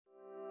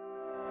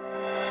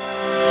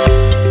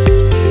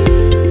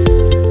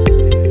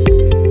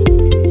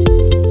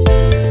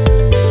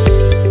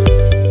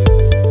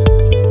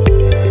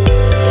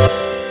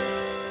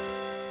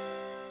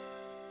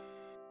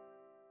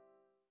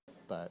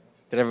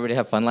everybody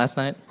have fun last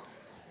night?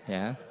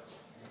 Yeah?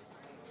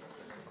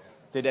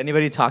 Did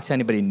anybody talk to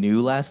anybody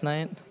new last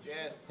night?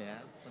 Yes. Yeah?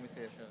 Let me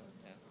see it.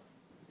 Yeah.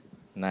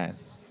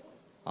 Nice.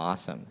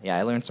 Awesome. Yeah,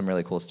 I learned some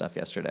really cool stuff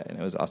yesterday, and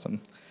it was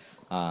awesome.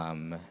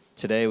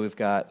 Today we've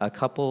got a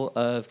couple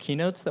of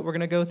keynotes that we're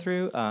going to go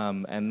through,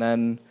 and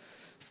then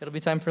it'll be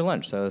time for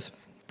lunch. So it's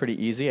pretty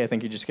easy. I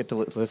think you just get to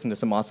listen to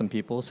some awesome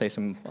people, say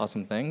some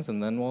awesome things,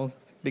 and then we'll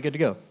be good to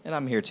go. And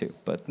I'm here too,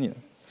 but you know.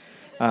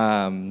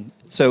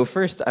 So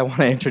first, I want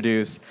to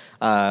introduce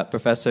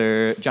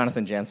Professor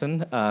Jonathan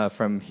Jansen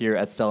from here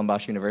at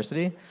Stellenbosch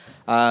University.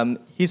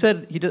 He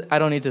said I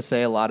don't need to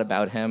say a lot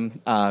about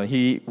him.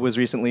 He's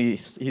recently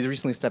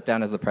stepped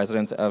down as the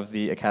president of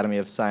the Academy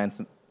of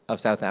Science of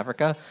South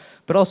Africa,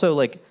 but also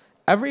like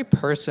every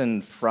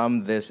person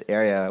from this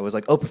area was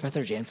like, "Oh,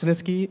 Professor Jansen is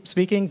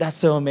speaking? That's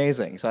so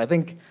amazing!" So I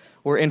think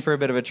we're in for a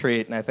bit of a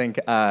treat, and I think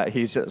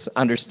he's just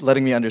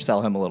letting me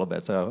undersell him a little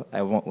bit, so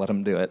I won't let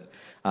him do it.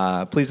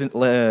 Please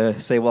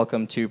say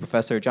welcome to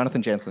Professor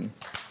Jonathan Jansen.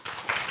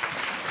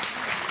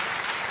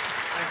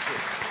 Thank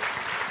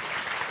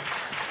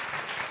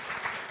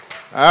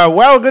you.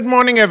 Well, good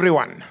morning,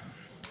 everyone.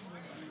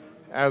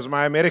 As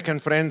my American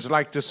friends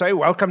like to say,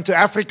 welcome to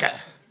Africa.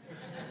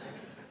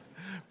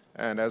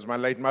 And as my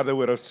late mother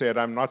would have said,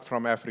 I'm not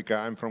from Africa,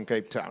 I'm from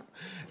Cape Town.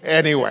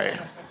 Anyway.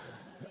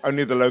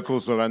 Only the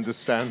locals will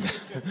understand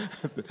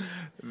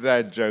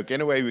that joke.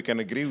 Anyway, we can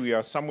agree we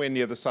are somewhere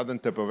near the southern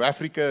tip of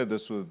Africa. The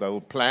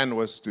whole plan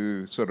was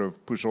to sort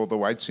of push all the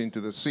whites into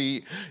the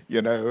sea,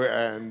 you know,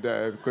 and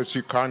because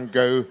you can't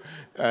go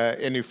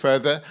any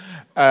further.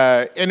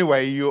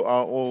 Anyway, you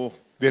are all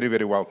very,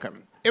 very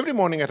welcome. Every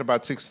morning at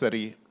about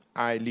 6:30,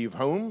 I leave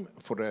home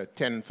for a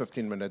 10,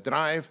 15-minute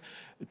drive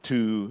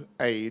to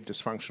a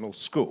dysfunctional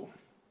school.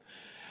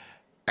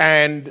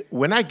 And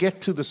when I get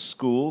to the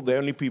school, the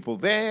only people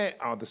there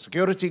are the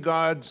security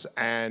guards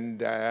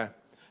and a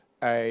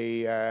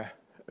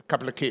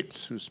couple of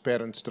kids whose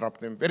parents drop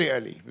them very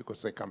early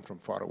because they come from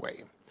far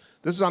away.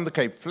 This is on the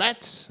Cape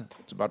Flats.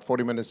 It's about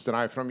 40 minutes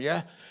drive from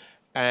here.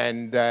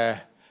 And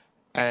I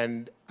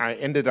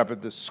ended up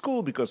at the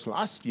school because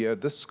last year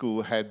this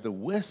school had the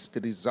worst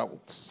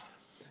results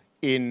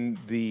in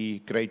the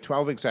grade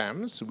 12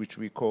 exams, which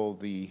we call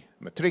the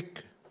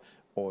Matric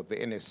or the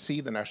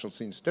NSC, the National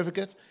Senior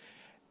Certificate.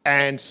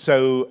 And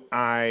so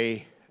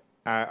I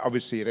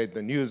obviously read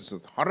the news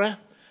with horror.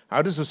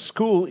 How does a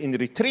school in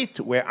retreat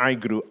where I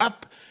grew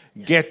up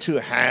get to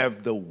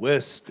have the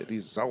worst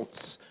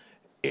results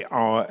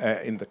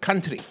in the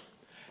country?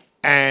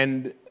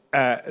 And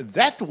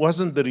that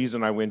wasn't the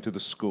reason I went to the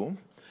school.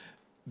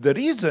 The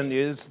reason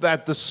is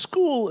that the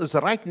school is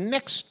right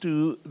next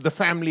to the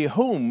family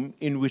home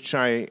in which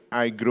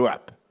I grew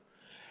up.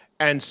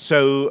 And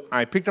so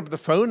I picked up the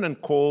phone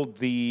and called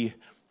the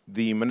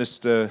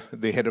minister,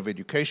 the head of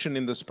education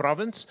in this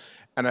province,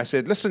 and I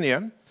said, listen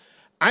here,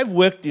 I've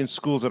worked in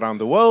schools around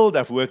the world,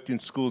 I've worked in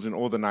schools in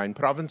all the 9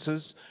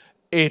 provinces.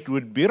 It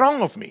would be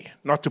wrong of me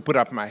not to put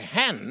up my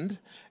hand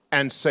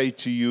and say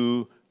to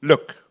you,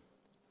 look,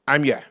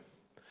 I'm here.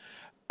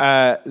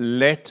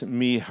 Let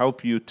me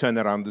help you turn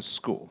around the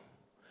school,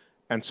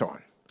 and so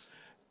on.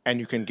 And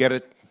you can get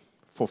it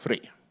for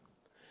free.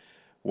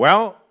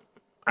 Well,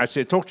 I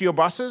said, talk to your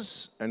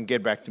bosses and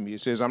get back to me. He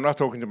says, I'm not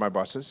talking to my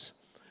bosses.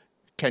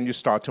 Can you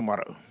start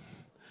tomorrow?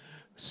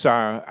 So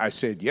I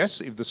said, yes,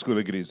 if the school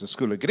agrees. The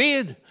school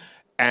agreed,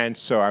 and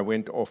so I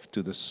went off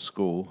to the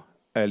school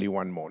early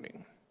one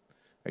morning.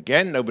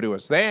 Again, nobody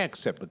was there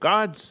except the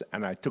guards,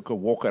 and I took a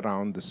walk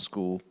around the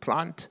school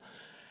plant,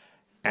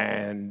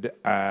 and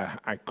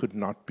I could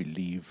not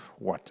believe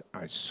what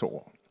I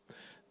saw.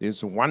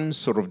 There's one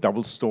sort of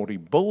double-story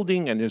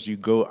building, and as you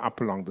go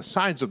up along the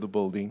sides of the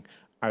building,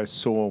 I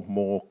saw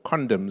more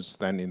condoms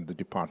than in the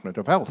Department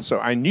of Health. So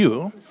I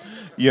knew,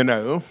 you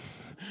know,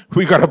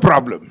 we got a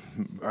problem,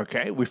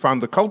 okay? We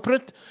found the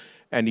culprit,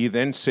 and he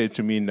then said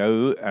to me,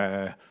 no,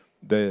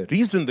 the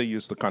reason they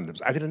use the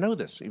condoms, I didn't know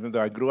this, even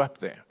though I grew up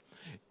there,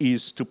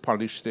 is to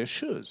polish their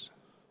shoes.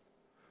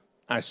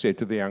 I said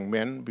to the young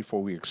man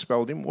before we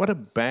expelled him, what a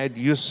bad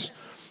use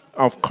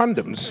of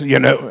condoms, you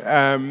know.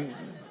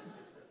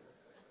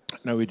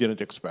 No, we didn't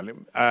expel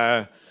him,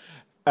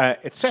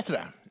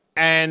 etc.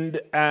 And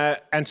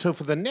so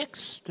for the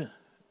next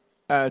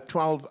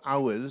 12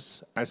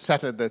 hours, I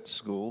sat at that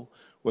school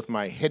with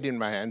my head in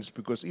my hands,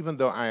 because even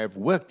though I have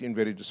worked in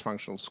very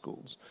dysfunctional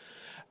schools,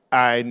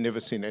 I'd never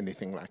seen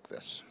anything like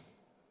this.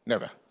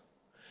 Never.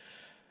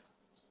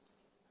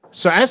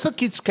 So as the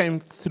kids came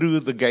through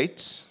the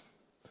gates,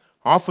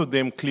 half of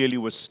them clearly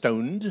were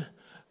stoned.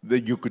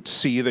 That you could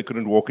see they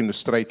couldn't walk in a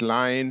straight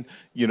line.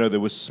 You know,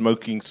 there was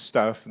smoking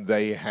stuff.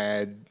 They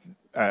had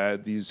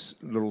these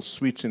little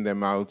sweets in their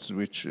mouths,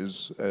 which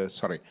is,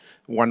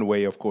 one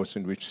way, of course,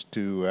 in which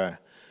to,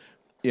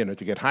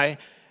 to get high.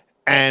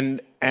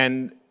 And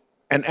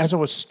as I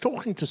was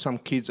talking to some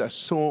kids, I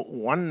saw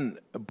one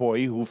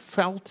boy who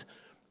felt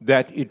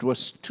that it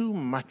was too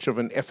much of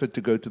an effort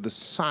to go to the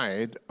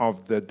side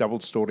of the double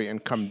story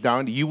and come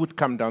down. He would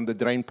come down the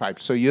drain pipe.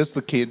 So here's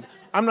the kid.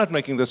 I'm not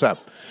making this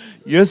up.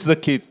 Here's the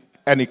kid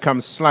and he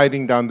comes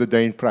sliding down the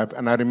drain pipe,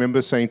 and I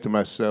remember saying to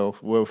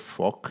myself, well,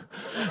 fuck,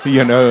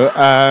 you know,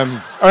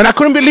 and I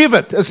couldn't believe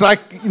it. It's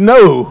like,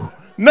 no,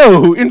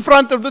 in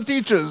front of the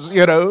teachers,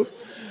 you know,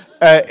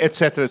 et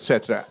cetera, et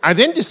cetera. I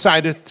then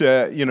decided,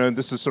 you know,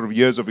 this is sort of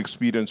years of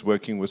experience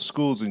working with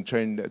schools in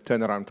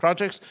turnaround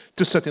projects,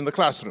 to sit in the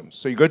classrooms.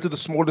 So you go to the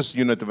smallest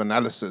unit of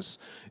analysis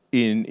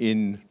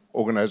in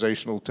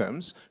organizational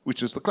terms,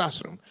 which is the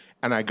classroom.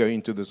 And I go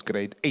into this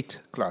grade 8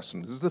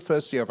 classroom. This is the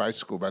first year of high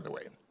school, by the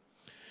way.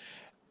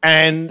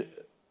 And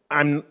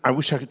I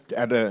wish I could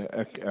add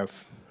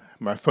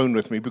my phone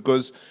with me,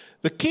 because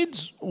the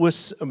kids,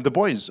 the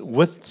boys,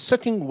 were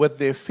sitting with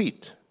their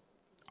feet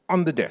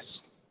on the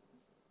desk.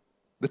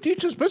 The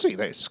teacher's busy,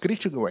 they're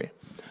screeching away.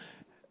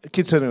 The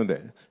kids sitting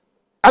there.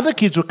 Other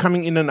kids were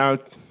coming in and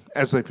out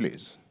as they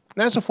please.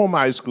 Now, as a former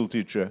high school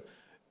teacher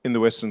in the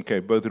Western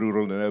Cape, both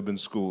rural and urban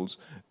schools,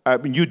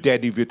 you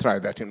dead if you try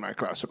that in my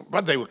classroom.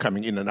 But they were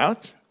coming in and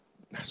out.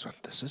 I thought,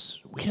 this is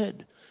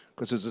weird.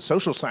 Because as a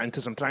social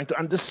scientist, I'm trying to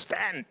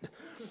understand,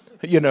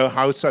 you know,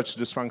 how such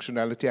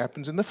dysfunctionality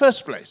happens in the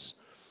first place.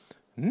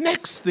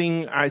 Next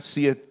thing, I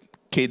see a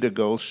kid, a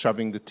girl,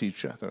 shoving the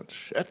teacher. I thought,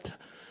 shit.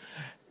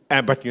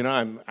 But you know,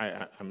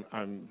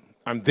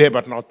 I'm there,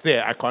 but not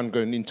there. I can't go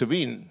and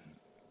intervene.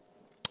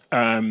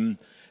 And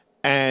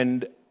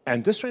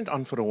this went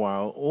on for a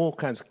while. All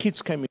kinds of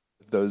kids came in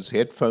with those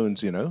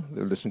headphones, you know.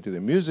 They were listening to their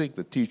music.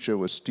 The teacher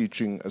was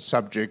teaching a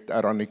subject,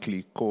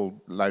 ironically,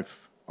 called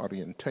life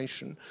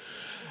orientation.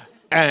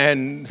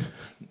 And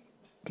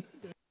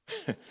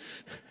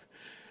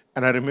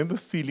I remember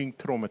feeling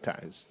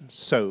traumatized.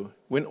 So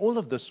when all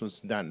of this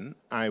was done,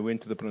 I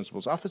went to the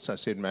principal's office. I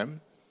said, ma'am,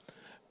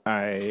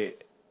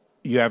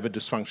 you have a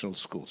dysfunctional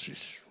school. She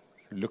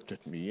looked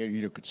at me.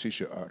 You could see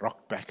she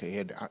rocked back her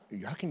head.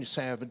 How can you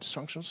say I have a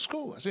dysfunctional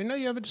school? I said, no,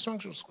 you have a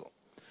dysfunctional school.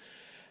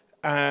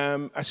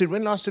 I said,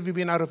 when last have you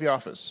been out of your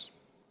office?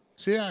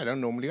 She said, yeah, I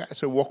don't normally. I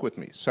said, walk with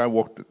me. So I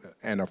walked,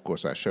 and of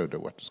course I showed her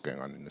what was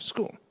going on in the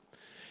school.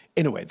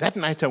 Anyway, that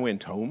night I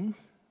went home,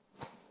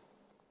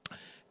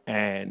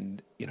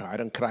 and, you know, I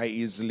don't cry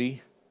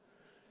easily,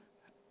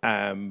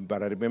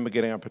 but I remember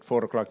getting up at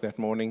 4 o'clock that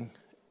morning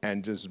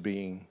and just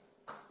being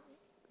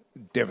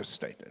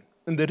devastated.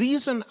 And the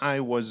reason I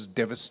was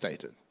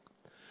devastated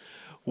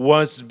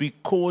was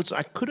because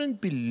I couldn't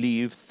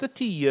believe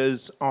 30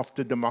 years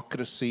after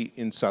democracy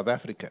in South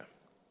Africa,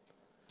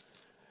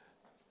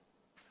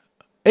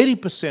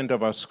 80%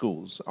 of our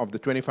schools, of the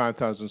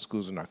 25,000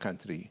 schools in our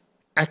country,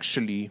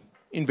 actually,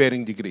 in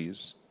varying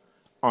degrees,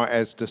 are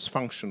as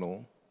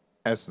dysfunctional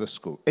as the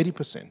school.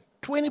 80%.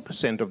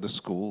 20% of the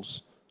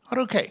schools are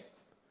okay.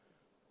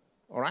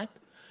 All right?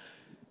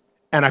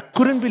 And I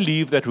couldn't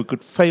believe that we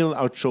could fail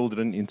our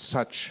children in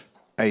such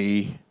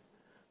a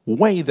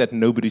way that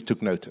nobody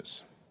took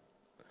notice.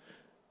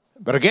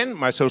 But again,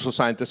 my social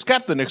scientist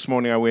cap, the next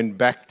morning I went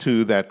back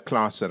to that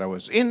class that I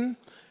was in,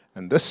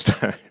 and this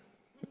time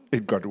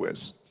it got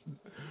worse.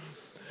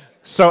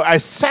 So I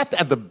sat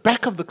at the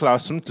back of the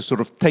classroom to sort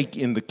of take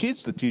in the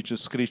kids, the teacher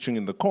screeching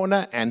in the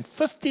corner, and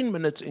 15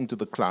 minutes into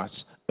the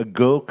class, a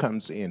girl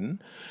comes in,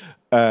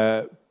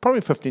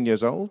 probably 15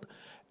 years old,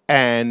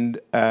 and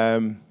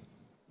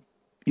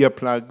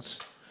earplugs,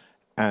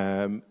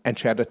 and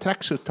she had a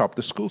tracksuit top,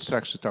 the school's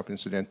tracksuit top,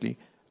 incidentally,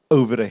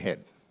 over her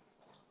head.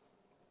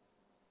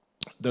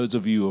 Those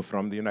of you who are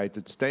from the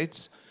United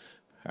States,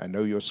 I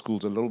know your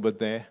school's a little bit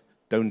there,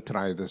 don't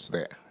try this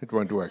there. It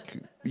won't work.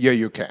 Here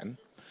you can.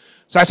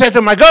 So I said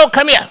to my girl,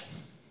 come here.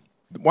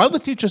 While the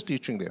teacher's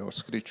teaching there, or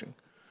screeching.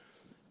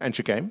 And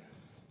she came.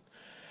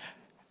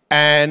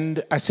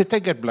 And I said,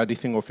 take that bloody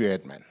thing off your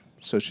head, man.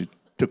 So she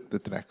took the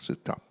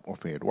tracksuit top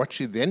off her head. What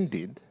she then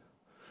did,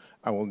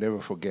 I will never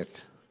forget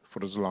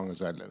for as long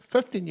as I live.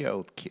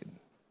 15-year-old kid.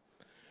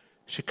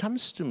 She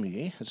comes to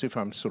me as if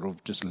I'm sort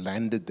of just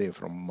landed there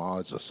from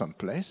Mars or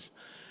someplace.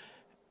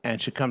 And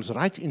she comes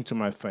right into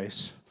my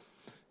face.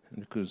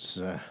 And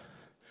because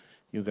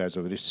you guys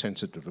are very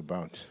sensitive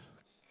about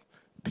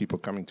people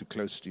coming too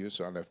close to you,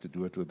 so I'll have to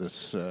do it with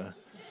this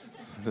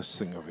this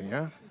thing over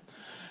here.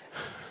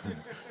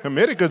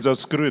 Americans are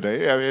screwed,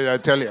 eh? I mean, I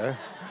tell you.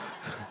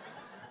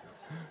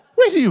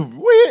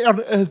 Where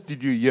on earth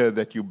did you hear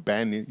that you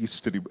ban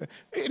history?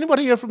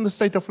 Anybody here from the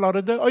state of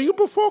Florida? Are you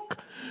before?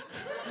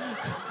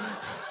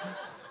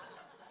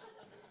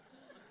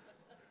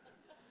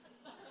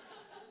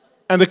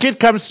 And the kid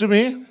comes to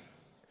me,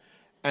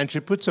 and she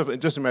puts her,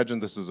 just imagine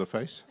this is her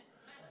face,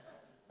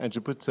 and she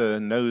puts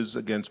her nose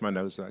against my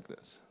nose like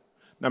this.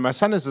 Now, my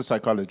son is a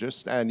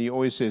psychologist, and he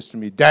always says to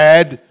me,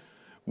 Dad,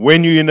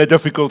 when you're in a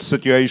difficult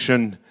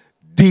situation,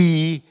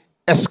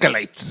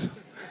 de-escalate.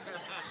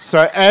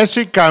 So as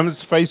she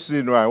comes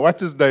facing my,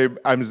 what's his name?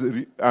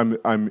 I'm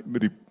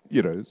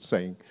you know,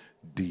 saying,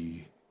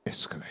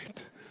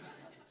 de-escalate.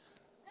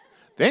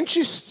 Then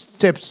she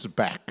steps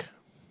back.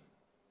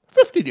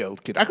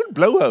 15-year-old kid. I could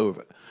blow her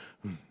over.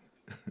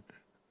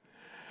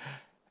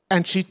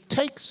 And she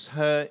takes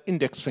her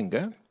index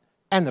finger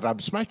and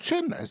rubs my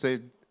chin. I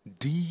said,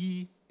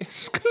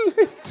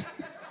 de-escalate.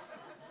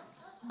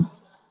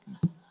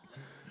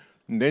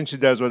 And then she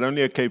does what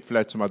only a Cape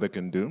Flats mother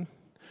can do.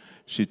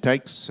 She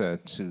takes her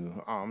two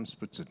arms,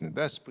 puts it in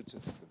this, puts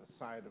it to the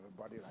side of her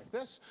body like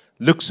this,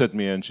 looks at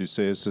me and she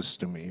says this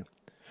to me,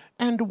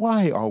 "And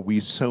why are we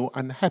so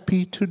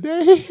unhappy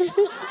today?"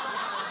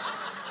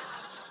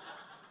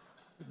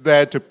 They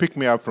had to pick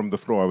me up from the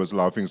floor. I was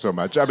laughing so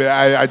much. I mean,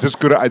 I just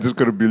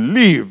couldn't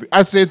believe.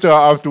 I said to her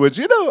afterwards,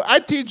 "You know, I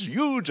teach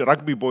huge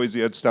rugby boys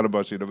here at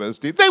Stellenbosch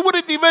University. They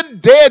wouldn't even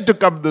dare to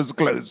come this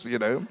close, you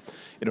know."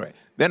 Anyway,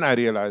 then I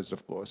realized,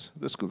 of course,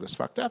 the school is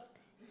fucked up,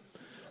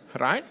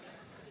 right?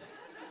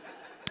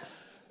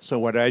 So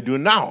what do I do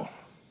now?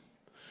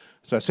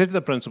 So I said to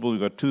the principal, we've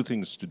got two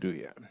things to do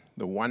here.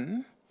 The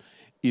one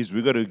is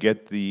we've got to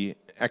get the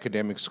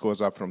academic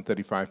scores up from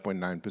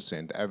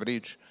 35.9%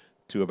 average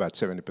to about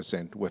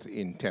 70%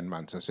 within 10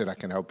 months. I said, I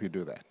can help you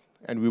do that.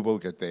 And we will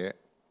get there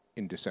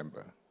in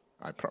December,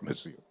 I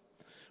promise you.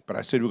 But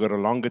I said we've got a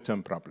longer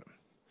term problem.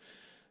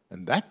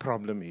 And that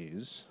problem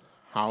is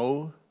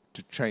how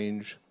to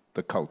change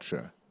the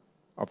culture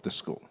of the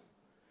school.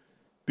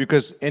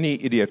 Because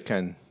any idiot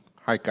can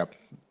hike up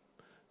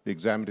the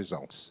exam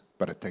results,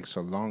 but it takes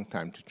a long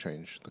time to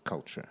change the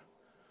culture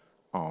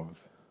of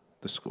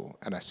the school.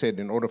 And I said,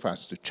 in order for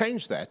us to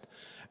change that,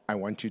 I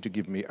want you to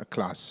give me a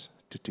class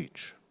to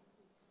teach.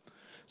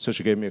 So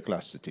she gave me a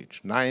class to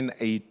teach.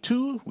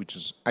 9A2, which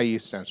is A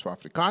stands for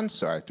Afrikaans,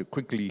 so I had to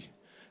quickly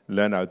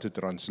learn how to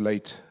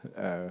translate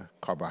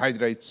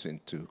carbohydrates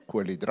into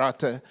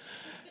koolhydrate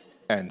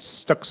and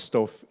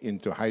stikstof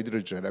into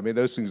hydrogen. I mean,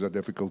 those things are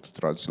difficult to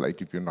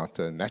translate if you're not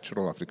a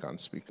natural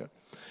Afrikaans speaker.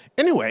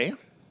 Anyway,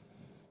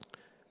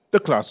 the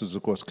class is,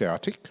 of course,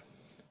 chaotic.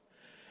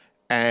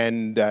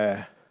 And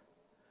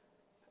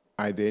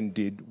I then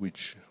did,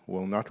 which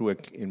will not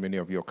work in many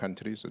of your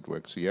countries, it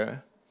works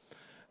here.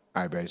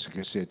 I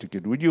basically said to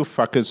kids, "Would you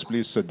fuckers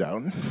please sit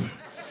down?"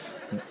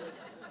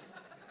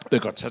 They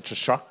got such a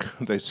shock,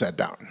 they sat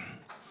down.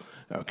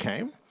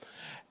 Okay?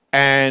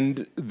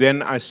 And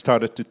then I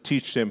started to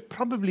teach them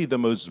probably the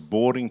most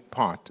boring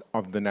part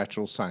of the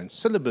natural science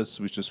syllabus,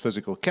 which is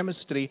physical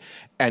chemistry,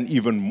 and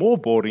even more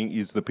boring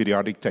is the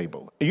periodic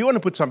table. If you want to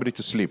put somebody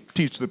to sleep,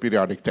 teach the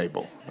periodic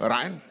table, all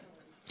right?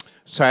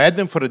 So I had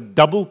them for a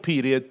double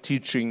period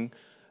teaching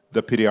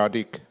the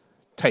periodic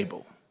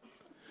table.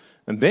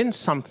 And then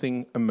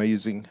something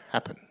amazing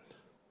happened.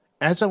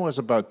 As I was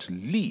about to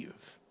leave,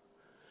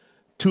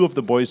 two of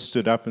the boys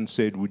stood up and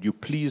said, "Would you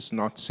please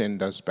not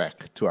send us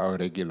back to our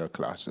regular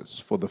classes?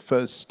 For the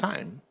first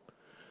time,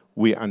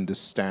 we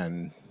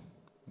understand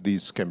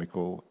these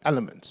chemical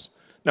elements."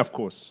 Now, of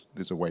course,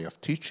 there's a way of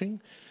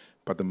teaching,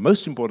 but the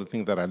most important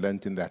thing that I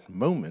learned in that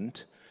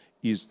moment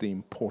is the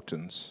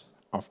importance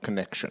of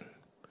connection.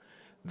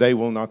 They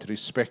will not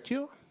respect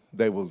you,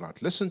 they will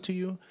not listen to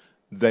you,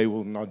 they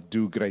will not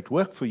do great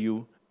work for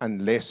you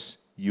unless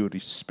you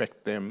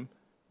respect them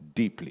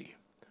deeply.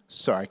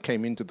 So I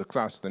came into the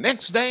class the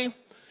next day,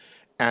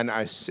 and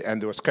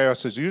there was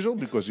chaos as usual,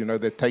 because, you know,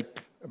 they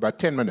take about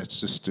 10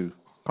 minutes just to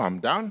calm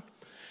down.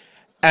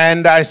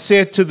 And I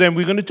said to them,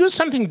 we're going to do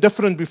something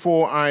different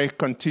before I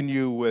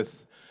continue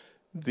with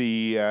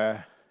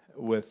the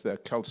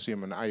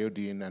calcium and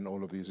iodine and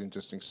all of these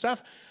interesting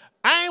stuff.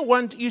 I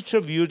want each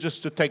of you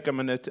just to take a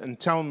minute and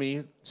tell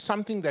me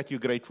something that you're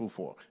grateful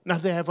for. Now,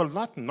 they have a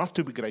lot not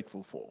to be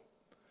grateful for.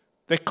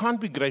 They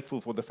can't be grateful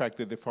for the fact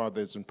that their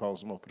father is in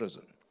Pollsmoor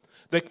prison.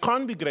 They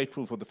can't be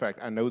grateful for the fact,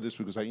 I know this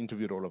because I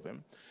interviewed all of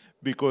them,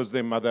 because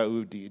their mother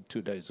OD'd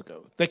 2 days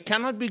ago. They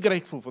cannot be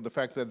grateful for the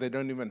fact that they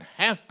don't even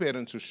have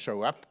parents who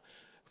show up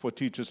for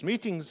teachers'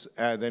 meetings.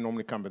 They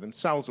normally come by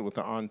themselves or with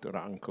an aunt or an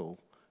uncle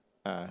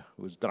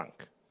who's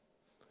drunk.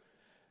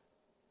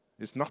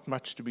 There's not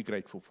much to be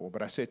grateful for,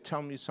 but I said,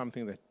 tell me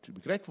something that to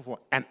be grateful for,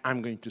 and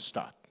I'm going to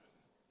start.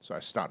 So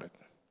I started.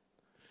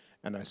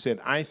 And I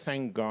said, I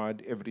thank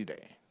God every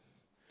day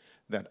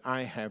that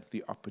I have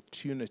the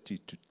opportunity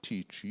to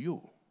teach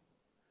you,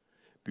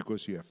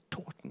 because you have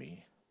taught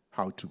me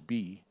how to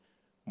be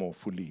more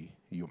fully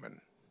human.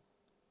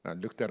 I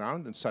looked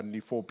around, and suddenly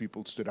 4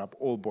 people stood up,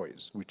 all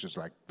boys, which is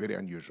like very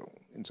unusual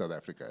in South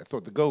Africa. I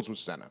thought the girls would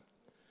stand up.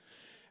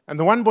 And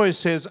the one boy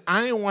says,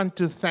 I want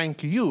to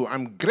thank you.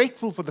 I'm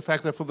grateful for the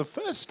fact that for the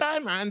first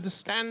time I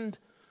understand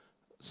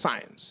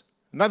science.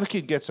 Another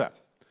kid gets up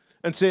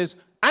and says,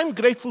 I'm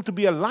grateful to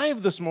be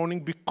alive this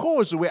morning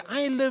because where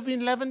I live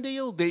in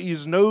Lavendale, there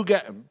is no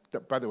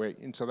by the way,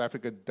 in South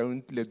Africa,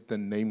 don't let the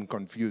name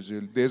confuse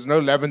you. There's no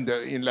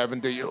lavender in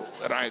Lavendale,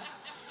 right?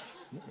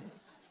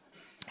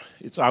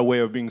 It's our way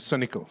of being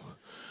cynical.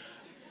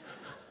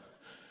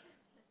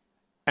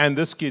 And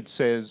this kid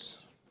says,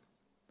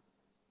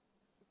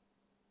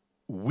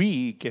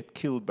 we get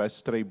killed by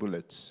stray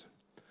bullets.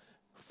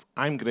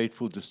 I'm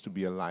grateful just to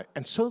be alive.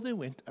 And so they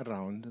went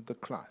around the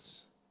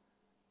class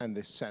and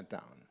they sat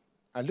down.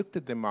 I looked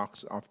at their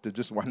marks after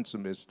just one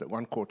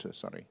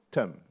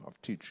term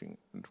of teaching.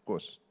 And of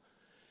course,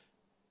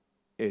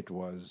 it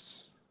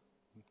was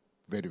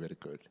very, very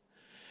good.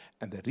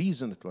 And the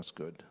reason it was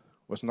good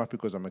was not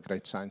because I'm a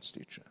great science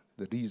teacher.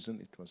 The reason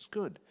it was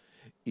good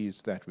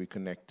is that we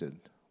connected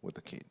with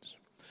the kids.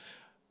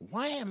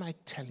 Why am I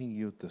telling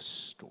you this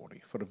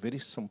story? For a very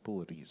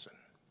simple reason.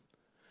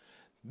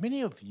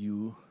 Many of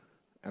you,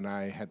 and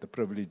I had the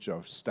privilege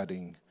of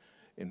studying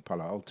in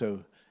Palo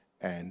Alto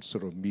and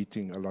sort of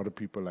meeting a lot of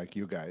people like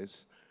you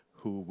guys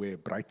who wear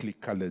brightly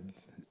colored,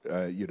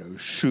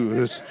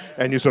 shoes,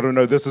 and you sort of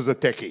know this is a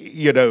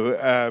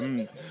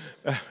techie,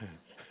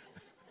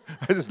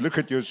 I just look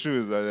at your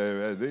shoes,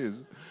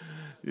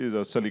 these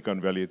are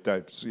Silicon Valley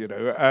types,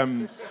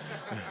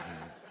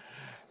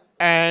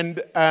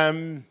 And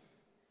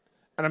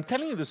I'm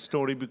telling you this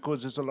story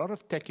because there's a lot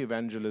of tech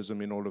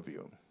evangelism in all of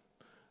you.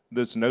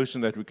 This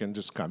notion that we can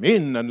just come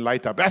in and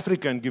light up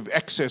Africa and give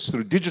access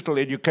through digital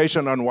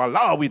education, and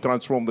voila, we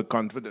transform the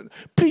continent.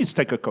 Please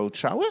take a cold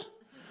shower.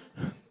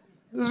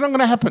 This is not going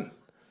to happen.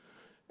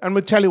 And I'm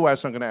going to tell you why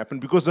it's not going to happen.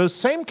 Because those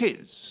same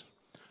kids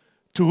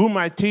to whom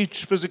I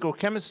teach physical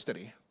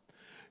chemistry,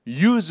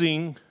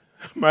 using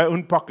my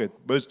own pocket,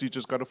 most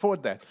teachers can't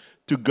afford that,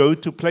 to go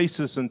to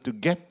places and to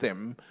get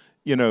them,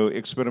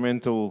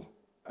 experimental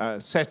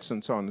sets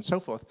and so on and so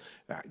forth,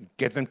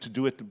 get them to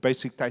do it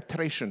basic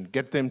titration,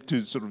 get them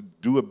to sort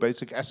of do a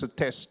basic acid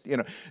test.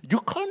 You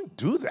can't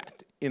do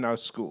that in our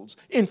schools.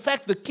 In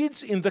fact, the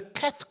kids in the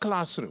CAT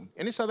classroom,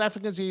 any South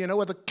Africans here, you know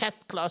what the CAT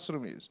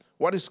classroom is?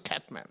 What is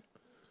CAT, man?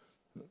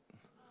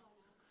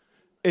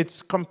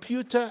 It's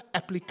computer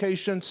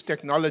applications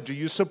technology.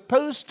 You're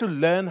supposed to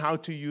learn how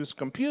to use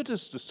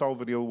computers to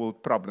solve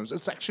real-world problems.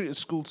 It's actually a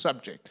school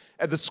subject.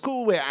 At the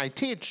school where I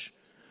teach,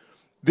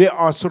 there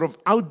are sort of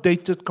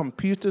outdated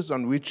computers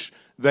on which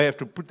they have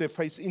to put their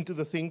face into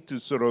the thing to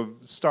sort of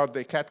start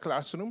their CAT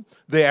classroom.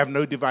 They have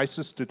no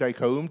devices to take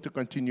home to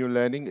continue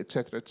learning, et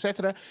cetera, et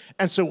cetera.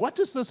 And so what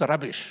is this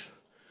rubbish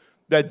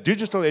that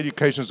digital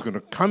education is going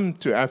to come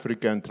to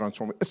Africa and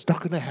transform it? It's not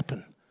going to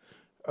happen,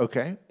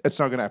 okay? It's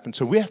not going to happen.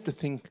 So we have to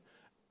think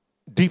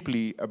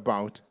deeply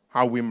about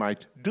how we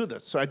might do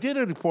this. So I did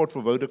a report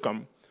for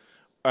Vodacom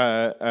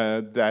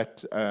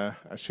that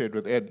I shared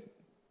with Ed,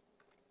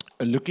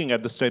 looking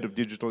at the state of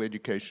digital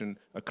education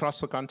across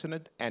the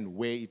continent and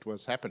where it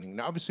was happening.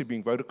 Now, obviously,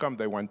 being Vodacom,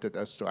 they wanted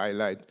us to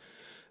highlight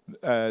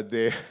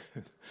their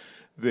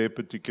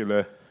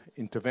particular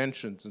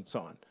interventions and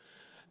so on.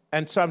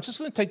 And so I'm just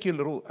going to take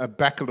you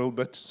back a little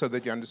bit so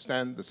that you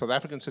understand the South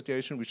African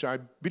situation, which I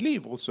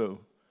believe also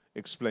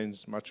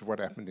explains much of what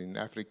happened in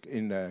Africa,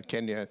 in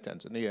Kenya,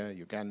 Tanzania,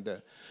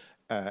 Uganda,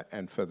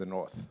 and further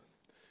north.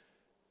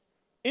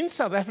 In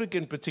South Africa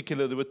in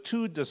particular, there were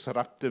two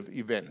disruptive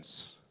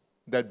events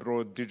that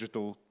brought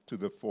digital to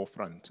the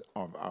forefront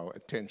of our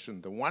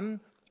attention. The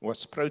one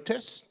was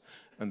protests,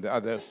 and the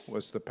other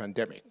was the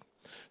pandemic.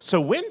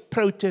 So when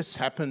protests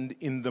happened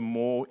in the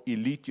more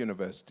elite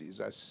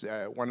universities,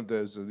 one of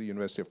those is the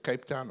University of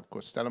Cape Town, of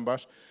course,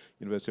 Stellenbosch.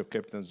 University of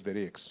Cape Town is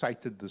very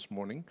excited this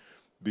morning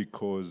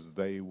because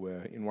they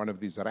were in one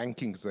of these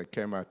rankings that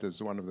came out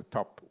as one of the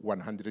top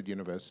 100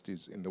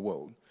 universities in the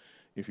world.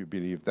 If you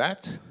believe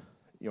that,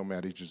 your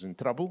marriage is in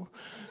trouble,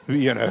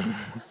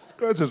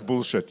 It's just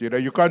bullshit,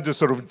 You can't just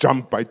sort of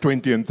jump by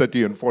 20 and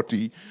 30 and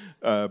 40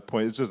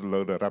 points. It's just a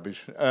load of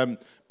rubbish.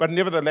 But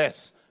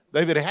nevertheless,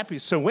 they're very happy.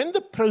 So when the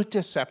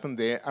protests happened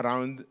there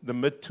around the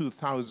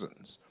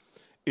mid-2000s,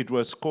 it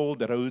was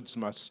called Rhodes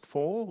Must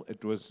Fall.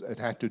 It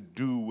had to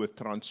do with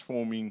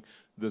transforming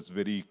this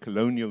very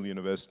colonial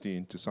university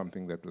into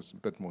something that was a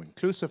bit more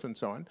inclusive and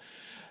so on.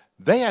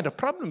 They had a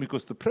problem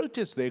because the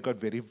protests there got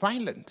very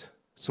violent.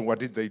 So what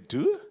did they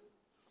do?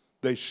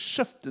 They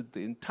shifted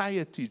the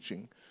entire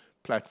teaching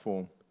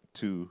platform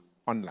to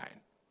online.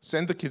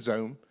 Send the kids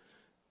home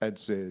and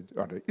said,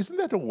 isn't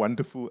that a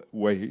wonderful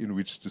way in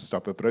which to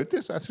stop a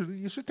protest? Actually,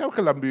 you should tell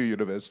Columbia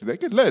University. They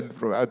can learn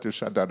from how to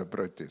shut down a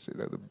protest,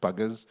 the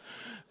buggers.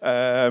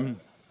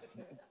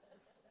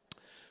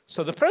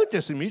 So the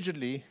protests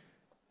immediately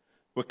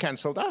were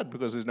canceled out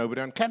because there's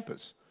nobody on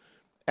campus.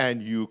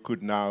 And you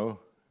could now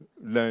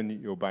learn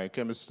your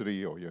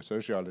biochemistry or your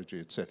sociology,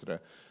 et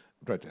cetera,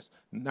 protest.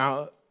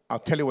 Now, I'll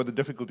tell you what the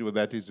difficulty with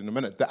that is in a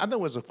minute. The other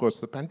was, of course,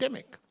 the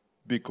pandemic,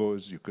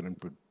 because you couldn't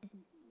put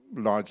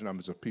large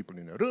numbers of people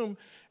in a room.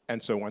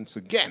 And so once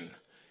again,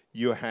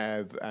 you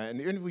have, and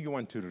even if you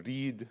want to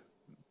read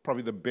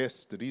probably the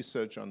best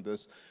research on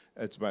this,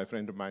 it's by a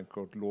friend of mine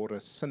called Laura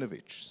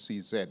Sinovich,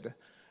 CZ.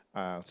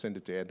 I'll send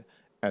it to Ed,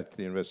 at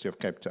the University of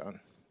Cape Town.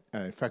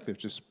 In fact, they've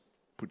just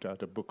put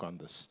out a book on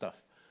this stuff,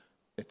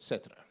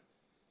 etc.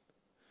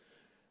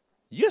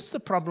 Yes, the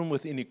problem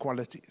with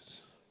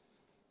inequalities.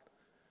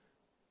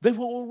 They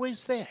were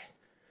always there,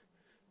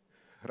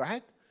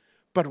 right?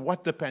 But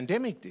what the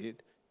pandemic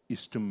did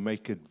is to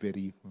make it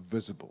very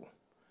visible,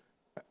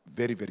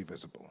 very, very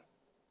visible.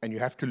 And you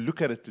have to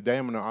look at it today.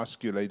 I'm going to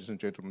ask you, ladies and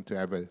gentlemen, to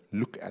have a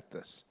look at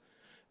this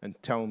and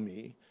tell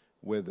me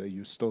whether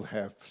you still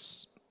have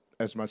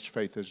as much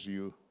faith as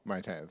you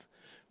might have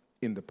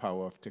in the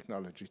power of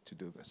technology to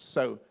do this.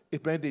 So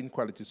it made the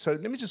inequalities. So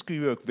let me just give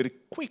you a very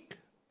quick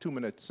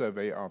 2-minute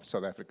survey of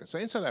South Africa. So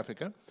in South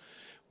Africa,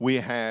 we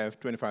have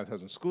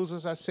 25,000 schools,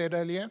 as I said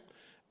earlier.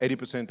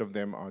 80% of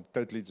them are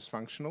totally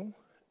dysfunctional,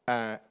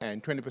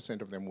 and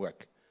 20% of them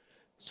work.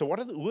 So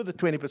who are the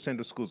 20%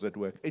 of schools that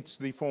work? It's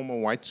the former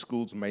white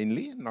schools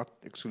mainly, not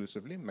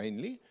exclusively,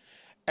 mainly.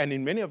 And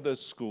in many of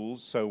those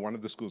schools, so one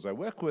of the schools I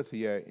work with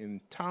here in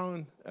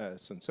town,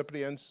 St.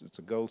 Cyprian's, it's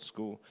a girls'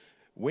 school.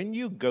 When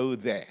you go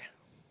there,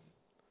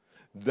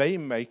 they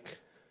make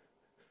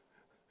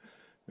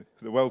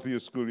the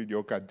wealthiest school in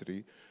your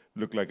country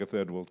look like a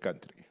third world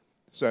country.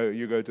 So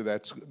you go to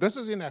that school. This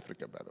is in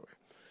Africa, by the way.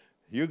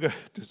 You go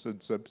to St.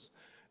 Cyps,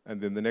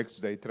 and then the next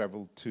day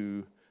travel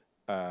to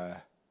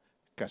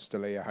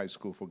Castellea High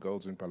School for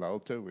Girls in Palo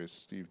Alto, where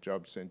Steve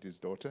Jobs sent his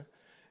daughter,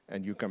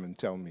 and you come and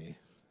tell me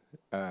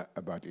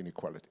about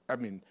inequality. I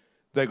mean,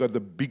 they got the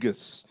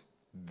biggest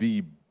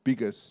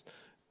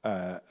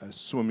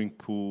swimming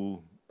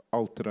pool,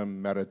 ultra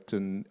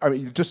marathon. I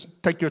mean, you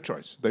just take your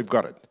choice. They've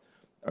got it.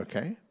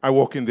 Okay? I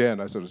walk in there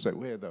and I sort of say,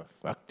 where the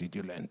fuck did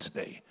you land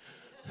today?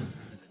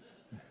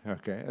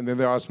 Okay, and then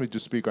they ask me to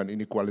speak on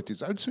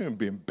inequalities. I'd say I'd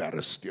be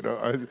embarrassed, you know.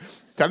 I'd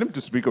tell them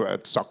to speak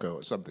about soccer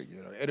or something,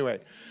 you know.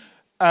 Anyway,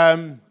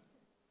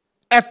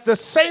 at the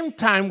same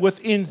time,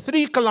 within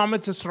 3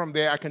 kilometers from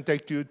there, I can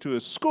take you to a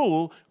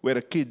school where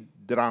a kid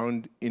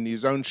drowned in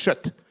his own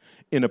shit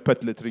in a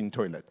pit littering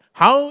toilet.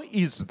 How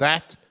is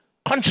that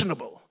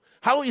conscionable?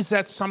 How is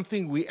that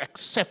something we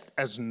accept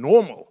as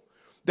normal,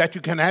 that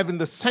you can have in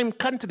the same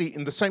country,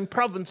 in the same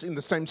province, in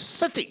the same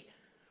city,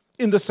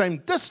 in the same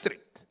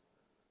district,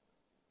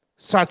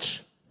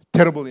 such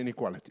terrible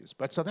inequalities?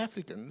 But South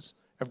Africans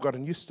have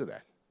gotten used to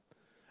that.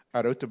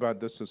 I wrote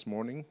about this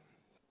morning.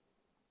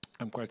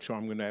 I'm quite sure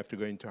I'm going to have to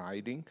go into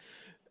hiding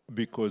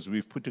because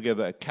we've put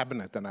together a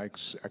cabinet, and I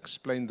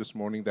explained this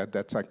morning that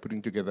that's like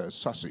putting together a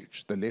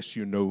sausage. The less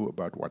you know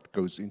about what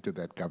goes into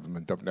that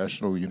government of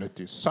national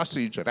unity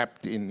sausage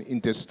wrapped in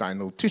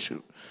intestinal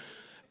tissue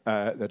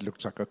that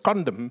looks like a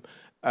condom,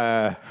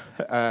 the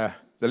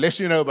less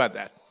you know about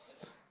that,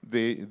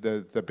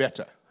 the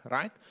better,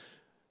 right?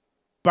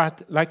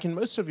 But like in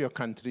most of your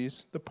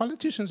countries, the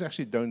politicians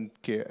actually don't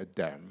care a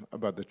damn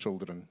about the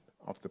children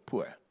of the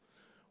poor.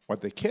 What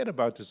they care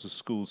about is the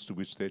schools to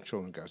which their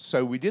children go.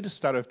 So we did a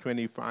study of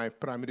 25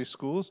 primary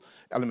schools,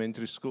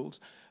 elementary schools,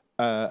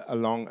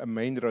 along a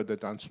main road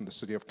that runs from the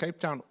city of Cape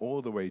Town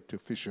all the way to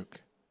Fish Hoek,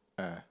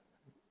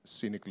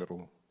 scenic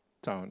little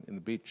town in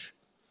the beach.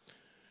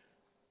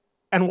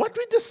 And what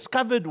we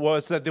discovered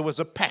was that there was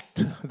a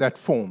pact that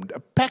formed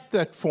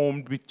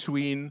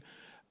between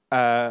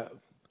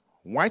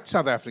white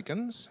South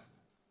Africans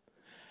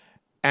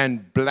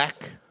and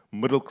black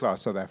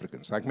middle-class South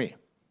Africans, like me.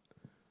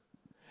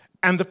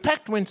 And the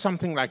pact went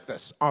something like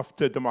this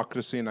after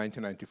democracy in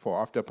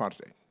 1994, after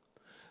apartheid.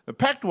 The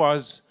pact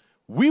was,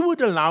 we would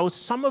allow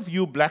some of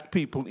you black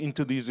people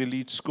into these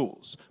elite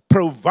schools,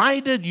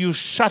 provided you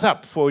shut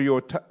up for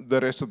the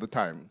rest of the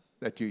time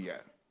that you're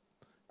here.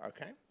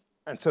 Okay?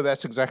 And so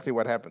that's exactly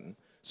what happened.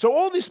 So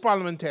all these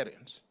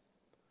parliamentarians,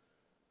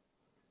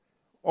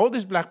 all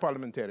these black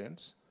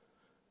parliamentarians,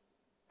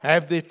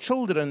 have their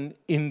children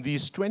in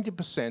these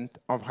 20%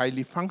 of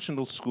highly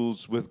functional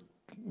schools with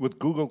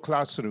Google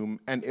Classroom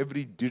and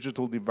every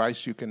digital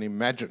device you can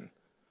imagine.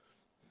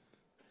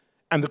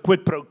 And the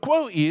quid pro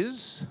quo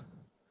is,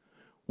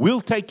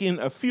 we'll take in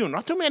a few,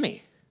 not too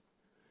many.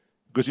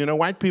 Because, you know,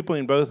 white people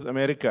in both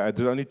America,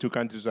 there's only 2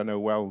 countries I know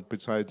well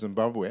besides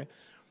Zimbabwe.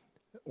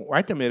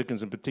 White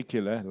Americans in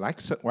particular,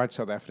 like white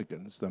South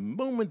Africans, the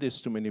moment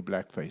there's too many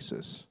black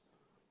faces,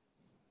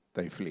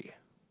 they flee.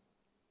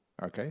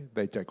 Okay?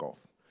 They take off.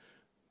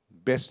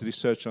 Best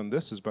research on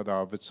this is by the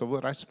Harvard Civil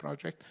Rights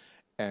Project,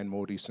 and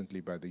more recently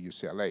by the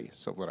UCLA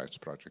Civil Rights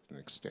Project, an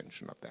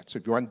extension of that. So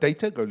if you want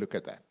data, go look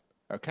at that,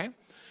 okay?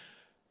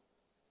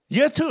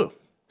 Year 2,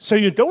 so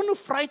you don't want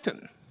to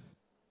frighten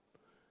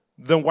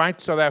the white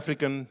South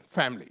African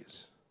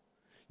families.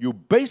 You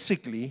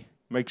basically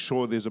make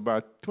sure there's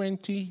about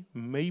 20,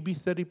 maybe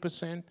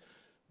 30%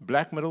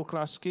 black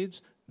middle-class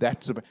kids.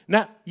 That's about.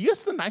 Now,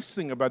 here's the nice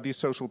thing about these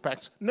social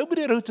pacts.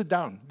 Nobody wrote it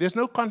down. There's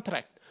no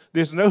contract.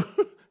 There's no,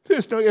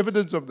 there's no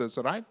evidence of this,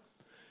 right?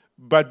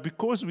 But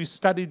because we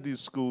studied these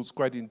schools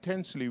quite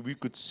intensely, we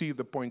could see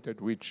the point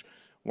at which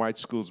white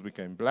schools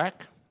became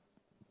black.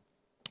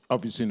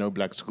 Obviously, no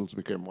black schools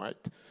became white,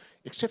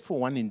 except for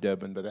one in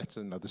Durban, but that's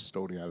another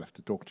story I'll have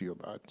to talk to you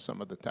about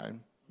some other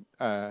time,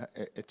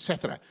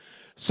 etc.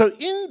 So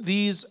in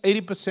these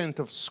 80%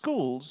 of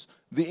schools,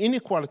 the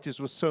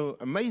inequalities were so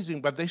amazing,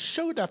 but they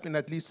showed up in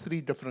at least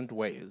 3 different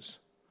ways.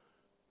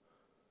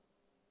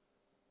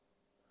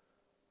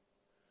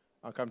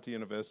 I'll come to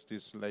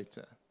universities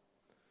later.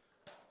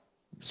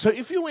 So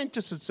if you went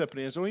to St.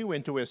 Cyprian's, or you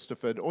went to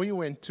Westerford, or you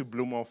went to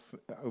Bloemhof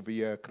over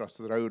here across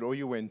the road, or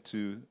you went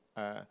to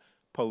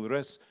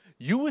Paulrus,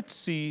 you would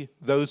see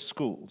those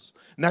schools.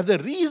 Now, the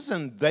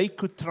reason they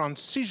could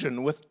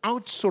transition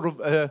without sort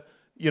of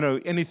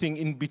anything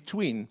in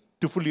between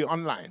to fully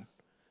online,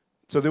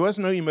 so there was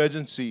no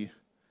emergency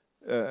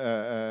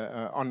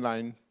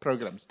online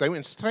programs. They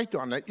went straight to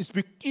online.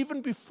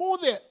 Even before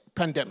the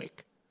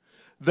pandemic,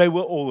 they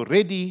were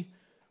already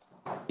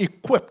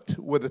equipped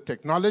with the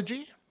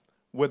technology,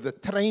 with the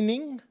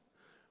training,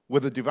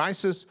 with the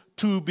devices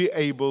to be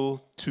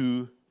able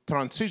to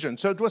transition.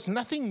 So it was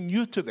nothing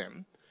new to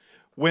them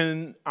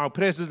when our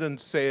president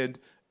said,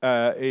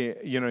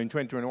 you know, in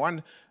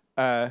 2021,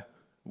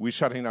 we're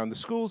shutting down the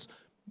schools.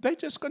 They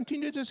just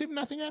continued as if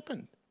nothing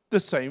happened. The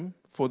same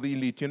for the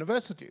elite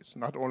universities.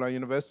 Not all our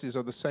universities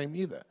are the same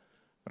either,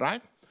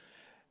 right?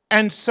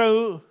 And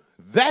so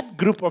that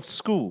group of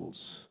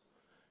schools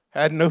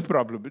had no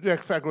problem. In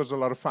fact, it was a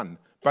lot of fun.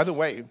 By the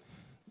way,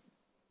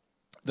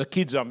 the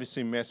kids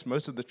obviously missed,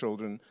 most of the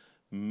children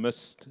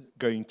missed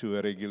going to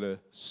a regular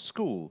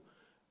school.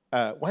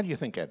 Why do you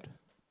think, Ed?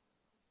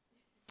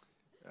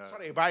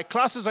 Sorry, my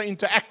classes are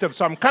interactive,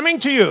 so I'm coming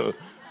to you.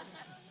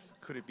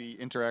 Could it be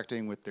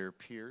interacting with their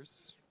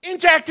peers?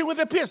 Interacting with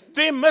their peers.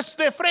 They miss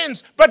their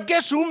friends. But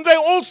guess whom they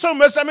also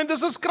miss? I mean,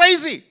 this is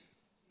crazy.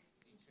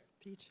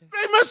 Teacher.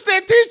 They miss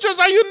their teachers.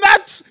 Are you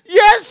nuts?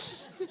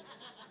 Yes.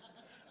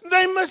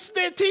 They miss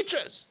their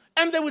teachers.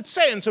 And they would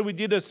say, and so we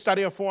did a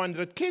study of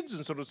 400 kids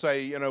and sort of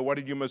say, you know, what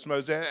did you miss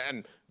most?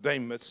 And they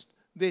missed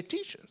their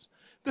teachers.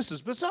 This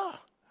is bizarre,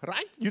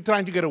 right? You're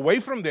trying to get away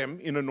from them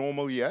in a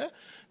normal year.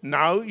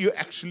 Now you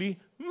actually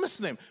miss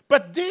them.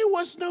 But there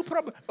was no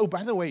problem. Oh,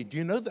 by the way, do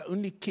you know the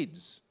only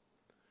kids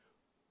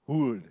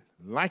who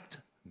liked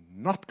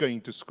not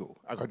going to school?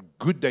 I got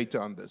good data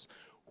on this.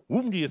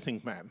 Whom do you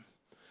think, ma'am,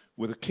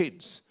 were the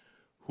kids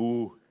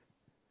who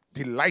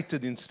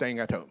delighted in staying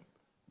at home?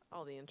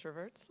 All the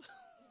introverts.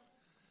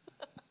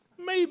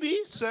 Maybe,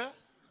 sir.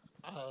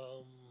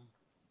 I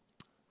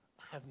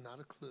have not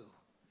a clue.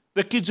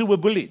 The kids who were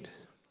bullied.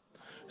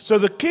 So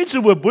the kids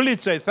who were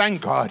bullied say,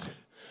 thank God,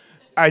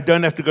 I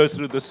don't have to go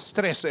through the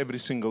stress every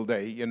single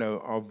day, you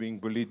know, of being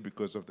bullied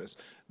because of this.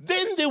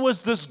 Then there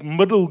was this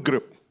middle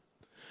group.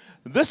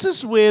 This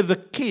is where the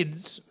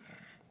kids,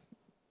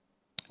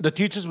 the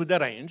teachers would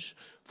arrange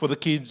for the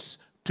kids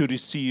to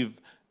receive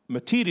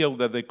material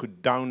that they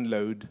could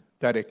download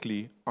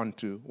directly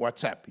onto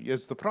WhatsApp.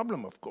 Here's the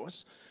problem, of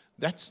course.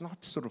 That's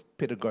not sort of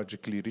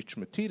pedagogically rich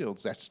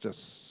materials. That's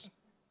just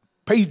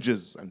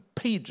pages and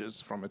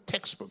pages from a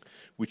textbook,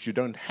 which you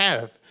don't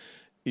have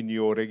in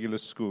your regular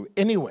school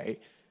anyway,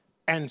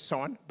 and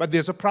so on. But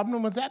there's a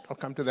problem with that. I'll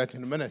come to that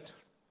in a minute.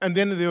 And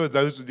then there were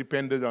those who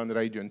depended on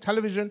radio and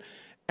television,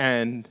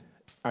 and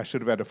I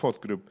should have had a fourth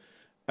group,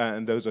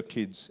 and those are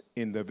kids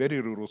in the very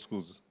rural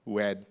schools who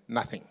had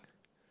nothing.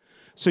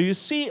 So you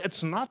see,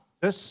 it's not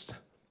just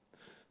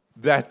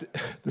that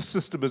the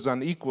system is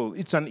unequal.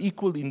 It's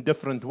unequal in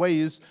different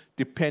ways,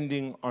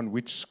 depending on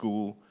which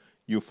school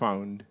you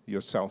found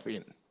yourself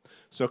in.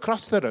 So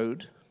across the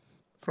road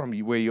from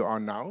where you are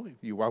now,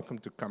 you're welcome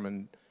to come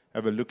and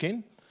have a look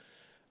in.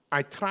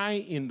 I try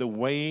in the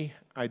way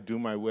I do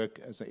my work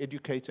as an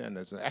educator and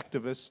as an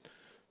activist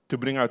to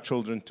bring our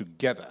children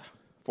together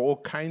for all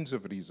kinds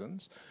of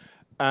reasons.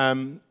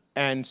 And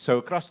so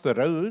across the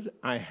road,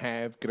 I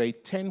have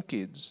grade 10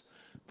 kids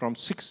from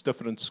 6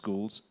 different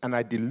schools, and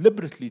I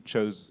deliberately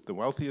chose the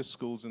wealthiest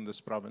schools in this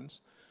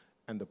province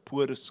and the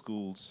poorest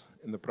schools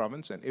in the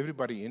province, and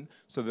everybody in,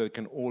 so that they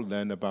can all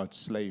learn about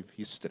slave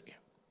history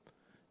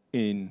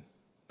in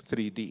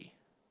 3D.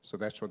 So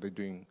that's what they're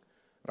doing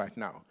right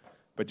now.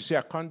 But you see,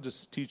 I can't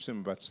just teach them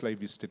about slave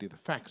history, the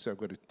facts. I've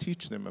got to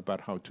teach them about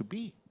how to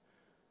be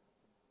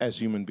as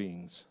human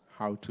beings,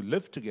 how to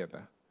live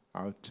together,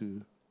 how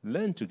to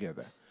learn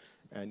together,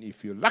 and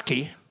if you're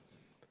lucky,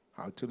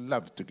 how to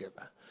love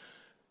together.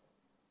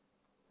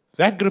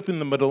 That group in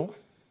the middle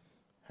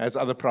has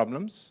other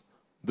problems.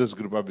 This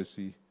group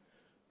obviously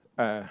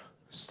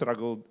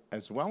struggled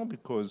as well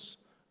because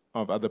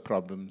of other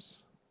problems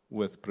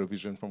with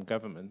provision from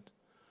government.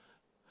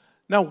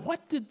 Now,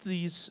 what did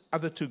these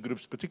other two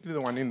groups, particularly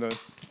the one in the,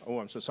 oh,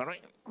 I'm so sorry,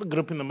 the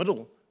group in the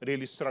middle,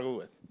 really struggle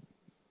with?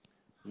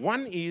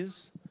 One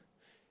is,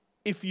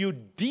 if you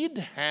did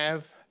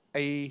have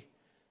a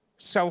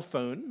cell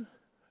phone,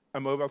 a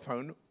mobile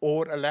phone,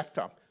 or a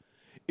laptop,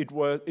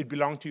 it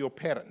belonged to your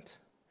parent.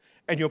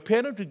 And your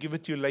parent would give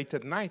it to you late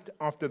at night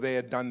after they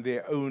had done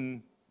their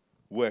own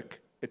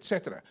work,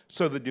 etc.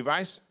 So the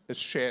device is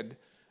shared,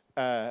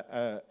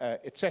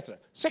 etc.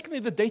 Secondly,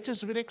 the data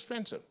is very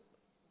expensive.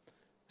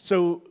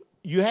 So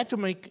you had to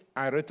make,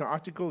 I wrote an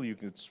article,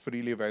 it's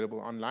freely available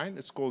online,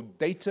 it's called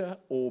Data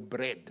or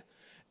Bread.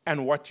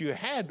 And what you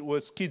had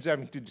was kids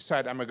having to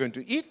decide, am I going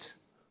to eat,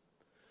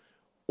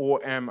 or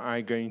am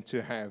I going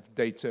to have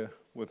data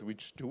with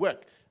which to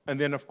work? And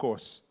then, of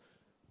course,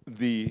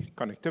 the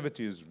connectivity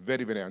is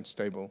very, very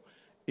unstable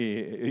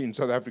in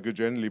South Africa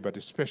generally, but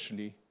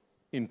especially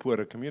in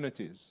poorer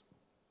communities.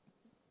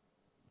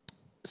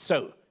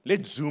 So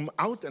let's zoom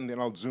out, and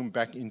then I'll zoom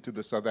back into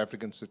the South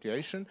African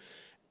situation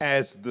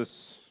as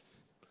this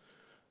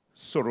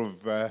sort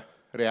of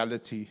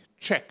reality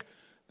check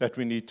that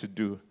we need to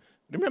do.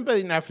 Remember,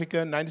 in Africa,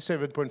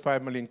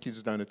 97.5 million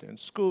kids don't attend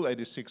school,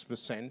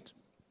 86%.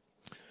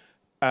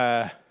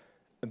 The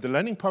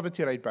learning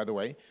poverty rate, by the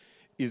way,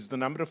 is the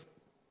number of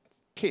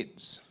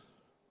kids,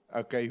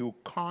 okay, who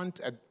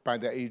can't, by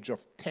the age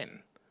of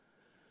 10,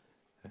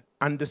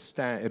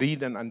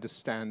 read and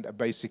understand a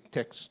basic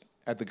text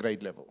at the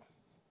grade level.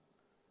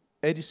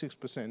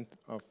 86%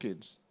 of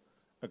kids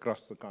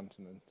across the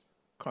continent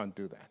can't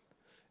do that.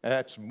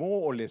 That's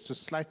more or less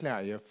just slightly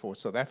higher for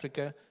South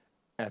Africa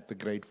at the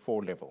grade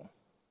 4 level.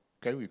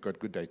 Okay, we've got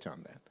good data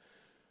on that.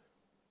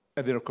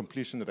 And their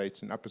completion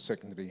rates in upper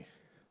secondary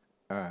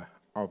are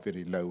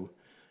very low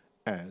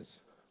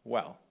as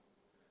well.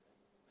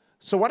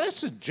 So what I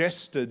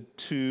suggested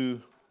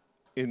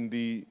in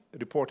the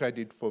report I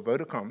did for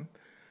Vodacom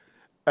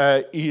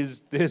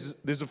is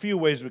there's a few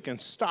ways we can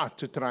start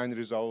to try and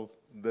resolve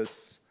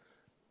this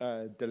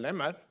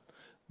dilemma.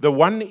 The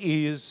one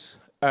is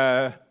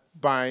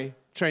by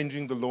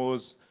changing the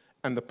laws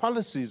and the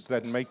policies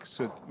that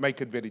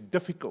make it very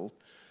difficult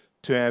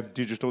to have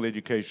digital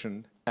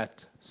education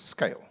at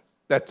scale.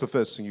 That's the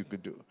first thing you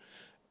could do.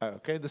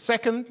 Okay. The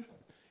second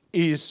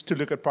is to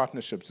look at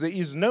partnerships. There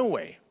is no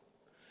way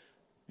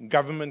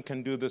government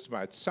can do this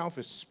by itself,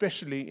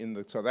 especially in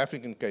the South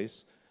African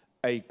case,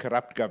 a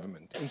corrupt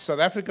government. In South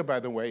Africa, by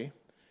the way,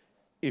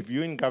 if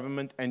you're in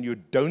government and you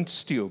don't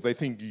steal, they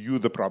think you're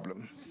the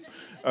problem.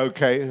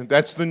 Okay,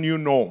 that's the new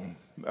norm.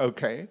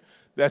 Okay,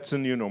 that's the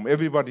new norm.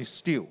 Everybody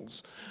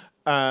steals.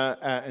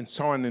 And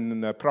so on.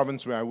 In the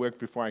province where I worked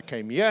before I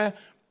came here,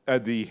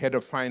 the head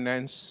of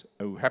finance,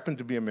 who happened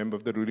to be a member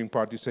of the ruling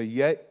party, said,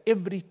 yeah,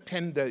 every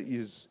tender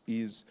is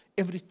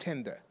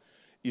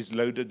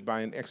loaded by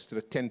an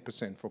extra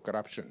 10% for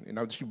corruption. You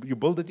know, you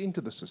build it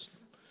into the system.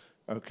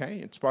 Okay,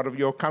 it's part of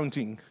your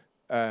accounting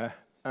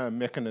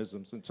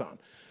mechanisms and so on.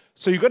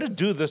 So you've got to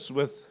do this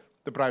with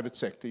the private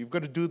sector. You've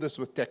got to do this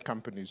with tech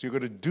companies. You've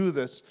got to do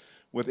this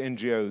with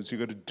NGOs. You've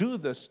got to do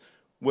this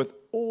with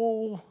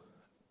all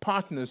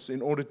partners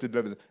in order to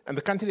deliver. And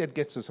the country that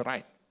gets this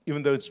right,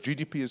 even though its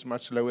GDP is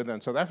much lower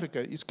than South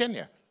Africa, is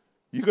Kenya.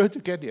 You go to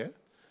Kenya,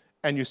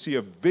 and you see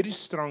a very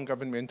strong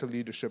governmental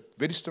leadership,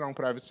 very strong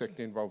private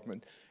sector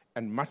involvement,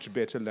 and much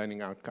better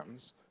learning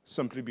outcomes,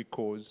 simply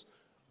because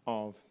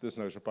of this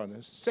notion of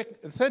partners.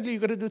 Thirdly,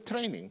 you've got to do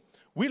training.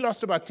 We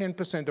lost about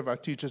 10% of our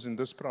teachers in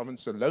this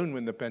province alone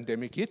when the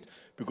pandemic hit,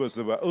 because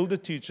there were older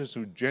teachers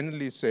who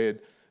generally said,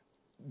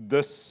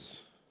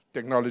 this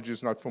technology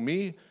is not for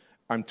me,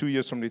 I'm 2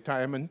 years from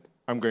retirement,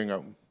 I'm going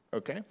home,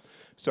 okay?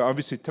 So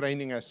obviously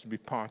training has to be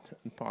part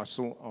and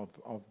parcel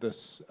of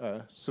this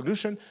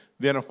solution.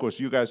 Then of course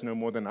you guys know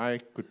more than I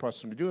could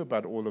possibly do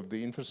about all of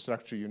the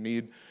infrastructure you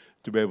need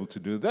to be able to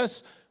do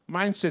this.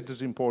 Mindset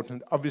is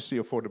important, obviously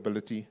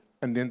affordability,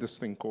 and then this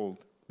thing called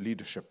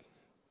leadership.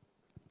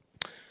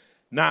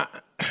 Now,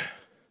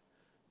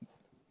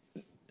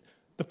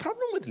 the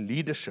problem with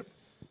leadership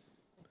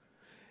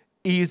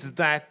is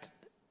that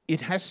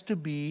it has to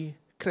be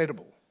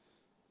credible.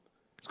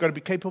 It's got to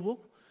be capable,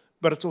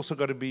 but it's also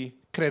got to be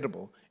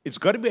credible. It's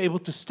got to be able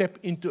to step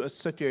into a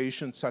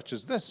situation such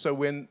as this. So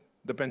when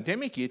the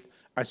pandemic hit,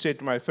 I said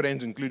to my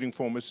friends, including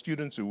former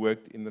students who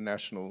worked in the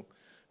national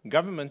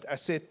government, I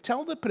said,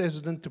 tell the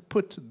president to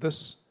put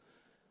this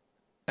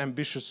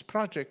ambitious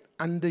project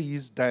under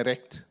his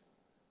direct,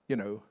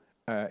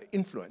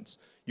 influence.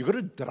 You've got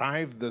to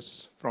drive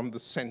this from the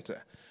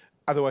center.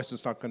 Otherwise,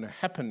 it's not going to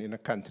happen in a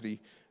country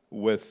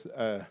with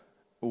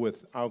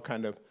our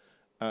kind of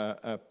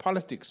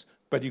politics.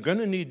 But you're going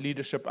to need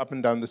leadership up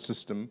and down the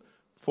system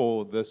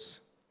for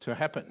this to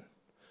happen.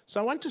 So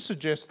I want to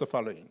suggest the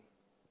following.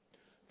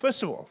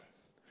 First of all,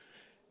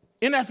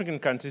 in African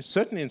countries,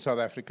 certainly in South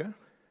Africa,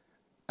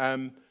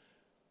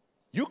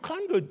 you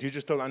can't go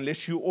digital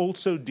unless you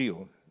also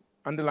deal,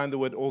 underline the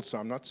word also,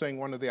 I'm not saying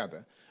one or the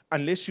other,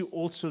 unless you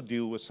also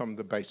deal with some of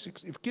the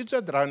basics. If kids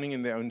are drowning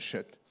in their own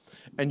shit,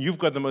 and you've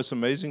got the most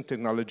amazing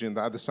technology on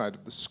the other side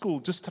of the school,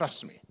 just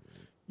trust me,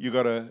 you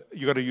got a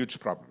huge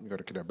problem. You got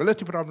a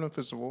credibility problem,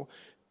 first of all,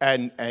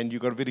 and you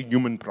got a very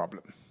human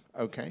problem,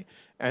 okay?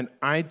 And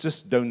I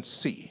just don't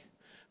see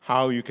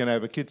how you can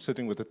have a kid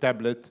sitting with a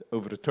tablet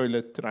over a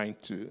toilet trying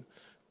to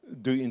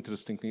do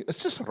interesting things.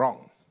 It's just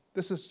wrong.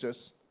 This is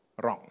just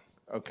wrong,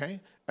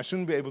 okay? I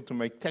shouldn't be able to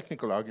make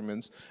technical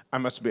arguments. I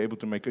must be able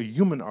to make a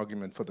human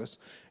argument for this,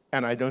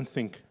 and I don't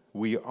think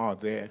we are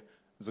there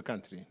as a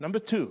country. Number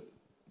two,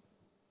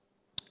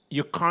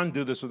 you can't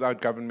do this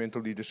without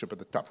governmental leadership at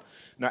the top.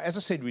 Now, as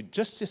I said, we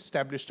just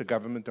established a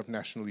government of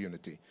national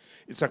unity.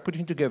 It's like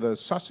putting together a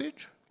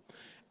sausage,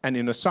 and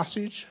in a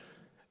sausage,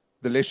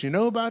 the less you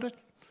know about it,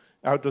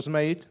 how it was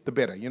made, the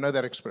better. You know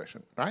that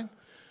expression, right?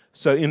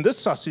 So in this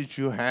sausage,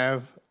 you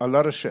have a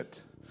lot of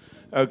shit,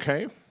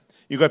 okay?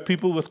 You got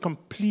people with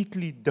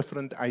completely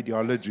different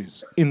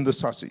ideologies in the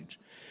sausage.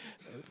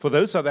 For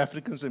those South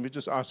Africans, let me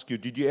just ask you,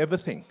 did you ever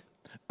think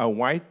a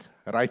white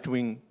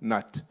right-wing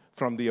nut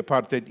from the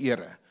apartheid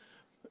era,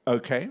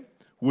 okay,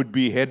 would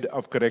be head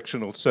of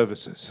correctional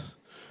services?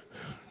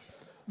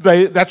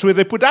 That's where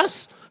they put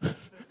us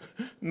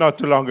not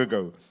too long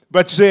ago.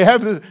 But they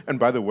have the, and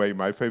by the way,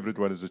 my favorite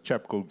one is a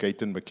chap called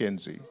Gayton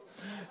McKenzie.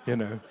 You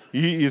know,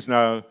 he is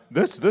now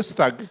this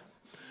thug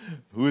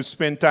who has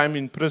spent time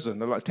in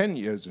prison, 10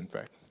 years in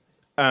fact.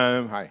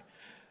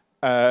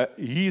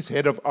 He's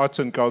head of arts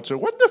and culture.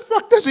 What the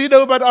fuck does he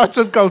know about arts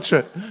and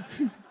culture?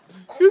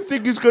 You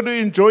think he's going to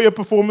enjoy a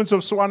performance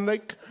of Swan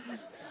Lake?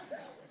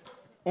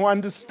 Or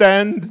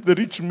understand the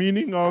rich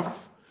meaning of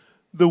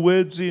the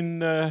words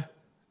in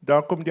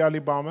Daar Kom die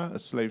Alabama, a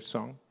slave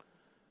song?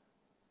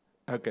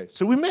 Okay,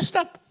 so we messed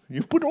up.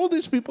 You've put all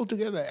these people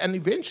together, and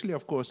eventually,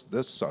 of course,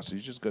 this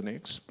sausage is going to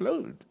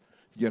explode,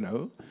 you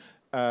know,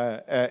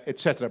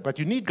 etc. But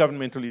you need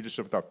governmental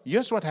leadership at top.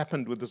 Here's what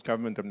happened with this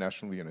government of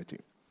national unity.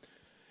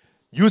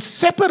 You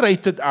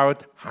separated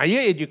out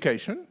higher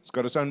education. It's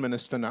got its own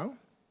minister now.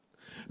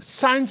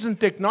 Science and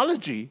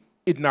technology,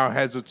 it now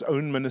has its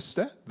own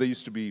minister. There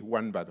used to be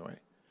one, by the way.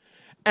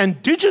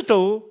 And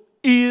digital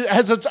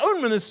has its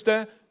own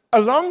minister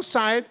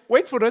alongside,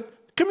 wait for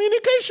it,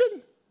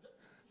 communication.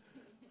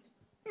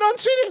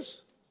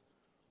 Non-serious.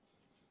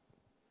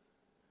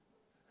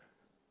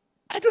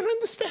 I don't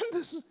understand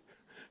this.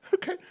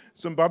 Okay.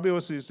 Zimbabwe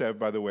also used to have,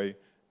 by the way,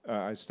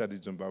 I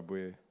studied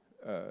Zimbabwe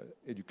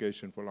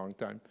education for a long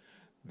time.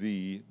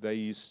 They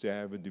used to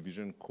have a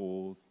division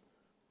called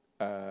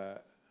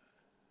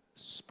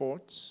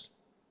sports,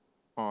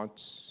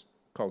 arts,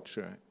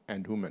 culture,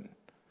 and women.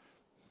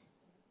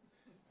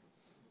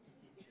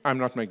 I'm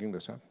not making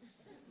this up.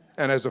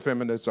 And as a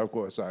feminist, of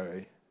course,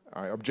 I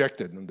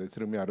objected, and they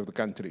threw me out of the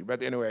country.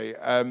 But anyway,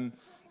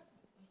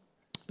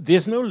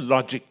 there's no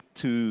logic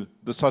to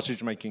the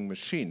sausage-making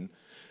machine.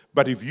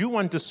 But if you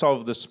want to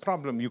solve this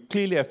problem, you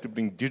clearly have to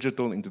bring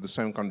digital into the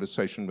same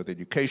conversation with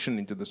education,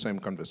 into the same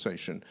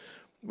conversation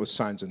with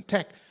science and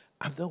tech.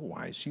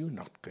 Otherwise, you're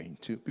not going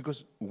to.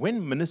 Because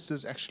when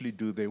ministers actually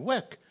do their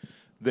work,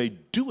 they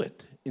do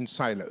it in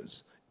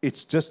silos.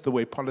 It's just the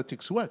way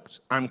politics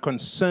works. I'm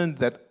concerned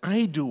that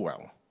I do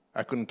well.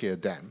 I couldn't care a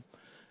damn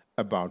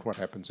about what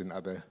happens in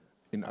other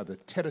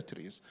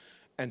territories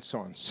and so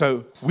on.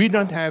 So we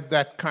don't have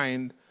that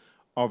kind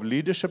of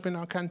leadership in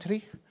our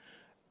country,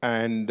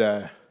 and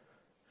that's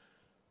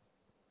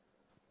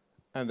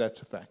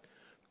a fact.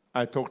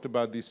 I talked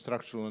about these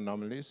structural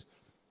anomalies,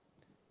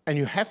 and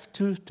you have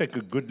to take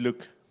a good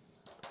look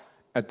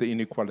at the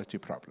inequality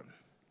problem.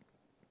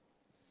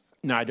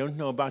 Now, I don't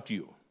know about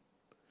you,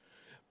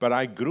 but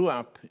I grew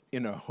up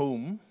in a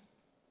home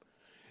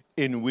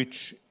in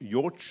which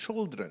your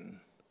children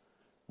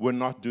were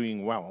not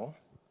doing well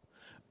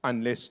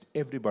unless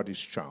everybody's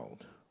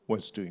child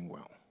was doing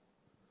well.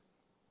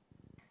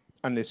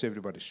 Unless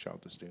everybody's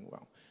child is doing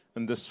well.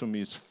 And this, for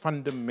me, is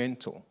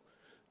fundamental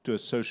to a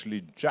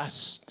socially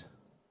just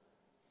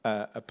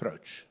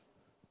approach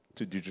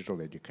to digital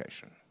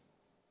education.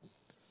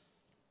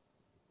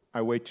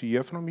 I wait to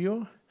hear from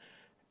you,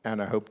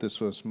 and I hope this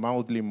was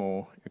mildly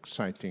more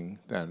exciting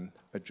than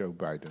a Joe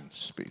Biden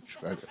speech.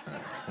 But,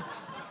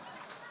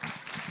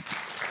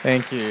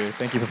 Thank you.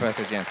 Thank you,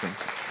 Professor Jansen.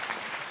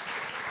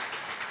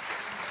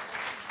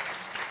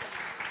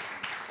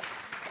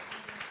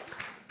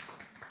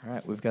 All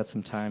right, we've got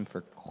some time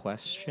for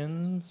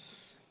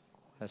questions.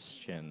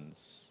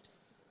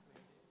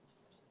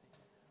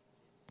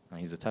 Oh,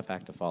 he's a tough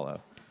act to follow.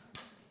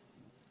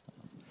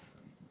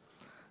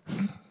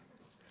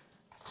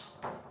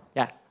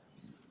 Yeah.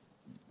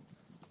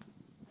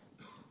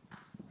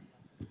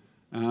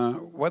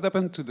 What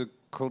happened to the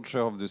culture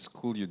of the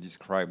school you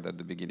described at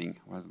the beginning?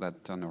 Was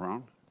that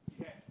turnaround?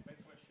 Yeah,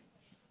 great question.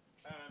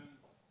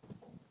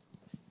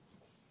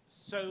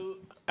 So,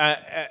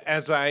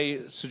 as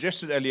I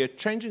suggested earlier,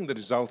 changing the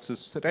results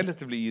is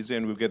relatively easy,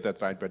 and we'll get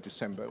that right by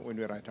December when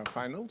we write our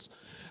finals.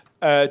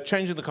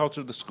 Changing the culture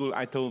of the school,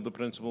 I told the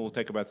principal, will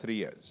take about 3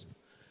 years.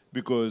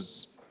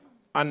 Because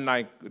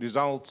unlike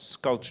results,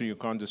 culture, you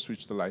can't just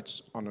switch the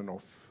lights on and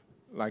off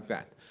like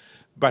that.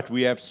 But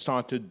we have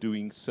started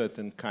doing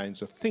certain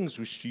kinds of things,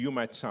 which to you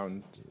might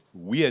sound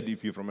weird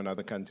if you're from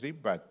another country,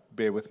 but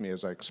bear with me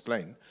as I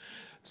explain.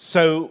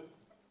 So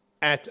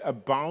at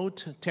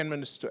about 10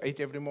 minutes to 8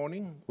 every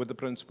morning with the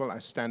principal, I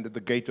stand at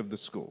the gate of the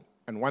school,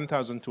 and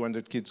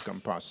 1,200 kids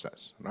come past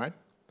us, right?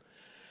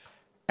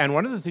 And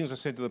one of the things I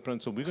said to the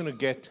principal, we're going to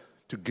get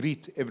to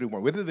greet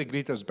everyone. Whether they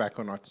greet us back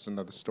or not is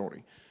another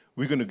story.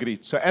 We're going to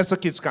greet. So as the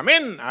kids come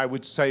in, I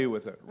would say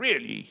with a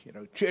really,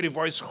 cheery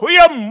voice,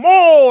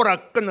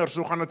 "Goeiemôre, kinders,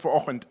 hoe gaan het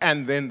vanoggend?"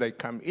 And then they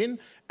come in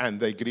and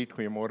they greet,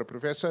 "Goeiemôre,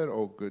 professor,"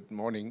 or "Good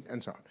morning,"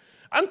 and so on.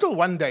 Until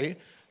one day,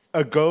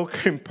 a girl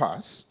came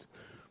past.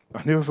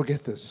 I'll never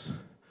forget this.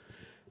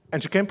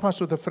 And she came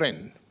past with a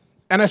friend.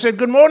 And I said,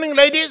 "Good morning,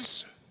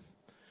 ladies."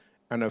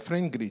 And her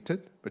friend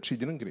greeted, but she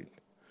didn't greet.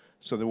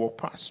 So they walked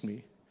past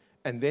me.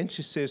 And then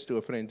she says to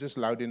a friend, just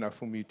loud enough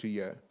for me to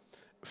hear,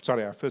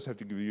 sorry, I first have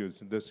to give you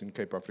this in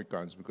Cape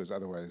Afrikaans because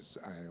otherwise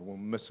I will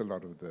miss a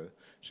lot of the...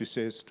 She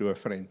says to a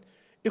friend,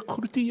 "Ek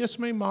groet nie eens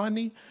my ma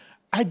nie.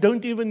 I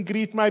don't even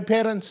greet my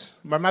parents,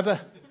 my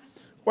mother.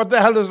 What the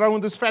hell is wrong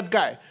with this fat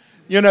guy?"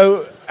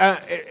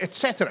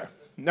 Etc.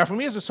 Now, for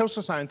me as a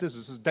social scientist,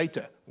 this is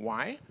data.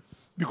 Why?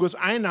 Because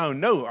I now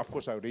know, of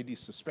course I already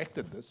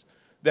suspected this,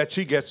 that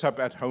she gets up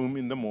at home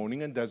in the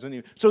morning and doesn't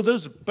even... So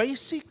those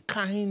basic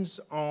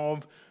kinds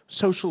of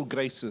social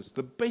graces,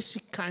 the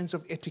basic kinds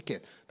of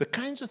etiquette, the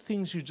kinds of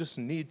things you just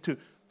need to...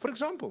 For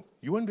example,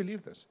 you won't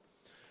believe this.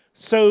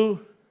 So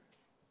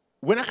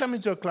when I come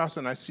into a class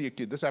and I see a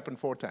kid, this happened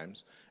 4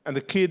 times, and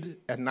the kid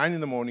at 9 in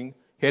the morning,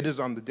 head is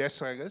on the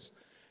desk, I guess,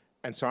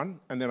 and so on,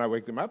 and then I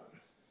wake them up,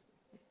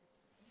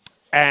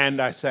 and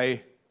I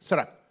say, "Sit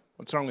up,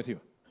 what's wrong with you?"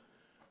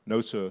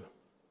 "No, sir,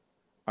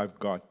 I've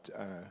got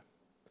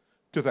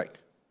toothache.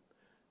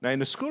 Now,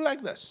 in a school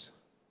like this,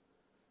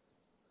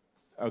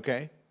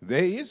 okay,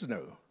 there is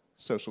no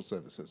social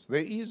services.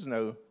 There is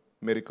no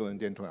medical and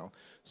dental health.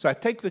 So I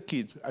take the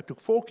kids, I took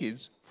 4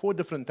 kids, 4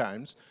 different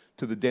times,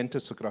 to the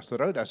dentist across the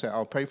road. I say,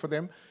 I'll pay for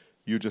them,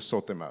 you just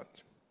sort them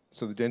out.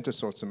 So the dentist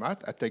sorts them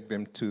out. I take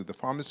them to the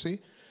pharmacy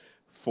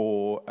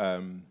for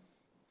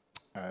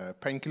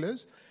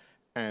painkillers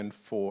and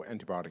for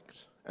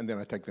antibiotics, and then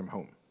I take them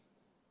home.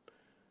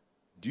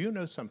 Do you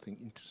know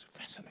something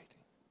fascinating?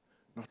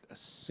 Not a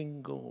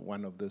single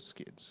one of those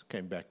kids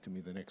came back to me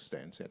the next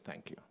day and said,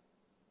 thank you.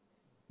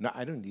 No,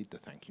 I don't need the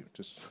thank you,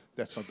 just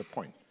that's not the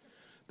point.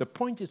 The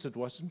point is it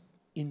wasn't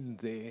in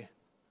their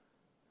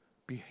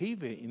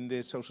behavior, in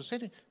their social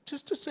setting,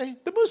 just to say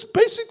the most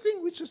basic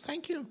thing, which is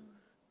thank you.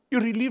 You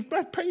relieved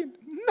my pain.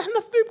 None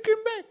of them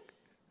came back,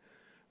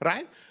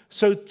 right?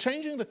 So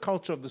changing the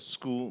culture of the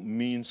school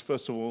means,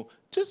 first of all,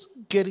 just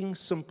getting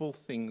simple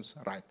things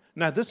right.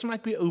 Now, this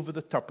might be over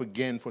the top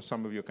again for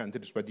some of your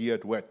countries, but here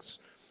it works.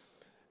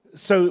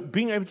 So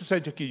being able to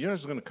say to a kid, you're not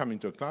just going to come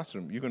into a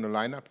classroom. You're going to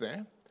line up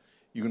there.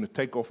 You're going to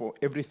take off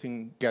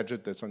everything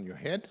gadget that's on your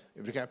head,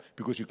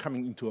 because you're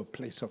coming into a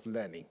place of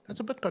learning. That's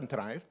a bit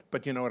contrived,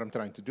 but you know what I'm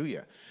trying to do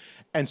here.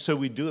 And so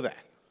we do that.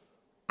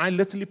 I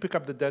literally pick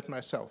up the dirt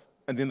myself.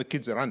 And then the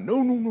kids are on,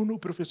 no,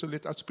 Professor,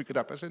 let us pick it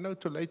up. I say, no,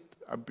 too late,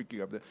 I'm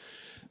picking up the...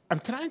 I'm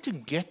trying to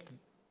get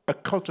a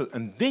culture,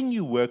 and then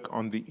you work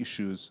on the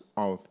issues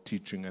of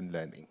teaching and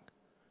learning,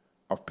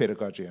 of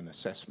pedagogy and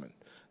assessment,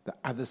 the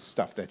other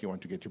stuff that you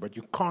want to get to, but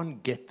you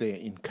can't get there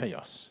in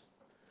chaos.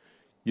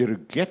 You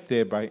get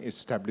there by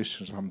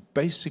establishing some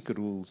basic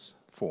rules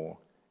for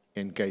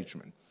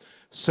engagement.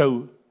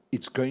 So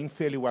it's going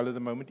fairly well at the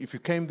moment. If you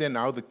came there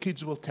now, the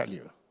kids will tell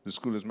you the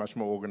school is much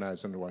more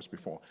organized than it was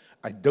before.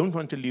 I don't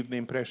want to leave the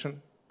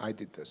impression I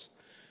did this.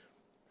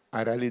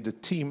 I rallied a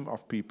team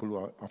of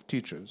people, of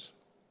teachers,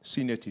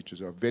 senior teachers,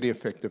 who are very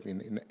effective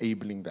in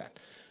enabling that.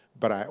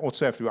 But I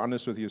also have to be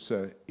honest with you,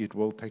 sir, it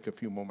will take a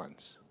few more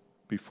months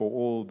before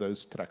all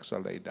those tracks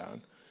are laid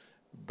down.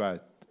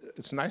 But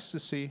it's nice to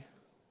see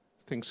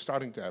things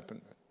starting to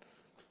happen.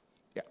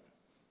 Yeah.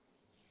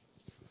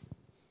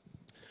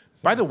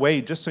 By the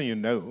way, just so you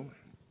know,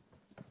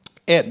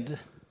 Ed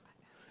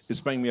is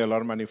paying me a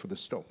lot of money for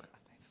this talk.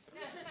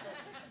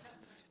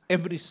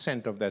 Every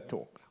cent of that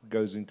talk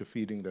goes into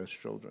feeding those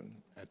children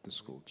at the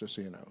school, just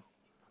so you know.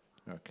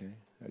 Okay?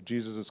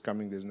 Jesus is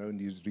coming. There's no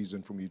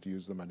reason for me to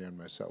use the money on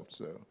myself.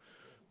 So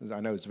I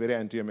know it's very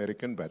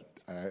anti-American, but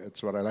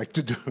it's what I like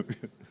to do.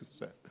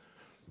 So.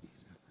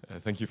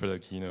 Thank you for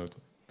that keynote.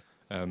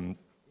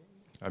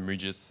 I'm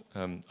Regis.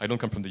 I don't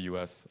come from the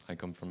US. I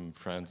come from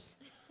France.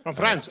 From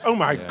France? Oh,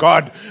 my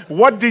God.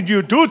 What did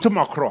you do to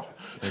Macron?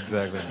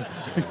 Exactly.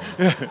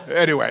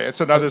 Anyway, it's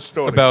another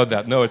story. About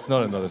that. No, it's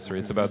not another story.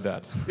 It's about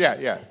that.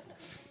 Yeah.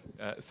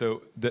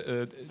 So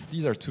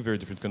these are 2 very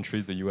different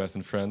countries, the US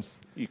and France.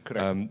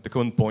 Correct. The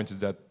common point is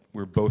that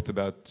we're both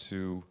about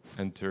to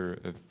enter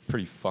a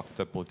pretty fucked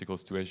up political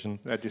situation.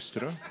 That is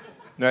true.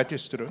 That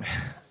is true.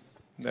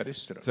 That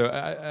is true. So,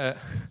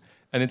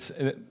 and it's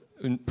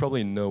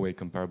probably in no way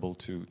comparable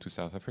to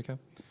South Africa.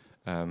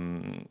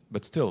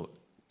 But still,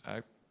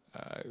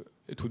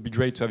 it would be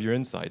great to have your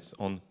insights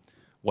on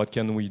what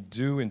can we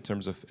do in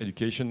terms of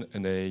education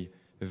in a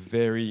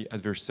very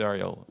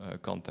adversarial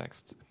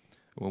context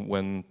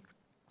when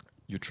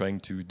you're trying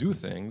to do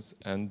things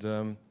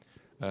and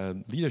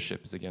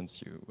leadership is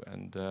against you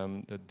and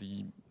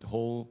the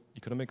whole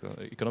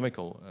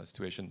economical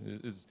situation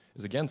is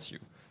against you.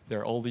 There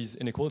are all these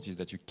inequalities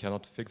that you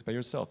cannot fix by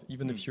yourself,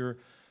 even if you're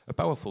a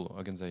powerful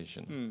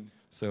organization.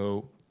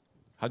 So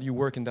how do you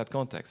work in that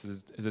context?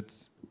 Is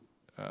it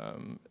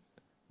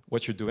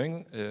what you're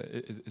doing,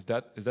 is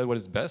that what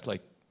is best,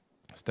 like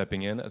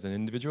stepping in as an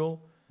individual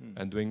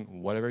and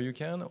doing whatever you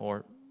can,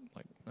 or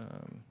like?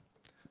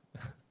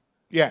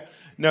 Yeah,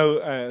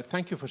 no,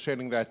 thank you for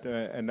sharing that.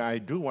 And I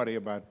do worry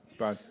about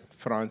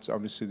France,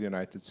 obviously the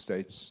United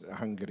States,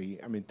 Hungary.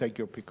 I mean, take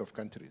your pick of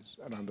countries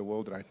around the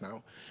world right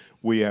now.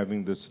 We're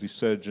having this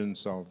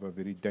resurgence of a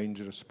very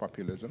dangerous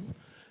populism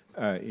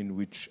in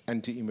which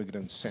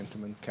anti-immigrant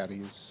sentiment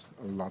carries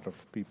a lot of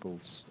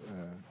people's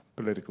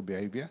political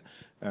behavior.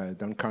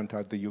 Don't count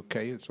out the UK.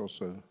 It's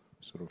also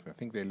sort of, I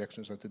think the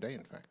elections are today,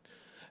 in fact,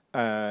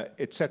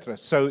 etc.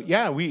 So,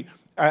 yeah,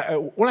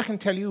 all I can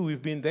tell you,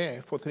 we've been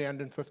there for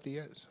 350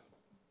 years.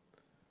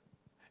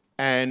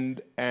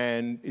 And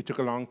it took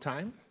a long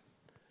time,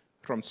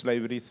 from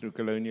slavery through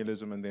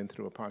colonialism and then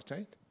through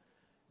apartheid.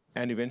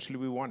 And eventually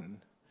we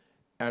won.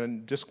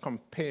 And just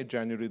compare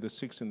January the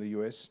 6th in the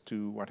US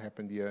to what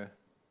happened here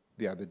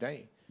the other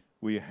day.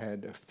 We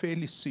had a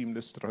fairly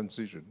seamless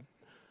transition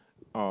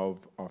of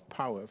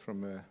power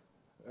from a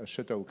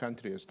shithole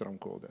country, as Trump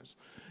called us,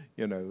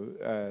 you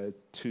know,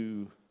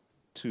 to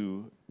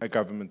a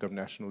government of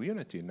national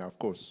unity. Now, of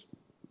course,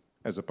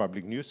 as a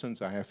public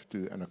nuisance, I have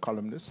to, and a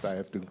columnist, I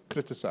have to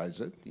criticize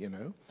it, you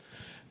know,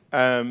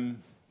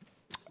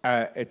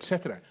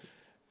 etc.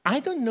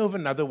 I don't know of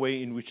another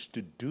way in which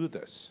to do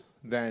this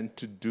than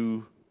to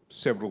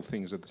several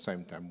things at the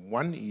same time.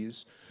 One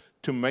is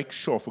to make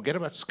sure, forget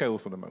about scale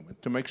for the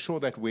moment, to make sure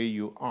that where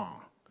you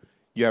are,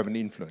 you have an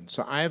influence.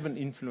 So I have an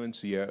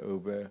influence here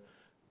over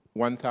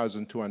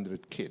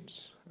 1,200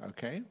 kids,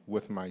 okay,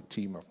 with my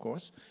team, of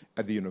course.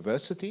 At the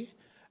university,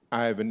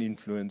 I have an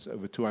influence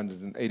over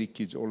 280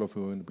 kids, all of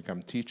whom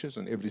become teachers,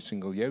 and every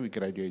single year we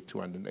graduate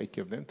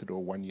 280 of them through a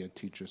one-year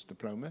teacher's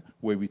diploma,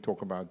 where we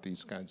talk about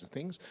these kinds of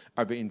things.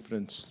 I have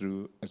influence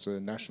through, as a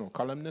national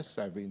columnist,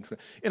 I have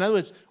influence. In other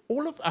words,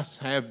 all of us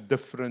have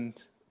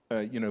different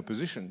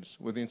positions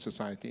within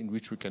society in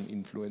which we can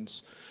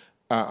influence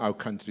our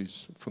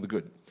countries for the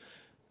good.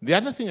 The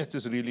other thing that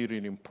is really,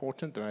 really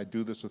important, and I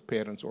do this with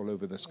parents all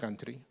over this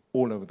country,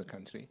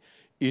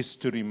 is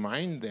to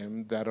remind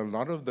them that a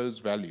lot of those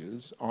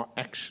values are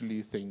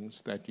actually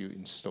things that you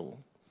instill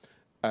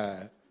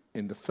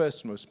in the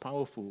first most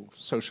powerful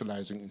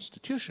socializing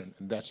institution,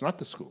 and that's not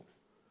the school.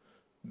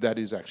 That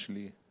is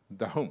actually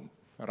the home,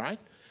 right?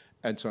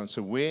 And so on.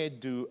 So where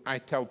do I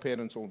tell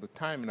parents all the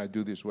time, and I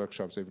do these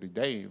workshops every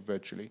day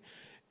virtually,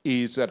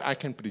 is that I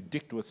can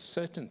predict with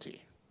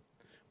certainty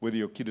whether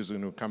your kid is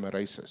going to become a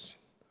racist,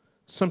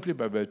 simply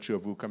by virtue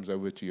of who comes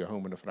over to your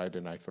home on a Friday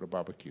night for a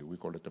barbecue. We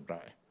call it a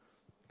braai.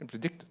 You can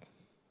predict it,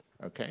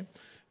 okay?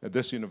 At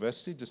this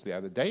university, just the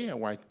other day, a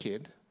white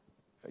kid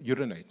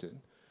urinated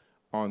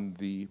on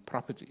the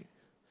property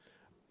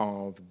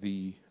of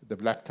the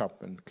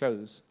blacktop and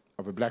clothes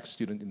of a black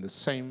student in the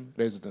same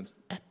residence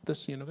at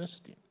this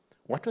university.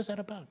 What was that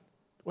about?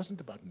 It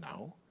wasn't about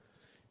now.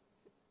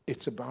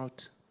 It's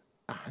about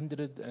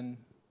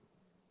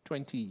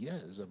 120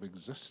 years of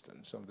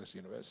existence of this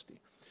university,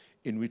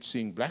 in which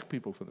seeing black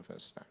people for the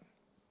first time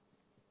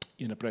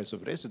in a place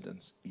of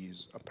residence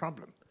is a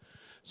problem.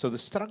 So the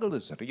struggle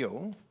is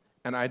real,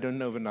 and I don't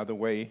know of another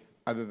way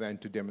other than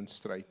to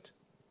demonstrate,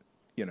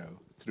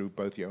 through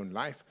both your own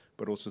life,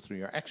 but also through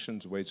your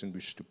actions, ways in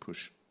which to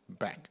push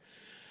back.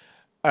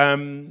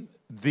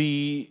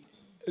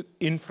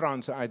 In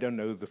France, I don't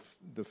know the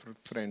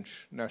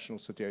French national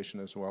situation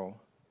as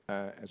well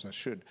as I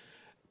should.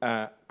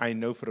 I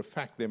know for a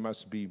fact there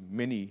must be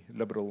many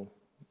liberal,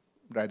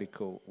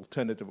 radical,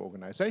 alternative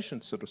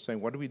organizations sort of saying,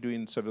 what do we do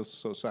in civil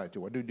society?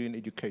 What do we do in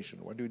education?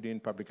 What do we do in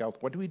public health?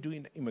 What do we do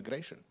in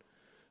immigration?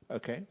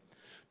 Okay,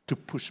 to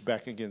push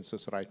back against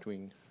this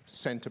right-wing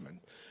sentiment.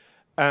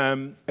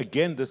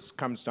 Again, this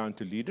comes down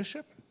to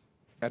leadership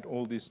at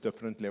all these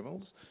different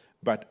levels.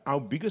 But our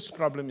biggest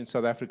problem in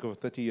South Africa for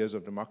 30 years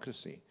of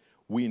democracy,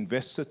 we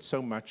invested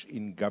so much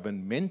in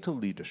governmental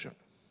leadership,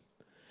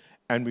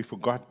 and we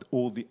forgot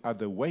all the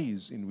other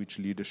ways in which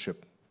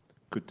leadership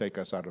could take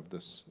us out of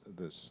this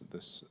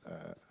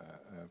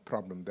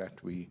problem that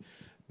we're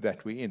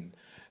in.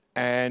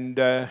 And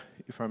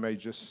if I may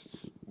just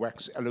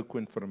wax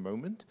eloquent for a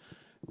moment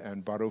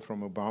and borrow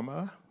from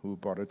Obama, who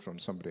borrowed from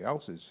somebody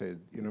else, who said,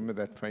 you remember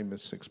that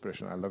famous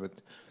expression, I love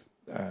it,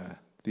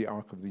 the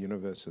arc of the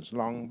universe is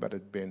long, but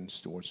it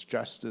bends towards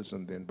justice,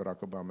 and then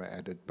Barack Obama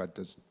added, but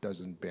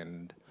doesn't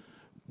bend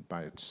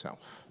by itself.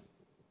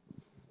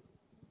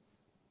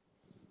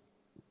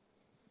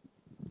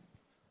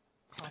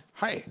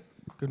 Hi.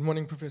 Good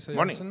morning, Professor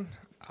Morning. Jansen.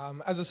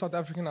 As a South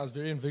African, I was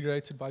very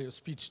invigorated by your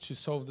speech to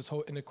solve this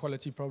whole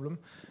inequality problem.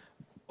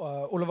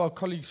 All of our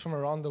colleagues from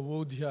around the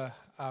world here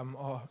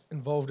are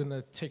involved in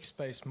the tech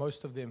space,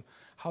 most of them.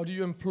 How do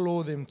you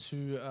implore them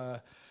to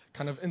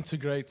kind of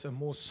integrate a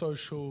more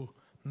social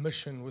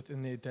mission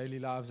within their daily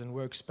lives and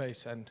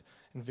workspace and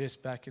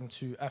invest back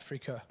into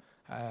Africa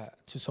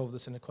to solve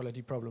this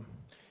inequality problem?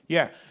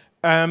 Yeah.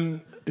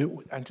 I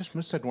just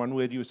missed that one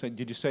word you said.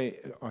 Did you say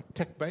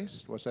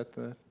tech-based? Was that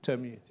the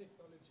term you...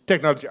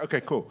 Technology.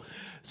 Okay, cool.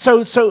 So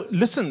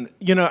listen,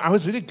 I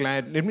was really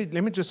glad. Let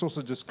me just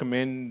also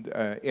commend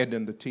Ed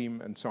and the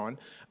team and so on.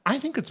 I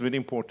think it's very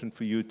important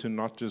for you to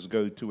not just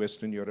go to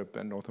Western Europe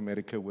and North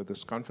America with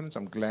this conference.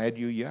 I'm glad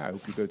you're here. I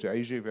hope you go to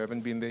Asia if you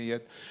haven't been there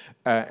yet,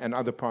 and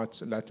other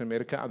parts, Latin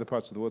America, other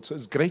parts of the world. So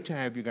it's great to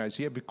have you guys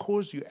here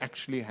because you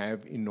actually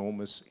have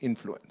enormous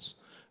influence.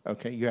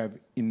 Okay, you have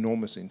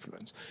enormous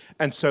influence.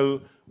 And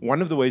so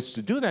one of the ways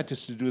to do that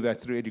is to do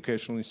that through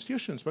educational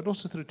institutions, but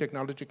also through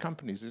technology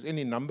companies. There's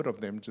any number of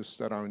them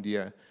just around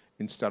here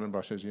in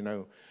Stellenbosch, as you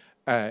know,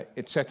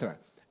 etc.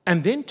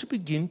 And then to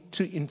begin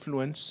to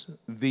influence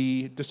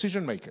the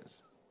decision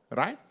makers,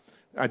 right?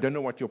 I don't know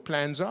what your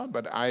plans are,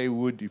 but I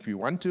would, if you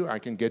want to, I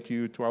can get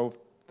you 12,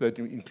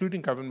 13,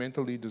 including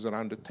governmental leaders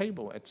around a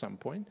table at some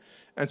point,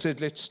 and say,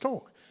 let's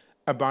talk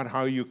about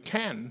how you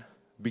can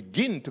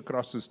begin to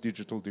cross this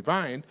digital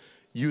divide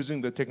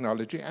using the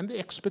technology and the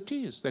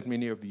expertise that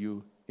many of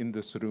you in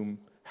this room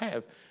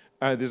have.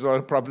 There's a lot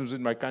of problems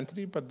in my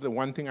country, but the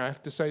one thing I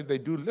have to say, they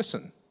do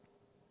listen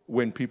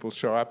when people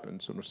show up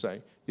and sort of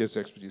say, yes,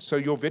 expertise. So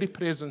your very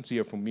presence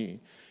here for me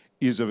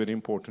is a very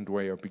important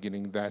way of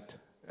beginning that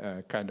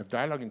kind of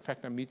dialogue. In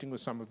fact, I'm meeting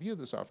with some of you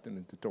this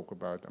afternoon to talk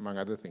about, among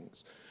other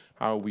things,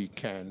 how we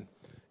can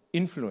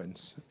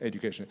influence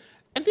education.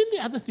 And then the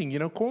other thing,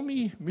 call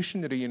me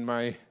missionary in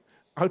my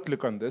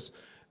outlook on this.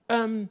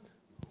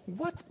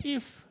 What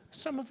if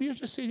some of you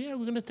just say, we're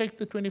going to take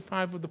the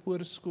 25 of the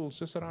poorest schools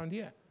just around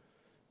here,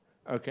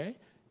 okay?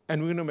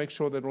 And we're going to make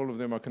sure that all of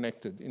them are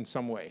connected in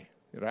some way,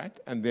 right?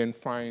 And then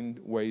find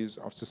ways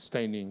of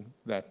sustaining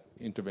that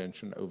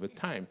intervention over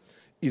time.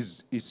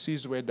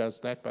 Sizwe does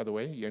that, by the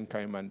way,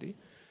 Yenkai Mandi,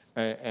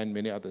 and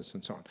many others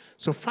and so on.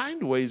 So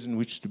find ways in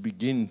which to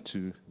begin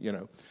to, you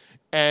know,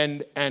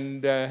 and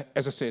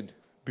as I said,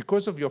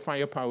 because of your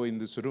firepower in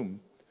this room,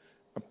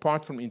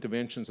 apart from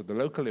interventions at the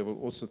local level,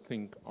 also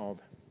think of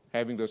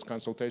having those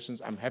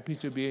consultations. I'm happy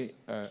to be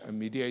a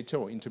mediator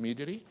or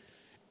intermediary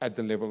at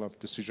the level of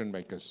decision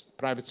makers,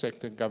 private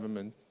sector,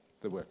 government,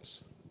 the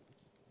works.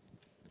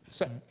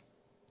 So,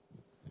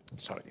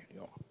 sorry.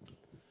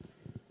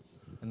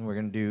 And we're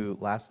going to do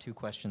last 2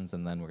 questions,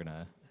 and then we're going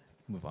to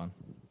move on.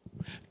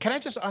 Can I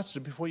just ask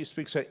you before you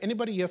speak, sir,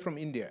 anybody here from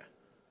India?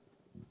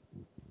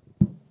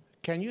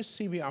 Can you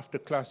see me after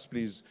class,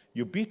 please?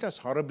 You beat us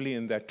horribly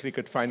in that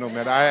cricket final,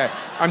 man.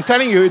 I'm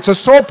telling you, it's a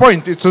sore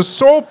point. It's a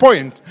sore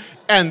point.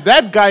 And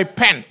that guy,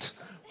 Pant,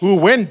 who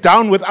went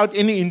down without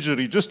any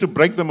injury just to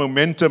break the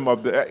momentum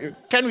of the...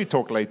 can we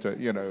talk later,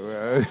 you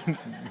know?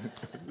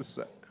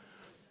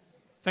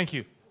 Thank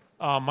you.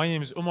 My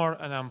name is Umar,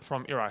 and I'm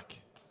from Iraq.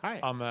 Hi.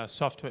 I'm a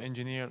software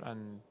engineer,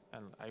 and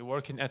I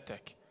work in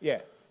edtech.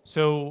 Yeah.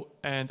 So,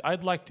 and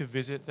I'd like to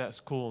visit that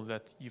school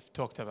that you've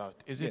talked about.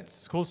 Is it Yes.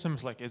 school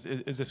seems like,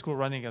 is the school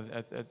running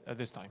at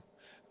this time?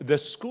 The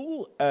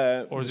school,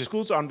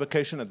 school's on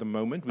vacation at the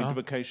moment, winter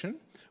vacation.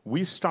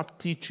 We stopped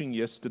teaching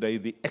yesterday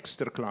the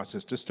extra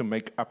classes just to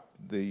make up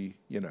the,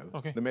 you know,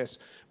 the mess.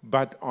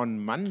 But on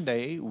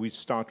Monday, we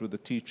start with the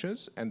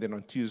teachers, and then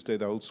on Tuesday,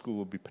 the whole school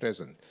will be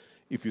present.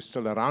 If you're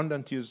still around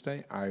on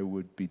Tuesday, I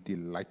would be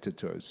delighted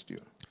to host you.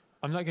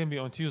 I'm not going to be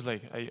on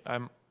Tuesday.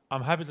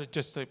 I'm happy to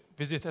just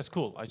visit a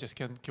school. I just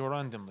can go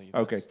randomly.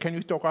 Okay, can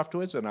you talk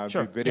afterwards? And I'll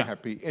be very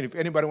happy. And if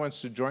anybody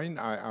wants to join,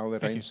 I'll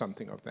arrange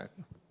something of that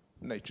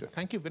nature.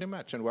 Thank you very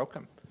much and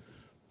welcome.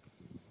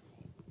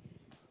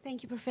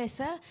 Thank you,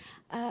 Professor.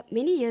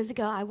 Many years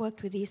ago, I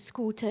worked with the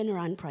school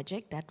turnaround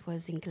project that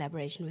was in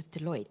collaboration with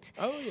Deloitte.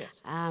 Oh,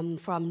 yes.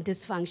 From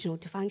dysfunctional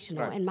to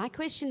functional. Right. And my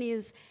question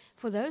is,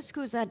 for those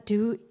schools that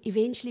do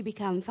eventually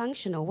become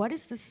functional, what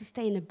is the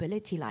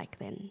sustainability like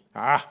then?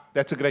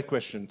 That's a great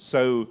question.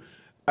 So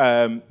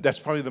that's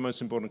probably the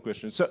most important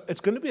question. So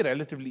it's going to be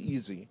relatively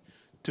easy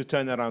to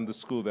turn around the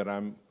school that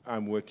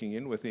I'm working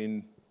in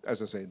within,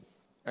 as I said,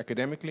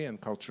 academically and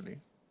culturally.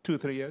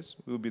 2-3 years,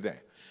 we'll be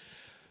there.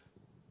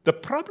 The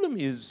problem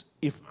is,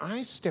 if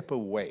I step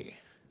away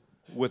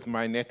with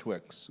my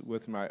networks,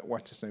 with my,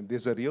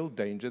 there's a real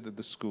danger that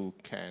the school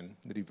can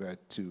revert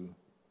to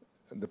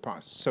the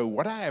past. So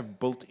what I have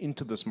built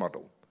into this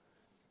model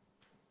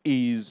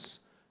is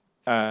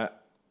a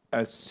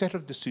set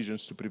of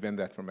decisions to prevent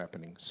that from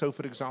happening. So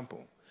for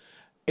example,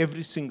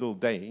 every single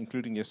day,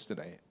 including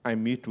yesterday, I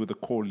meet with the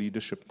core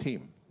leadership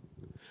team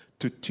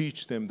to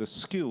teach them the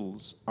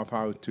skills of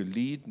how to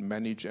lead,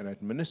 manage, and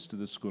administer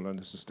the school on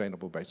a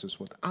sustainable basis.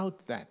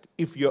 Without that,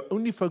 if your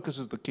only focus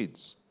is the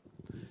kids,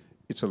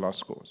 it's a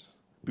lost cause,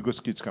 because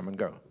kids come and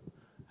go.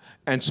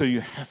 And so you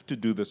have to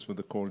do this with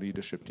the core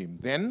leadership team.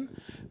 Then,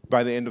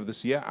 by the end of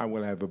this year, I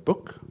will have a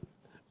book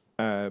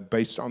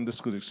based on the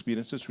school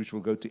experiences, which will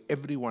go to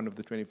every one of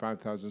the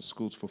 25,000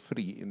 schools for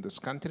free in this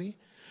country,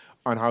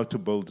 on how to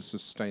build a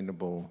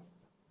sustainable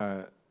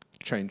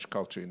change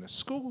culture in a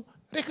school,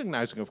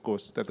 recognizing, of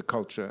course, that the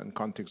culture and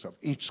context of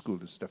each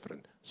school is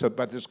different. So,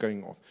 but it's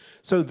going off.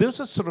 So those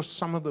are sort of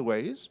some of the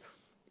ways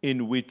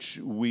in which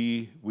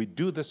we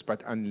do this,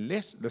 but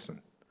unless,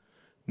 listen,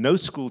 no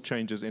school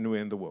changes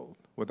anywhere in the world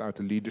without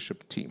a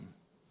leadership team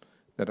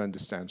that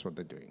understands what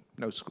they're doing.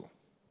 No school.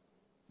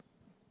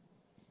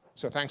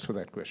 So thanks for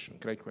that question.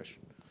 Great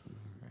question.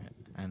 All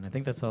right. And I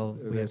think that's all.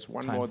 There's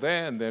one more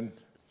there, and then...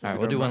 All right,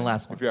 we'll do one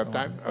last one. If you have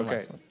time,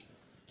 okay.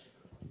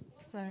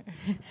 Sorry.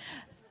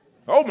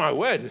 Oh, my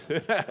word.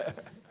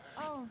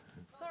 Oh,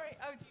 sorry.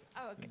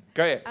 Okay.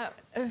 Go ahead.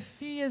 A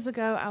few years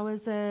ago, I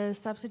was a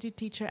substitute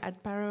teacher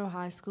at Barrow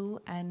High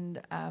School,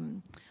 and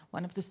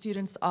one of the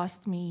students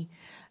asked me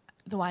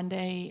the one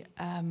day,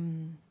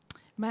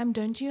 "Ma'am,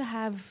 don't you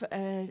have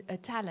a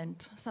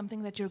talent,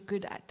 something that you're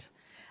good at?"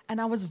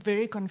 And I was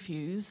very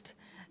confused.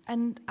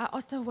 And I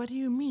asked her, "What do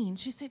you mean?"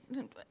 She said,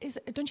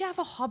 "Don't you have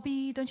a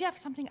hobby? Don't you have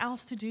something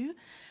else to do?"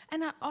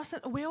 And I asked her,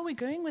 "Where are we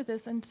going with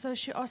this?" And so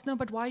she asked, "No,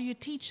 but why are you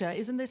a teacher?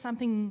 Isn't there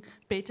something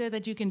better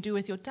that you can do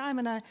with your time?"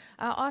 And I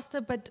asked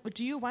her, "But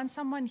do you want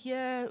someone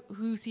here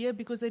who's here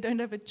because they don't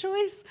have a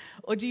choice?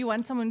 Or do you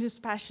want someone who's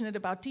passionate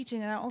about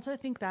teaching?" And I also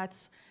think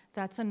that's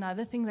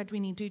another thing that we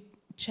need to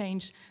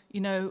change,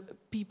 you know,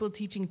 people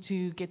teaching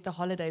to get the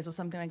holidays or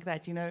something like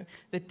that. You know,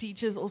 the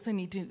teachers also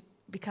need to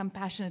become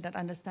passionate and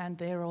understand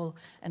their role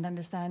and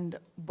understand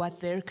what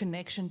their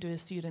connection to a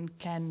student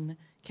can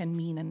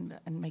mean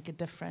and make a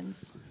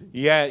difference.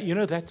 Yeah, you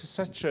know, that's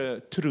such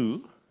a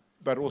true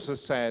but also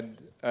sad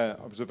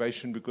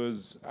observation,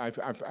 because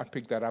I've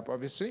picked that up,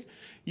 obviously.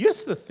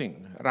 Here's the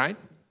thing, right?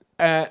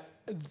 There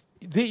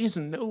is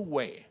no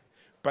way,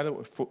 by the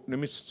way, let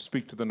me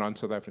speak to the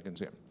non-South Africans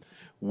here.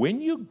 When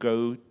you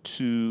go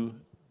to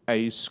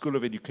a school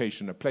of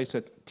education, a place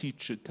that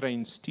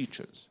trains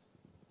teachers,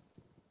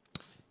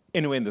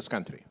 anywhere in this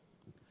country.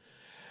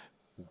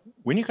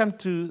 When you come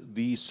to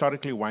the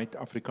historically white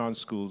Afrikaans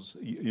schools,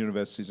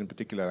 universities in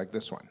particular, like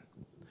this one,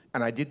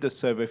 and I did this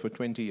survey for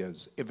 20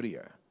 years, every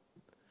year,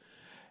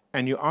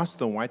 and you ask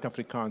the white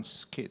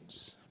Afrikaans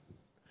kids,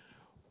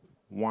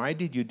 why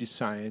did you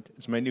decide,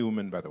 it's mainly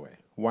women by the way,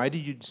 why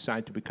did you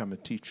decide to become a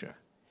teacher?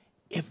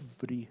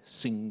 Every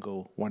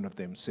single one of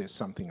them says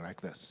something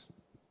like this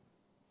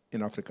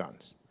in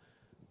Afrikaans.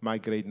 My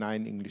grade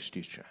 9 English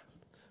teacher,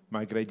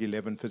 my grade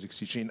 11 physics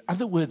teacher. In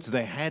other words,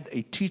 they had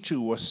a teacher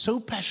who was so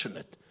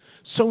passionate,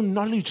 so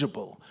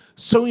knowledgeable,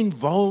 so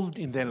involved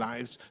in their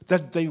lives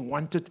that they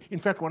wanted. In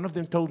fact, one of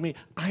them told me,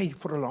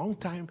 for a long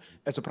time,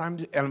 as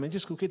a elementary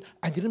school kid,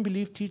 I didn't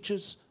believe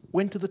teachers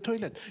went to the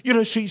toilet. You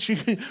know,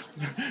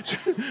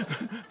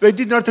 they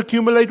did not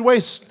accumulate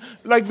waste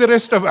like the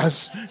rest of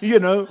us. You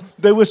know,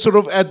 they were sort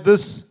of at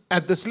this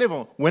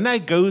level. When I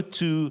go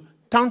to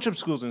township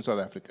schools in South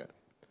Africa,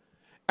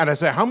 and I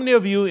say, how many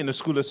of you in a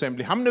school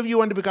assembly, how many of you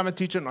want to become a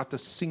teacher? Not a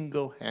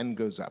single hand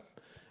goes up.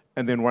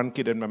 And then one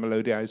kid at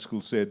Mamelodi High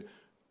School said,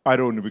 I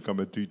don't want to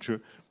become a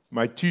teacher.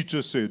 My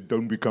teacher said,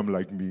 don't become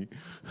like me.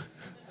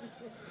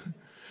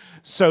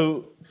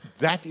 So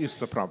that is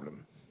the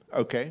problem,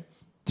 okay?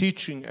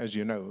 Teaching, as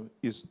you know,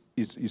 is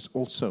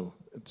also,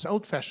 it's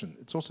old-fashioned.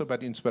 It's also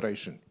about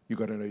inspiration. You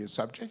got to know your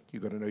subject, you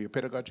got to know your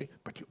pedagogy,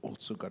 but you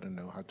also got to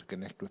know how to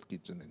connect with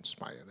kids and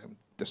inspire them,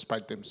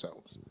 despite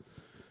themselves.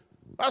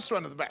 Last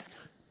one at the back.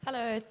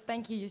 Hello,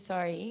 thank you,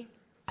 sorry.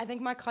 I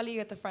think my colleague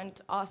at the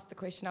front asked the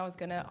question I was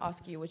going to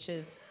ask you, which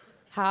is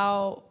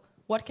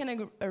what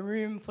can a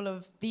room full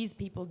of these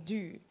people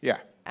do? Yeah.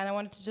 And I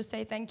wanted to just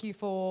say thank you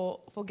for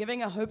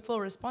giving a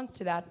hopeful response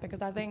to that,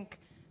 because I think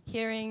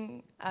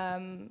hearing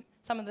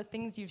some of the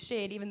things you've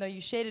shared, even though you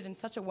shared it in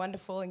such a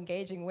wonderful,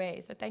 engaging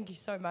way, so thank you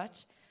so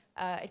much.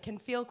 It can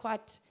feel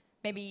quite,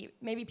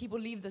 maybe people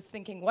leave this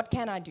thinking, what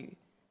can I do?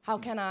 How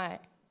can I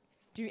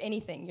do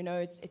anything? You know,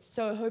 it's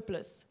so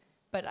hopeless.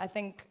 But I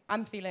think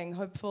I'm feeling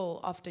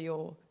hopeful after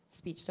your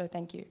speech, so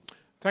thank you.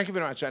 Thank you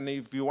very much. And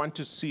if you want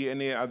to see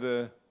any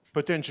other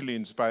potentially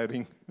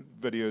inspiring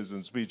videos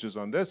and speeches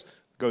on this,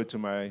 go to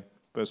my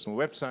personal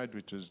website,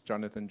 which is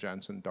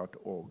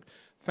jonathanjansen.org.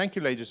 Thank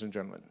you, ladies and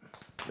gentlemen,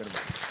 very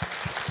much.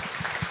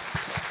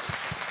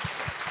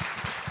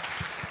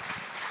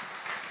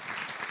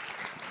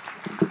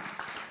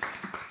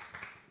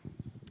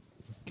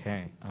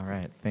 Okay, all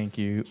right. Thank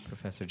you,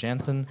 Professor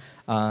Jansen.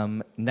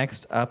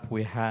 Next up,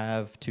 we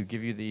have to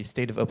give you the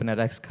State of Open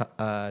edX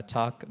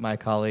talk, my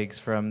colleagues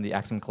from the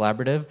Axum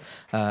Collaborative,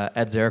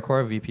 Ed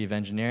Zarakor, VP of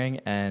Engineering,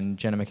 and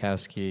Jenna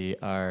Mikowski,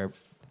 our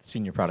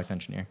Senior Product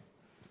Engineer.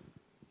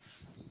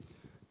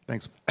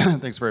 Thanks,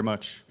 thanks very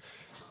much.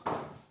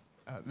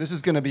 This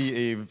is going to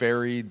be a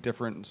very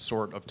different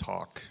sort of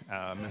talk.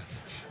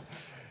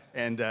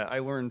 And I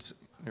learned,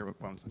 here,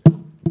 one second.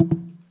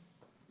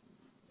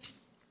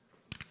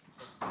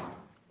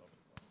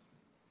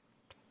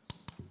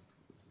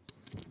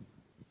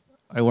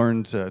 I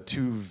learned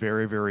two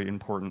very, very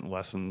important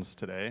lessons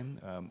today.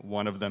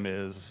 One of them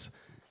is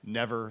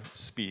never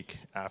speak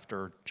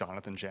after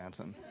Jonathan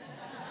Jansen.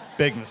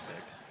 Big mistake.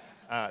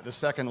 The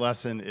second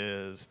lesson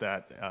is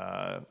that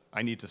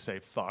I need to say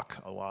fuck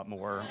a lot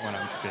more when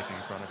I'm speaking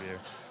in front of you,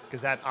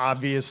 because that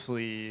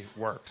obviously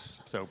works.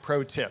 So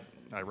pro tip,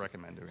 I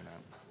recommend doing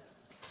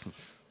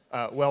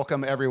that.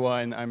 Welcome,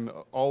 everyone. I'm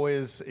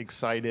always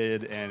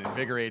excited and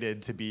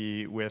invigorated to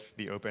be with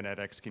the Open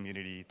edX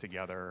community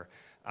together.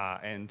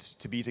 And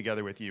to be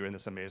together with you in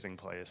this amazing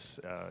place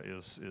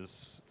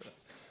is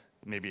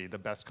maybe the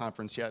best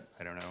conference yet.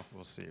 I don't know.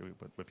 We'll see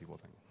what people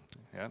think.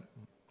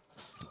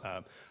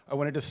 Yeah. I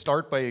wanted to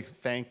start by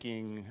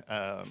thanking.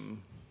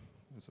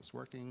 Is this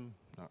working?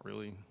 Not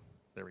really.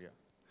 There we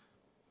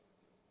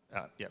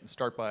go. Yeah.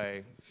 Start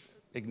by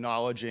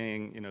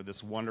acknowledging,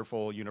 this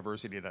wonderful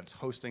university that's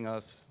hosting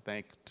us.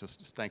 Thank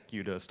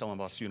you to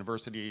Stellenbosch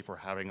University for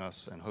having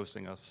us and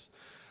hosting us.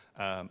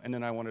 And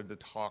then I wanted to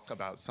talk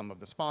about some of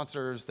the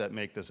sponsors that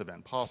make this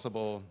event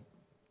possible.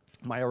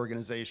 My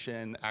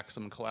organization,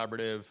 Axum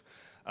Collaborative,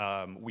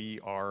 we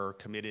are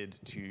committed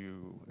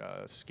to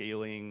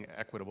scaling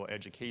equitable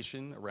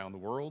education around the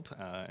world,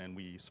 and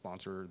we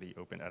sponsor the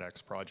Open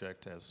edX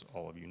project, as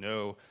all of you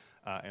know,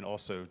 and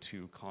also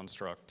to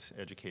Construct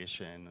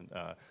Education.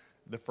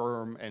 The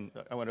firm, and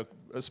I want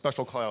a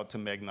special call out to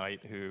Meg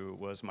Knight, who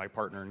was my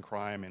partner in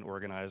crime in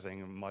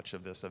organizing much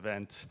of this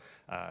event.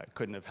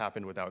 Couldn't have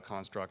happened without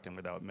Construct and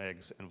without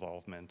Meg's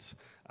involvement,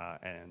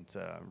 and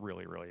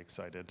really, really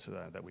excited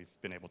that we've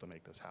been able to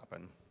make this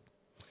happen.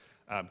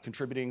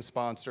 Contributing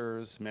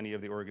sponsors, many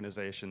of the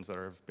organizations that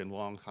have been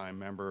longtime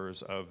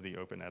members of the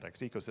Open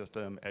edX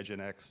ecosystem,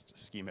 EdgeNext,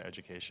 Schema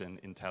Education,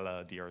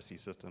 Intella, DRC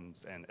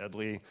Systems, and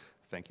Edley.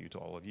 Thank you to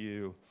all of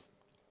you.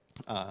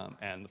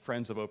 And the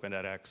Friends of Open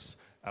edX,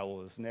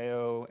 Owl's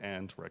Neo,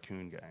 and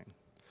Raccoon Gang.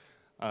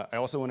 I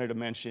also wanted to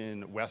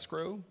mention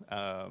Wesgrow,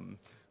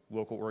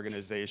 local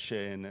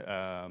organization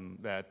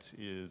that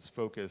is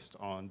focused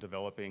on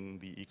developing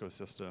the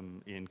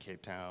ecosystem in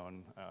Cape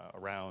Town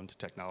around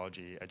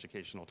technology,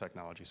 educational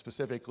technology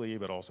specifically,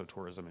 but also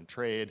tourism and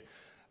trade.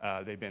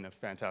 They've been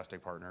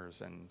fantastic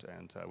partners, and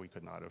we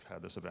could not have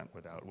had this event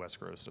without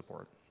Wesgro's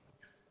support.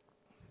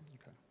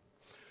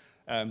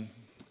 Okay.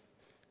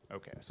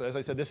 Okay, so as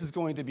I said, this is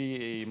going to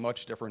be a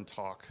much different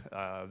talk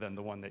than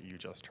the one that you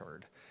just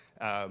heard.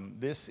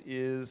 This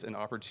is an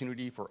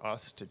opportunity for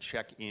us to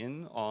check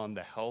in on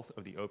the health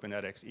of the open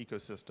edX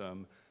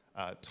ecosystem,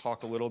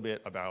 talk a little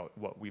bit about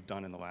what we've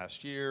done in the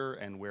last year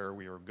and where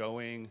we are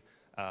going,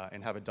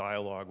 and have a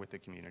dialogue with the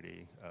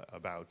community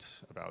about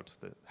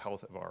the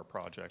health of our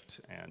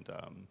project and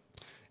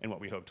what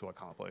we hope to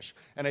accomplish.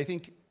 And I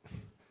think,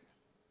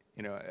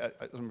 you know,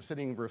 I'm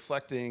sitting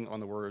reflecting on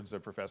the words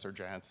of Professor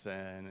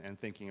Jansen and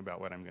thinking about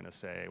what I'm going to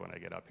say when I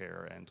get up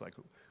here, and like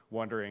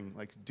wondering,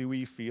 like, do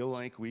we feel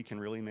like we can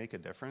really make a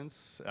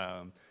difference?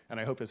 And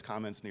I hope his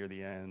comments near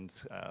the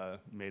end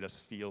made us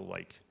feel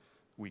like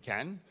we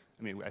can.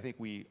 I mean, I think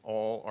we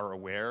all are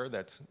aware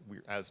that we,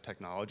 as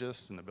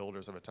technologists and the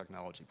builders of a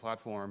technology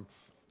platform,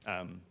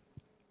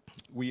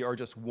 we are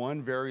just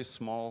one very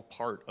small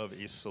part of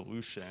a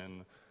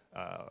solution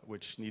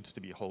which needs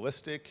to be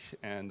holistic,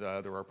 and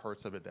there are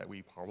parts of it that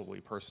we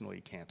probably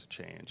personally can't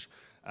change.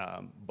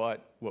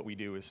 But what we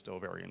do is still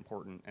very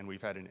important, and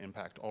we've had an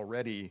impact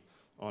already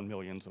on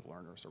millions of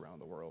learners around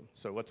the world.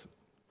 So let's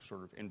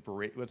sort of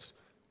embrace, let's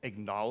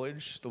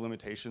acknowledge the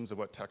limitations of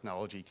what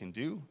technology can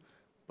do,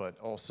 but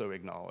also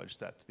acknowledge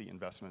that the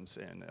investments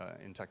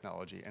in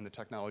technology and the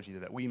technology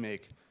that we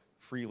make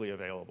freely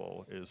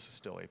available is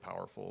still a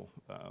powerful,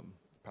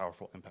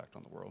 powerful impact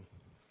on the world.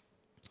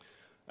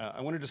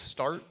 I wanted to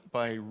start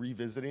by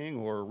revisiting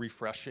or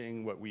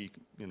refreshing what we,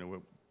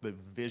 the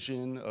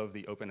vision of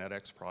the Open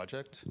edX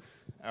project.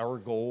 Our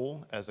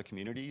goal as a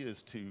community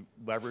is to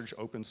leverage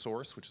open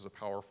source, which is a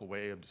powerful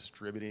way of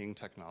distributing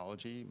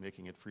technology,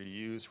 making it free to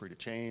use, free to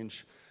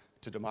change,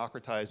 to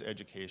democratize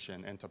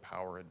education, and to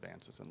power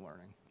advances in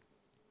learning.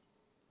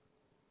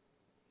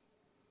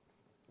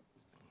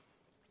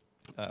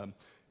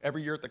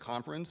 Every year at the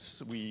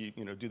conference, we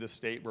do the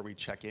state where we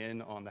check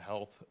in on the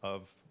health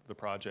of the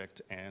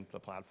project and the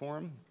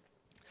platform.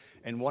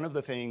 And one of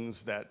the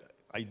things that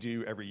I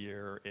do every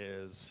year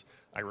is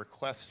I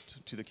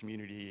request to the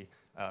community,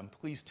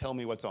 please tell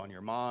me what's on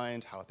your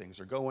mind, how things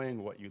are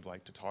going, what you'd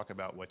like to talk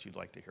about, what you'd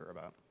like to hear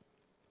about.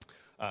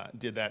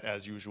 Did that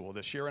as usual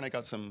this year, and I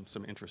got some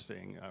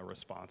interesting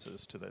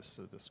responses to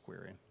this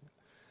query.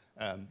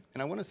 And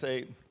I want to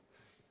say,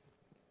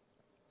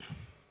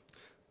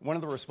 one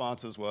of the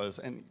responses was,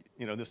 and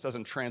this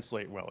doesn't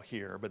translate well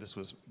here, but this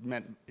was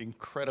meant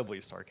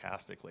incredibly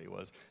sarcastically,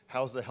 was,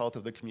 how's the health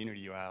of the community,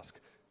 you ask?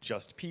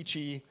 Just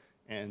peachy,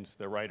 and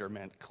the writer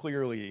meant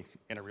clearly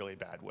in a really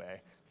bad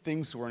way.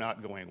 Things were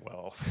not going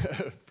well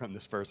from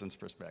this person's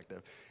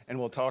perspective. And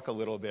we'll talk a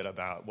little bit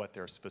about what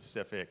their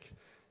specific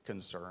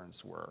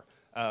concerns were.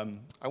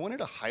 I wanted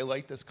to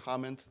highlight this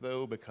comment,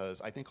 though,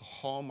 because I think a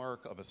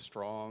hallmark of a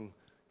strong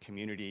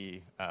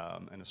community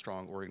and a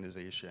strong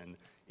organization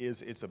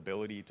is its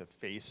ability to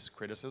face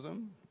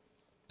criticism,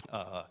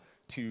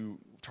 to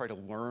try to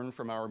learn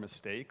from our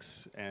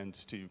mistakes, and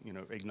to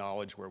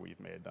acknowledge where we've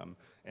made them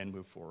and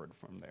move forward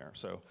from there.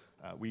 So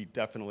we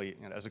definitely,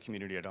 as a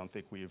community, I don't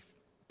think we've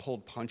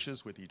pulled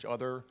punches with each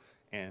other,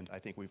 and I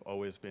think we've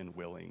always been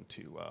willing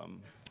to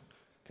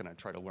kind of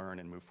try to learn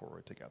and move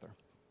forward together.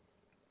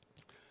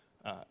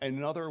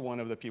 Another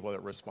one of the people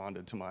that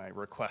responded to my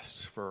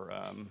request for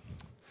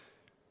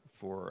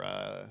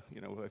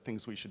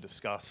things we should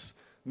discuss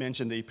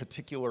mentioned a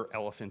particular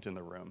elephant in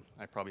the room.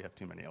 I probably have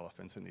too many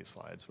elephants in these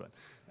slides, but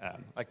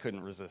I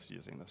couldn't resist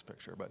using this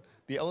picture. But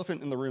the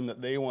elephant in the room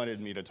that they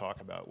wanted me to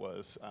talk about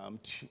was,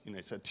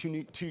 they said,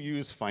 to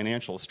use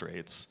financial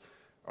straits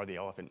are the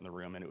elephant in the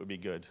room, and it would be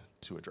good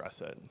to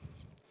address it.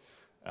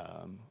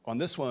 On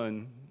this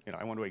one,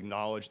 I want to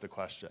acknowledge the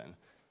question,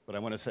 but I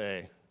want to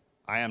say,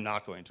 I am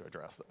not going to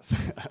address this.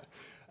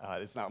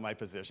 It's not my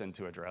position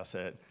to address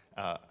it.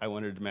 I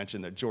wanted to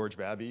mention that George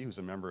Babby, who's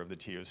a member of the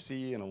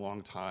TOC and a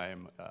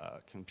longtime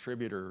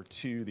contributor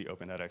to the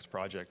Open edX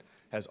project,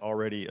 has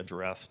already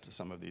addressed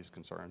some of these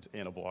concerns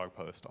in a blog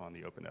post on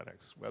the Open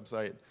edX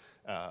website.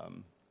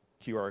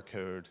 QR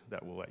code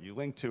that will let you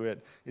link to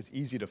it. It's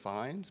easy to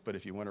find, but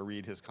if you want to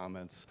read his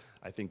comments,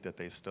 I think that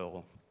they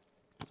still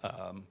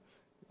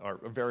are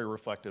very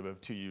reflective of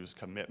 2U's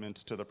commitment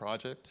to the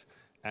project.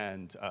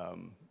 And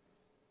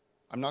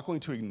I'm not going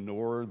to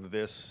ignore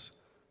this,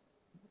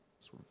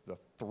 sort of the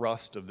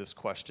thrust of this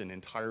question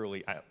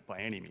entirely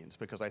by any means,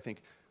 because I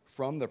think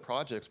from the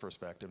project's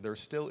perspective, there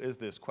still is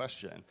this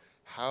question: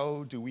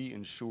 how do we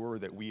ensure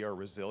that we are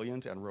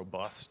resilient and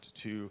robust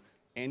to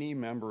any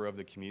member of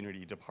the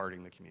community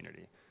departing the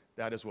community?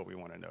 That is what we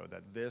want to know,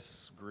 that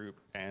this group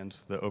and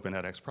the Open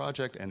edX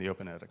project and the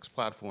Open edX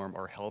platform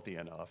are healthy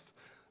enough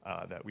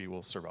that we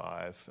will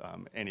survive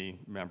any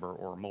member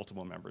or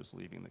multiple members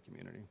leaving the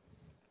community.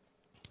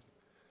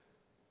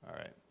 All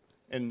right,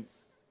 and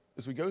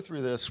as we go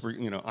through this,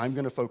 I'm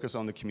going to focus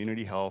on the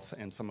community health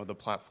and some of the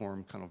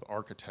platform kind of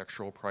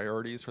architectural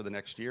priorities for the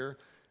next year.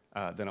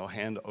 Then I'll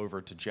hand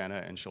over to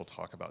Jenna, and she'll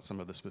talk about some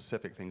of the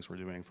specific things we're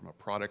doing from a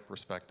product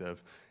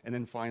perspective. And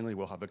then finally,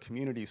 we'll have a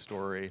community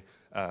story,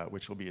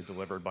 which will be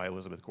delivered by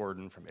Elizabeth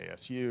Gordon from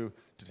ASU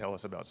to tell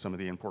us about some of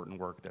the important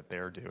work that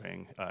they're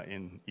doing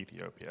in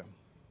Ethiopia.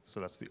 So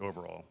that's the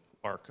overall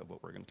arc of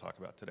what we're going to talk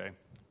about today.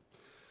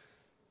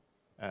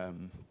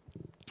 And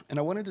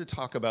I wanted to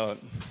talk about,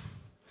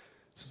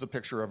 this is a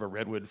picture of a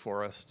redwood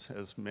forest.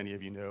 As many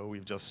of you know,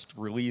 we've just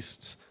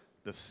released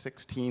the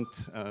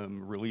 16th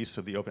release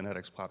of the Open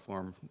edX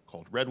platform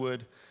called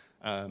Redwood.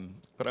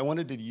 But I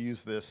wanted to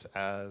use this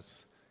as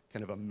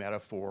kind of a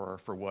metaphor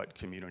for what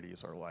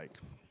communities are like.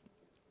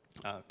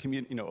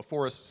 A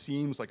forest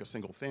seems like a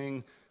single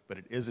thing, but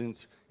it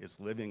isn't. It's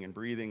living and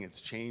breathing. It's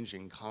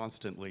changing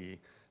constantly.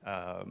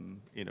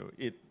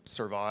 It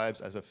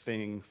survives as a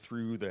thing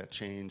through that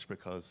change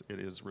because it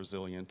is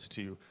resilient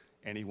to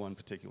any one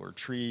particular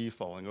tree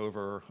falling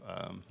over,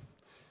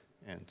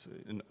 and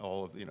in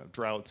all of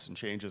droughts and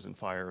changes and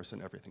fires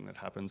and everything that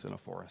happens in a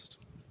forest.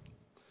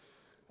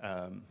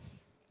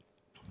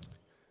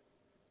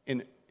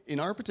 In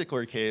our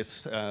particular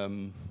case,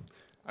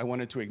 I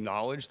wanted to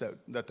acknowledge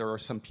that there are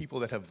some people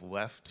that have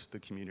left the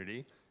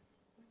community.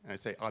 And I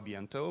say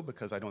abiento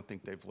because I don't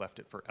think they've left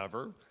it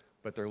forever,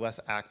 but they're less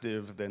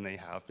active than they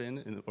have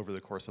been over the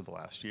course of the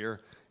last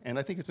year. And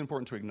I think it's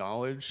important to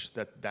acknowledge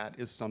that that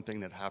is something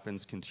that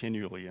happens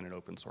continually in an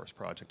open source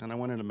project. And I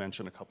wanted to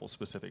mention a couple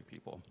specific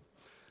people.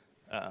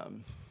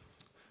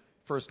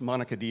 First,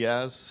 Monica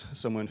Diaz,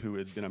 someone who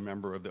had been a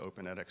member of the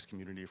Open edX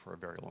community for a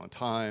very long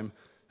time,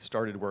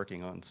 started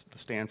working on the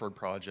Stanford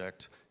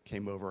project,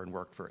 came over and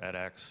worked for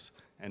edX,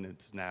 and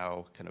it's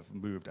now kind of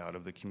moved out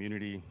of the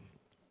community.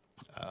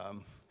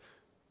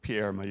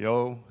 Pierre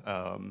Maillot,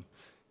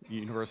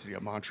 University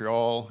of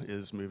Montreal,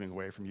 is moving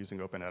away from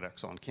using Open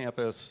edX on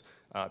campus.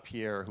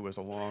 Pierre, who was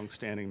a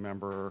long-standing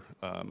member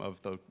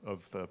of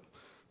the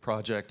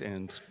project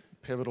and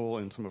pivotal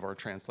in some of our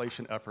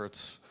translation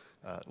efforts,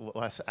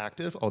 less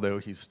active, although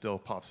he still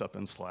pops up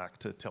in Slack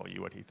to tell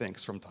you what he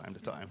thinks from time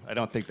to time. I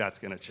don't think that's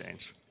going to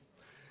change.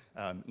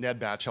 Ned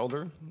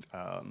Batchelder,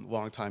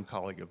 longtime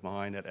colleague of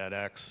mine at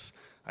edX,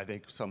 I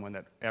think someone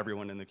that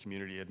everyone in the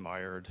community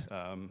admired.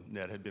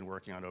 Ned had been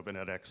working on Open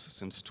edX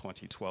since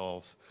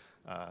 2012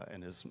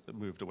 and has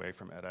moved away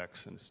from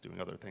edX and is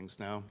doing other things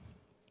now.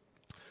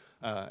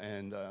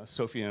 And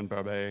Sofiane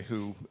Barbet,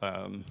 who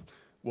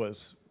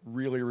was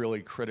really,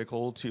 really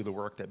critical to the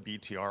work that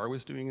BTR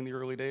was doing in the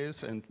early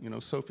days. And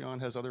Sofiane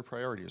has other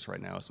priorities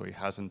right now, so he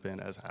hasn't been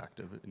as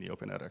active in the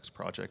Open edX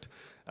project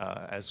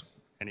as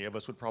any of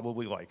us would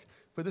probably like.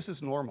 But this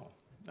is normal.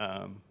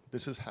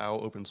 This is how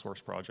open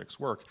source projects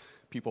work.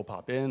 People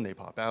pop in, they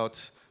pop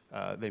out,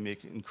 they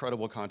make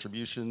incredible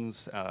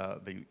contributions,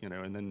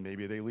 and then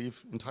maybe they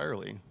leave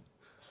entirely.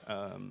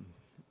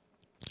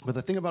 But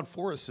the thing about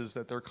forests is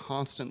that they're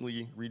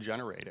constantly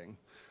regenerating.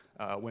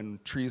 When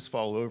trees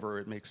fall over,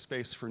 it makes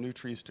space for new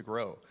trees to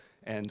grow.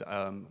 And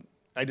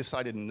I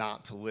decided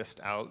not to list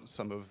out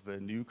some of the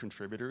new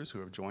contributors who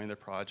have joined the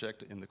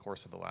project in the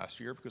course of the last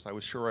year because I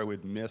was sure I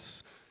would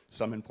miss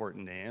some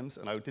important names,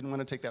 and I didn't want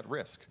to take that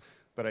risk.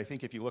 But I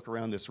think if you look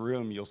around this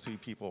room, you'll see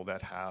people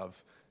that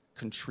have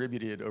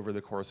contributed over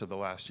the course of the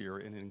last year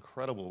in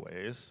incredible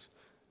ways.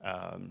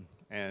 I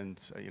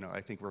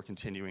think we're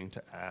continuing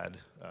to add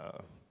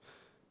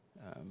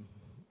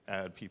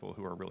people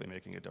who are really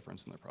making a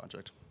difference in the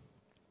project.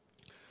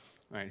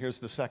 All right, here's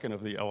the second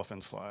of the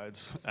elephant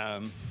slides.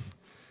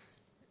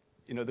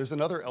 There's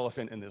another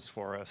elephant in this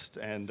forest,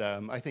 and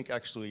I think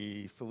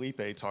actually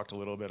Felipe talked a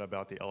little bit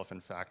about the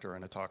elephant factor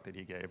in a talk that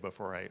he gave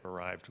before I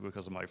arrived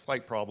because of my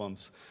flight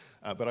problems,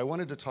 but I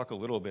wanted to talk a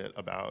little bit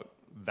about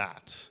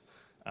that.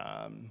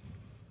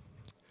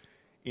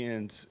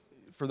 And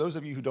for those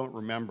of you who don't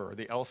remember,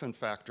 the elephant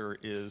factor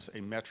is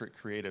a metric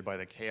created by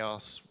the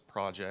Chaos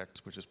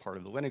Project, which is part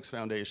of the Linux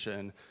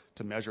Foundation,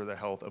 to measure the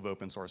health of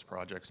open source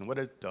projects. And what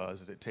it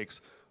does is it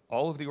takes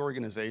all of the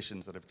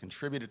organizations that have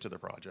contributed to the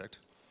project,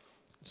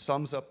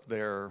 sums up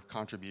their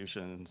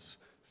contributions,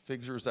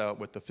 figures out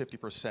what the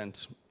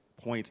 50%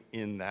 point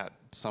in that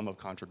sum of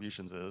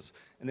contributions is,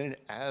 and then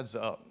it adds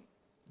up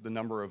the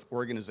number of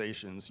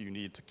organizations you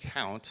need to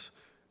count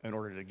in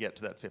order to get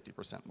to that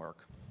 50%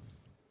 mark.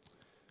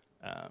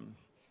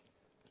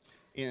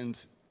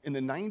 And in the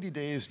 90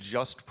 days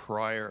just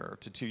prior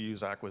to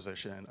 2U's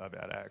acquisition of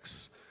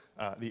edX,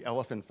 the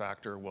elephant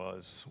factor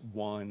was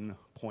 1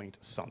 point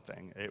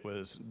something. It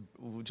was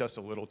just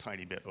a little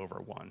tiny bit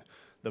over 1.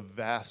 The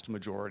vast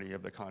majority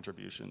of the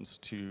contributions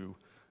to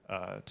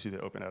the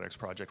Open edX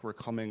project were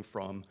coming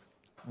from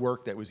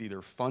work that was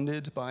either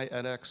funded by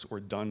edX or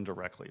done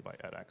directly by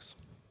edX.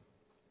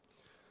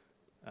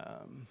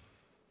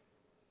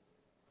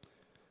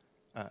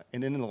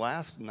 And then in the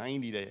last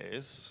 90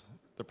 days,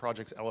 the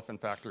project's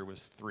elephant factor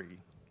was 3.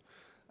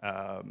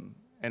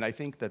 And I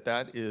think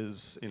that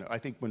is, I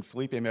think when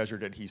Felipe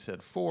measured it, he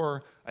said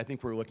 4. I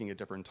think we're looking at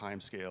different time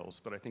scales,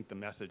 but I think the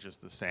message is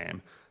the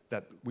same,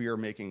 that we are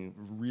making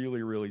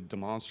really, really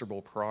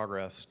demonstrable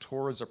progress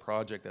towards a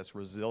project that's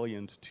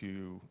resilient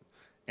to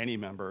any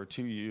member,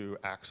 to you,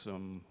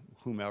 Axum,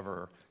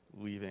 whomever,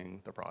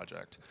 leaving the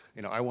project.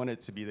 I want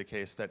it to be the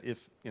case that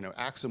if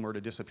Axum were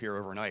to disappear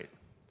overnight,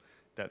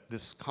 that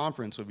this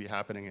conference would be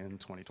happening in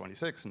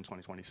 2026 and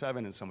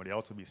 2027, and somebody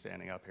else would be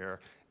standing up here,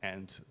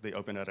 and the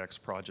Open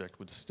edX project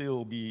would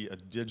still be a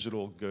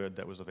digital good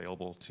that was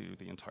available to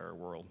the entire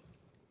world.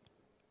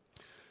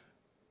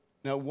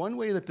 Now, one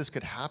way that this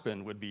could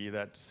happen would be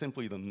that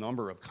simply the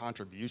number of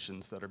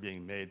contributions that are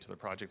being made to the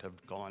project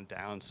have gone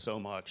down so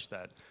much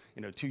that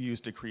 2U's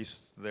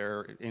decreased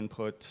their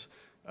input,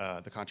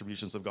 the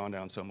contributions have gone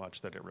down so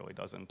much that it really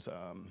doesn't,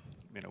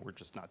 we're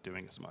just not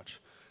doing as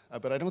much.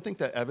 But I don't think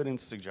that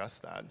evidence suggests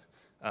that.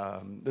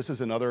 This is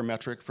another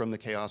metric from the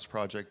CHAOS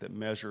project that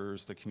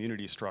measures the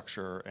community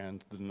structure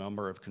and the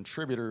number of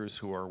contributors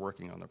who are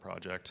working on the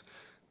project.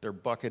 They're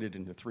bucketed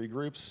into 3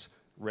 groups: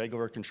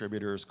 regular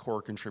contributors,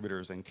 core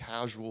contributors, and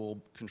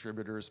casual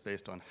contributors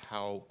based on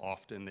how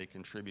often they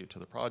contribute to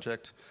the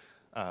project.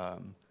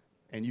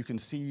 And you can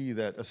see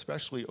that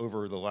especially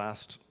over the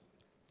last,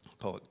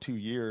 call it 2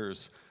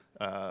 years,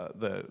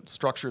 the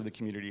structure of the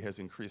community has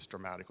increased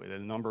dramatically. The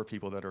number of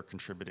people that are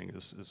contributing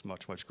is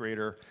much, much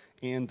greater,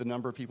 and the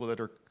number of people that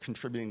are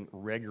contributing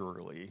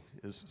regularly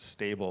is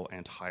stable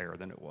and higher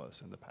than it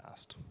was in the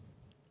past.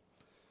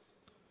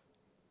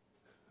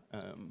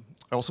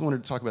 I also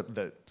wanted to talk about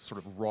the sort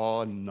of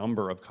raw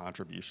number of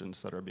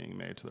contributions that are being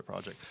made to the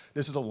project.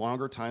 This is a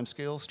longer time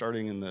scale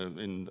starting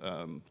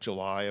in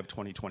July of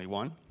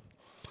 2021.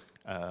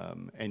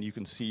 And you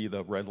can see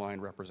the red line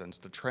represents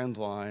the trend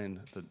line,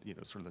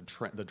 sort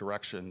of the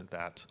direction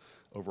that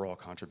overall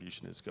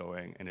contribution is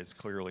going, and it's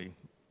clearly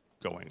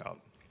going up.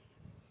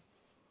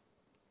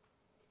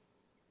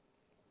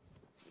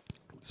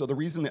 So the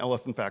reason the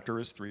elephant factor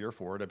is 3 or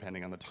 4,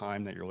 depending on the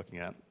time that you're looking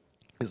at,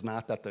 is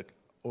not that the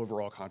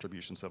overall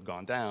contributions have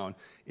gone down,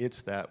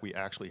 it's that we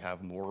actually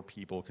have more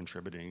people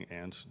contributing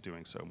and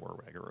doing so more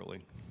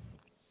regularly.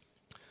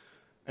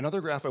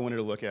 Another graph I wanted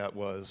to look at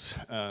was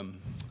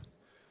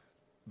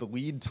the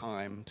lead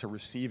time to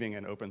receiving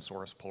an open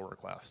source pull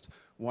request.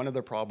 One of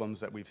the problems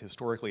that we've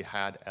historically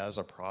had as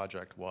a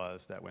project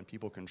was that when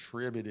people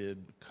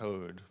contributed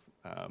code,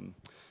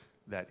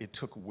 that it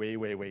took way,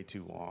 way, way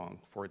too long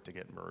for it to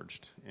get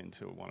merged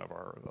into one of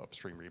our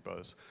upstream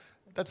repos.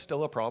 That's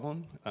still a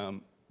problem,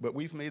 but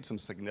we've made some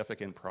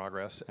significant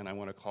progress, and I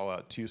want to call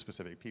out 2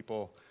 specific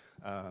people.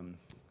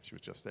 She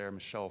was just there,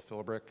 Michelle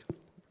Philbrick,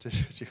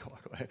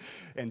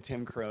 and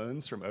Tim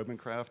Crones from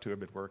OpenCraft, who have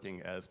been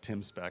working as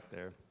Tim Spec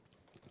there.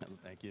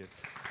 Thank you.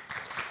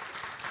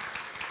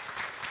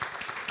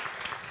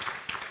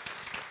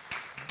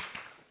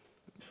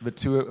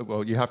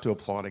 Well, you have to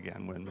applaud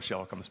again when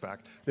Michelle comes back.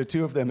 The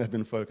 2 of them have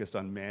been focused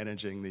on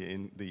managing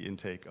the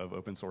intake of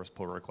open source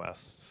pull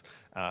requests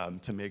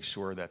to make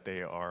sure that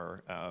they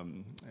are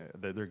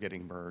that they're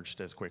getting merged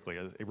as quickly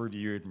as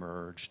reviewed,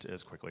 merged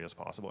as quickly as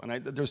possible.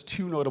 And there's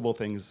 2 notable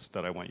things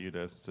that I want you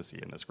to see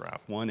in this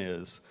graph. One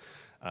is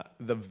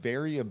the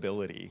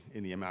variability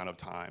in the amount of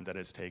time that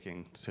it's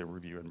taking to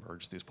review and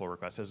merge these pull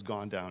requests has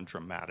gone down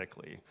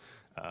dramatically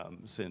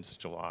since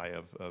July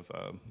of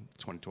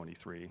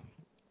 2023.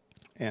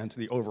 And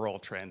the overall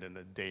trend in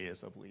the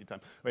days of lead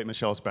time. Wait,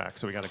 Michelle's back,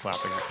 so we got to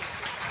clap again.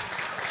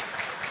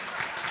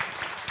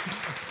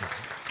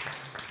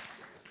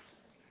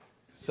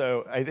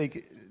 So I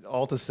think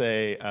all to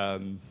say,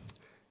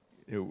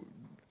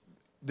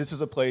 this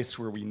is a place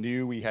where we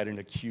knew we had an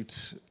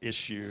acute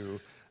issue.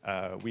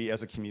 We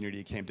as a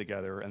community came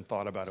together and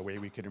thought about a way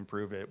we could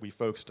improve it. We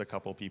focused a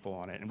couple people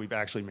on it, and we've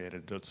actually made a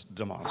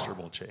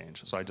demonstrable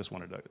change. So I just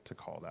wanted to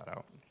call that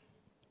out.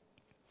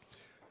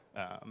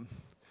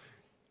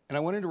 And I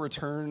wanted to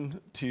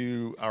return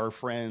to our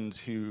friend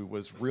who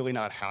was really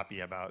not happy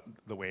about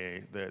the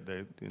way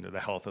the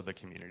health of the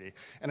community.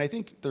 And I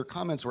think their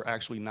comments were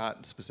actually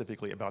not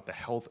specifically about the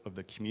health of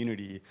the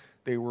community.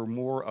 They were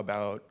more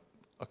about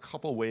a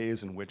couple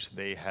ways in which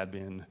they had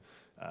been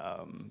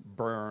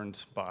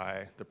burned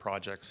by the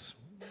project's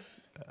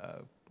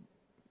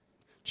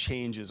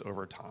changes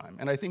over time.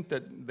 And I think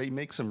that they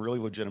make some really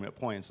legitimate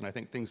points, and I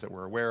think things that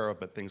we're aware of,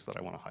 but things that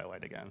I want to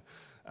highlight again.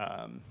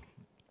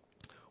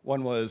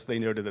 One was they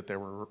noted that there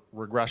were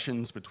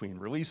regressions between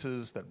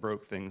releases that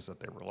broke things that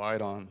they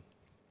relied on,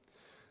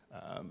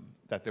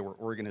 that there were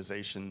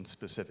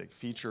organization-specific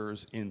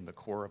features in the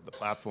core of the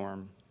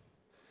platform,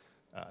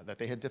 that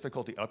they had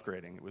difficulty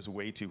upgrading. It was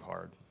way too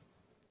hard.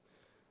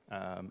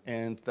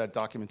 And that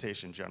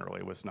documentation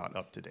generally was not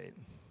up to date.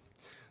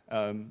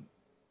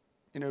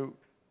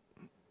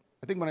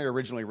 I think when I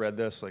originally read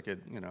this, there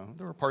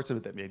were parts of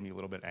it that made me a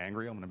little bit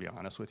angry, I'm going to be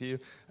honest with you.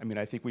 I mean,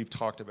 I think we've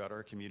talked about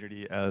our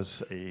community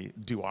as a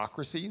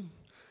duocracy.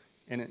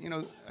 And,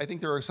 I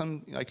think there are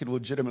some, I could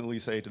legitimately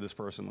say to this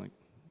person, like,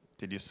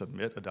 did you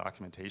submit a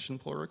documentation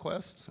pull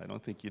request? I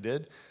don't think you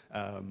did.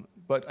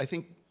 But I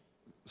think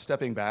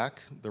stepping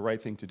back, the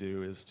right thing to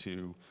do is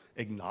to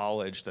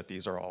acknowledge that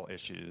these are all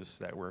issues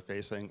that we're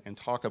facing and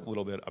talk a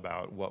little bit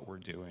about what we're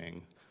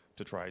doing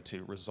to try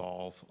to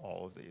resolve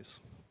all of these.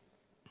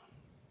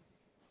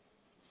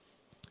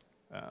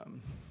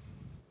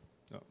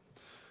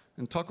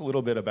 And talk a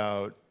little bit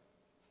about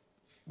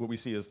what we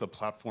see as the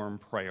platform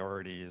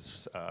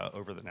priorities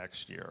over the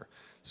next year.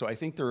 So I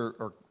think there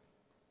are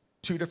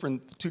two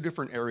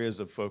different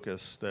areas of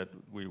focus that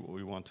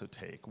we want to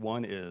take.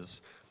 One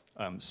is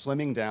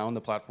slimming down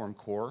the platform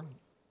core.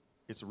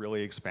 It's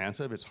really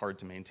expansive, it's hard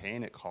to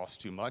maintain, it costs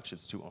too much,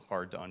 it's too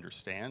hard to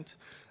understand.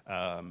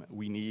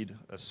 We need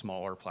a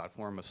smaller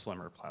platform, a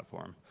slimmer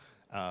platform.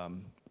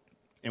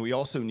 And we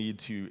also need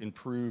to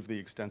improve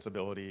the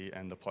extensibility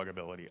and the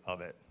pluggability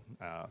of it.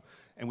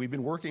 And we've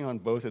been working on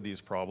both of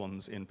these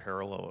problems in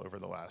parallel over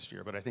the last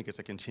year, but I think it's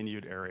a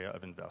continued area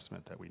of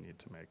investment that we need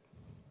to make.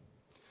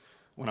 I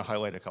want to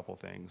highlight a couple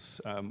things.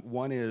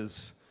 One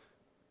is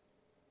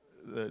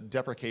the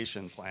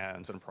deprecation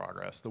plans and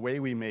progress.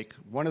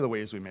 One of the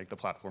ways we make the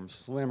platform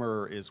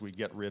slimmer is we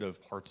get rid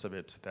of parts of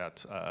it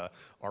that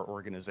are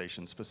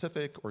organization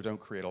specific or don't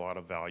create a lot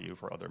of value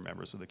for other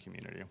members of the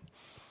community.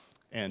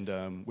 And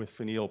with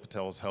Fanil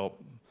Patel's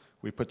help,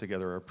 we put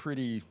together a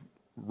pretty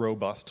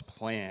robust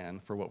plan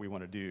for what we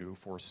want to do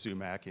for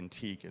Sumac and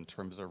Teak in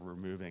terms of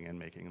removing and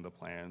making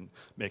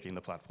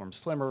the platform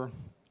slimmer.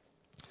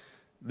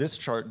 This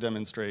chart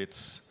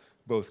demonstrates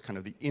both kind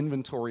of the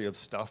inventory of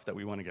stuff that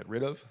we want to get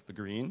rid of, the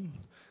green,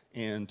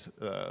 and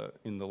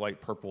in the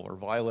light purple or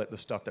violet, the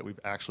stuff that we've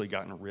actually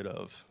gotten rid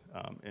of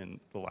in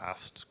the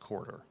last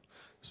quarter.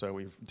 So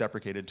we've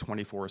deprecated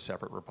 24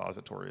 separate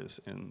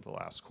repositories in the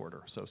last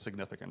quarter, so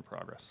significant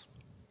progress.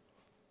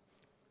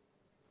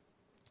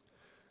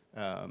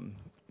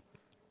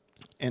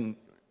 And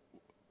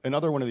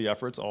another one of the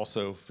efforts,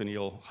 also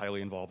Fanil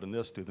highly involved in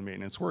this through the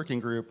maintenance working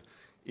group,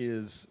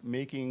 is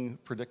making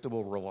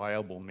predictable,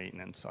 reliable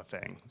maintenance a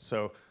thing.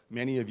 So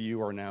many of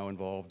you are now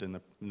involved in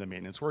the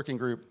maintenance working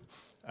group.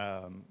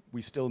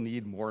 We still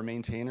need more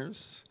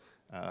maintainers,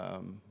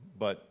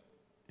 but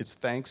it's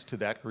thanks to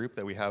that group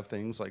that we have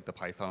things like the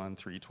Python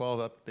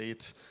 3.12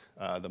 update,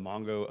 the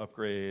Mongo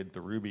upgrade,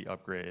 the Ruby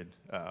upgrade.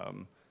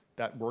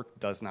 That work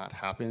does not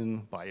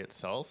happen by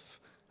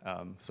itself.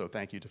 So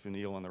thank you to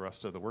Fanil and the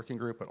rest of the working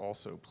group, but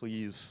also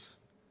please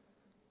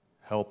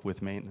help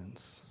with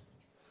maintenance.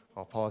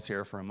 I'll pause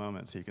here for a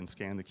moment so you can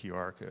scan the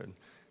QR code.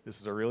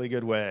 This is a really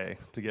good way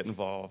to get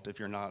involved if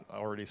you're not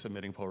already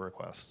submitting pull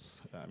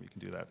requests. You can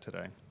do that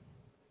today.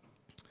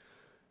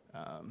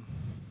 All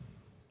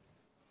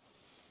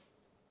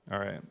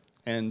right,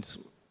 and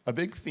a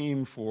big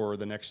theme for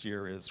the next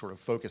year is sort of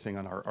focusing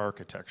on our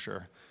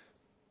architecture.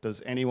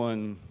 Does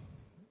anyone,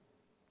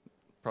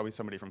 probably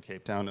somebody from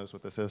Cape Town knows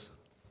what this is?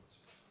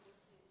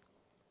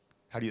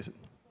 How do you say?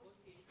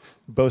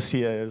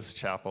 Bosia's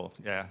Chapel,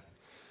 yeah.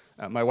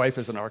 My wife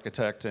is an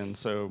architect, and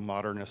so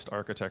modernist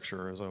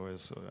architecture is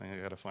always, I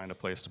gotta find a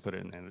place to put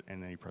it in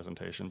any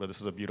presentation, but this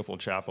is a beautiful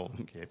chapel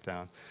in Cape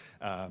Town.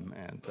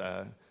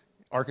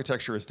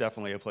 Architecture is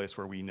definitely a place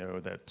where we know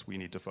that we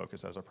need to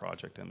focus as a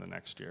project in the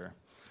next year.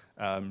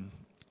 And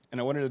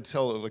I wanted to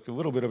tell like a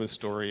little bit of a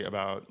story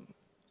about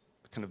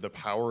kind of the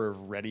power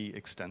of ready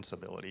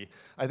extensibility.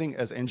 I think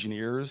as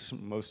engineers,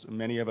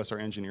 many of us are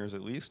engineers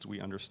at least, we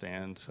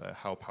understand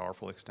how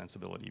powerful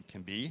extensibility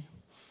can be.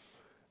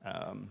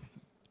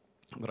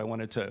 But I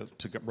wanted to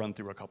run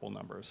through a couple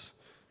numbers.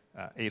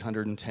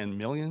 810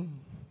 million, and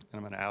I'm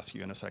going to ask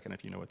you in a second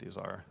if you know what these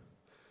are.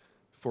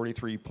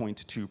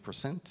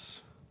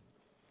 43.2%,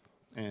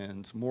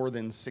 and more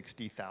than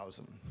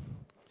 60,000.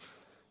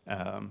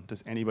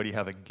 Does anybody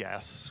have a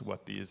guess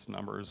what these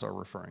numbers are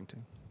referring to?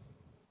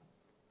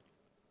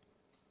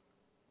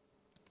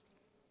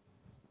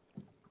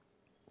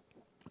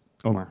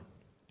 Omar.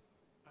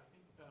 I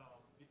think the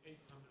 800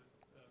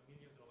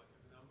 million are like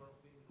the number of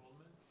the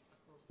enrollments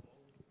across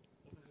all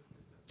open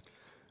systems.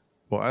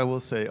 Well, I will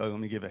say, let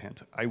me give a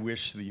hint. I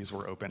wish these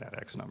were open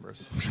edX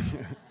numbers.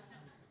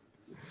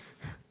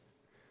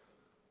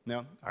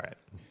 No? All right.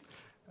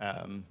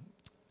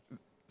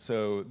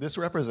 So this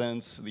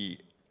represents the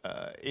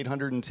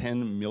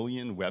 810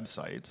 million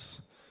websites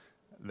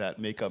that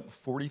make up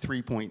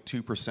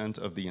 43.2%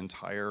 of the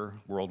entire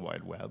World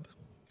Wide Web.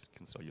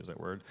 Can still use that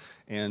word,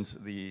 and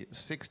the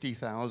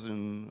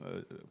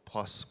 60,000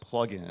 plus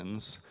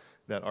plugins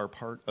that are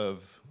part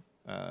of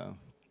the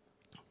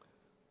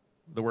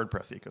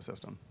WordPress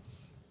ecosystem.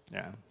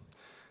 Yeah.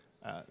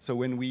 So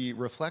when we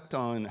reflect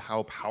on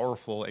how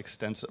powerful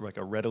like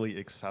a readily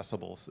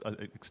accessible,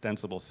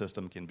 extensible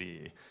system can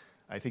be,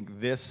 I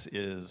think this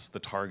is the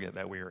target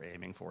that we are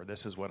aiming for.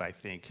 This is what I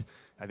think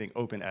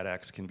Open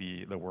edX can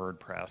be the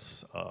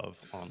WordPress of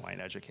online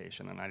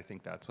education, and I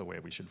think that's the way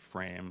we should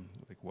frame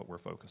like what we're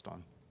focused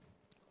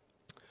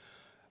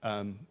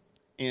on.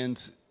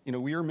 And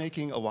we are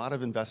making a lot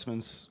of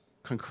investments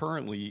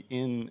concurrently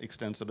in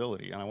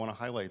extensibility, and I want to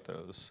highlight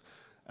those.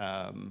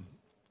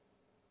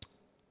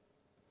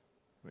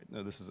 Wait,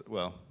 no, this is,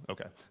 well,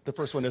 okay. The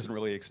first one isn't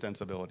really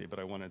extensibility, but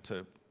I wanted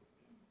to,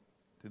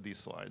 did these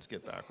slides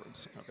get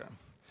backwards? Okay.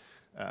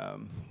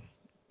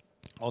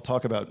 I'll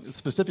talk about,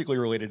 specifically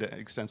related to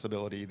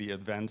extensibility, the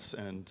events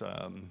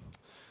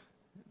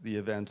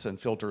and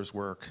filters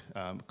work,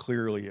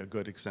 clearly a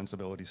good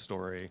extensibility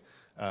story.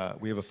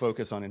 We have a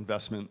focus on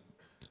investment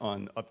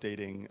on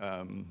updating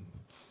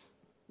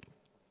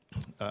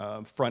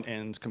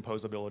front-end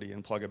composability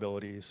and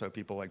pluggability. So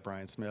people like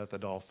Brian Smith,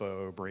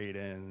 Adolfo,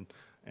 Braden,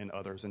 and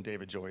others, and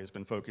David Joy has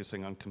been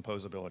focusing on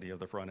composability of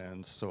the front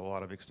ends, so a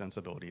lot of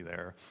extensibility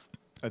there.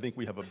 I think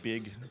we have a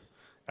big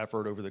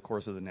effort over the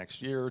course of the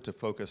next year to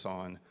focus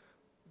on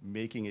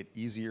making it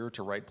easier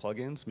to write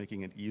plugins,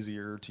 making it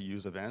easier to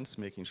use events,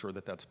 making sure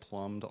that that's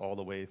plumbed all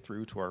the way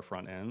through to our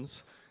front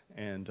ends,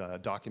 and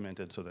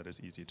documented so that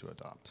it's easy to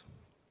adopt.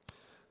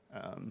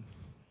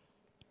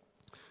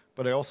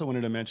 But I also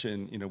wanted to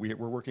mention, we're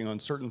working on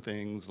certain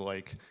things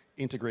like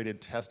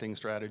integrated testing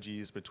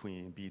strategies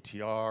between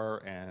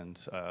BTR and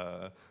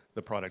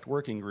the product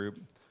working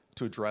group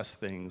to address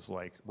things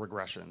like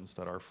regressions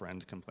that our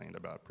friend complained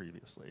about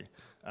previously.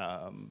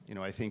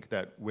 I think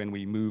that when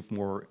we move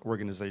more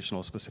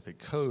organizational specific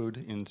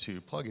code into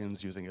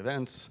plugins using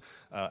events,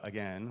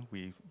 again,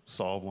 we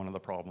solve one of the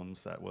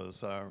problems that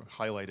was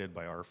highlighted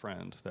by our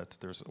friend, that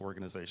there's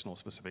organizational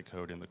specific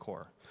code in the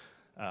core.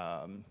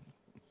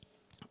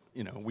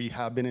 We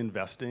have been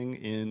investing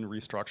in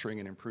restructuring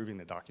and improving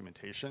the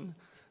documentation.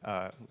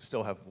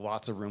 Still have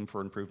lots of room for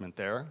improvement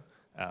there.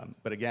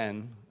 But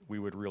again, we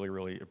would really,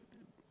 really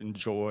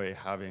enjoy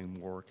having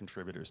more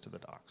contributors to the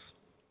docs.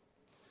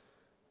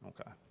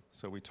 Okay,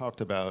 so we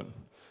talked about a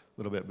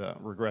little bit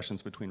about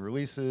regressions between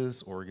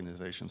releases,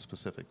 organization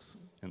specifics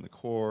in the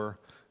core,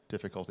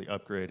 difficulty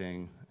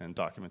upgrading, and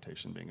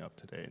documentation being up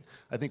to date.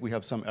 I think we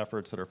have some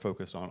efforts that are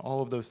focused on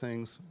all of those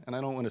things, and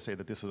I don't want to say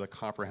that this is a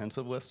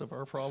comprehensive list of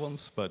our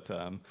problems, but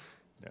I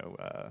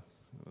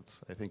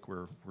think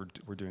we're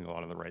doing a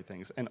lot of the right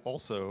things. And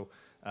also,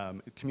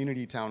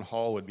 community town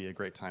hall would be a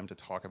great time to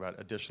talk about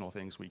additional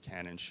things we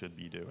can and should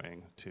be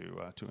doing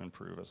to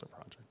improve as a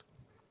project.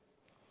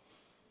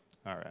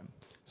 All right,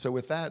 so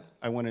with that,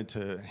 I wanted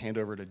to hand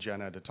over to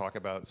Jenna to talk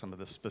about some of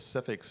the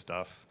specific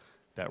stuff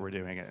that we're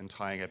doing and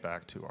tying it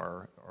back to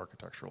our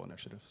architectural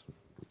initiatives.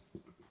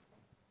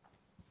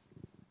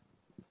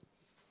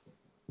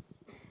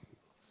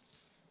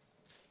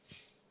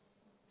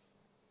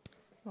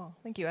 Well,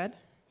 thank you, Ed.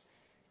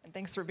 And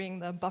thanks for being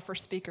the buffer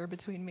speaker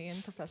between me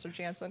and Professor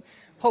Jansen.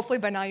 Hopefully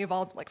by now you've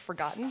all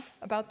forgotten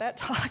about that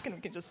talk and we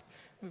can just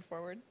move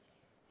forward.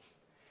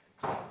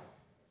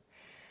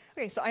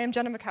 Okay, so I am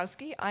Jenna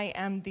Mikowski. I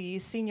am the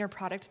Senior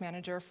Product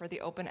Manager for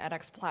the Open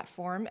edX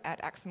platform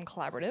at Axum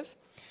Collaborative.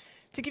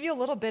 To give you a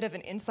little bit of an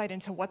insight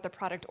into what the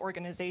product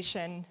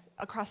organization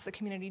across the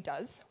community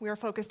does, we are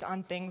focused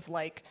on things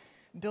like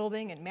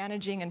building and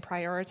managing and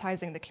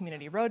prioritizing the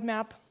community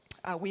roadmap.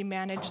 We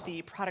manage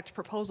the product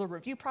proposal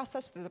review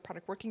process through the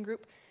product working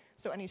group.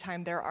 So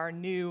anytime there are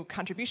new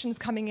contributions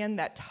coming in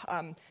that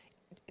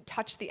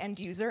touch the end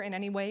user in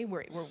any way,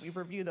 we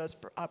review those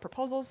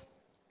proposals.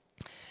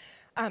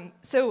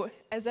 So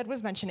as Ed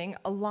was mentioning,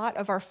 a lot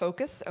of our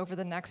focus over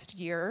the next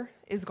year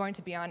is going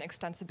to be on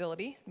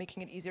extensibility,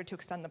 making it easier to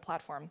extend the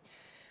platform.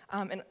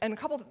 And a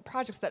couple of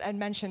projects that Ed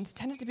mentioned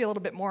tended to be a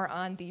little bit more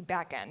on the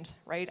back end,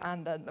 right?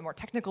 On the more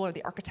technical or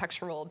the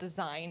architectural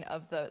design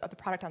of the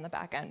product on the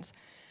back end.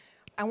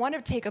 I want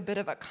to take a bit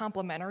of a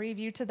complementary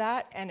view to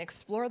that and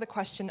explore the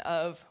question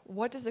of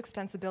what does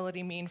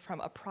extensibility mean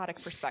from a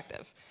product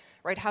perspective,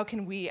 right? How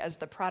can we as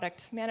the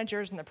product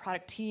managers and the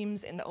product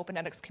teams in the Open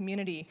edX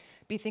community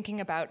be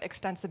thinking about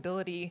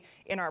extensibility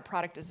in our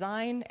product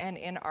design and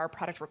in our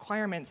product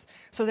requirements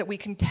so that we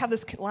can have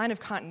this line of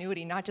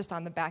continuity not just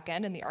on the back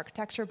end and the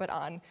architecture, but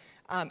on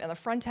the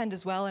front end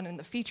as well and in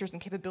the features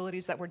and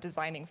capabilities that we're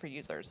designing for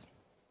users.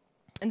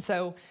 And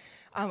so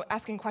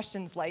asking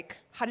questions like,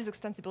 how does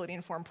extensibility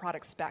inform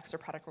product specs or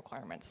product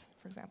requirements,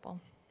 for example?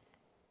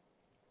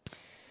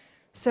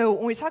 So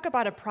when we talk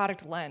about a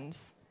product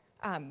lens,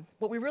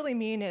 what we really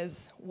mean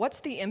is, what's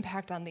the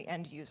impact on the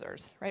end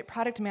users, right?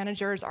 Product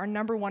managers, our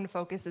 #1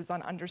 focus is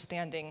on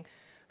understanding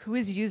who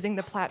is using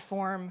the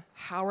platform,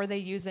 how are they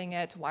using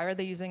it, why are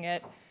they using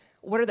it,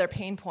 what are their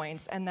pain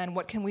points, and then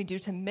what can we do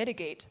to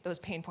mitigate those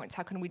pain points?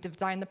 How can we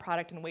design the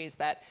product in ways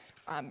that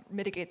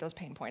mitigate those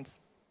pain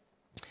points?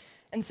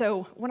 And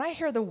so when I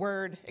hear the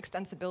word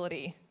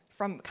extensibility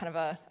from kind of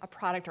a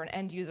product or an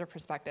end user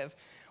perspective,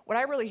 what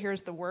I really hear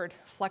is the word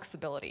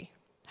flexibility.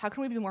 How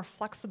can we be more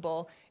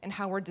flexible in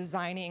how we're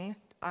designing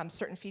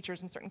certain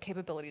features and certain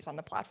capabilities on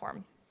the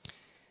platform?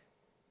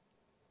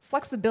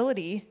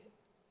 Flexibility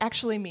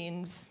actually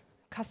means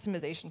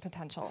customization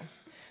potential.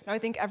 Now, I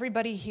think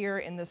everybody here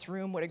in this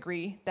room would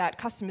agree that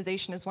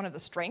customization is one of the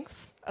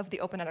strengths of the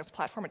Open edX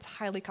platform. It's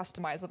highly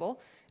customizable,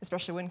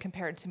 especially when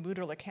compared to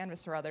Moodle or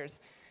Canvas or others.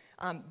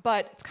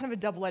 But it's kind of a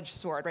double-edged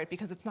sword, right?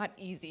 Because it's not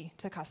easy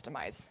to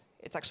customize.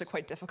 It's actually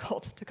quite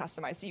difficult to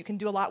customize. So you can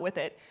do a lot with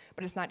it,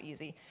 but it's not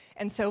easy.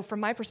 And so from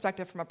my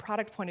perspective, from a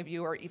product point of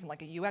view, or even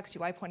like a UX,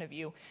 UI point of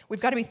view, we've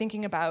got to be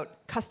thinking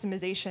about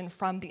customization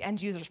from the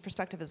end user's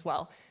perspective as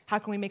well. How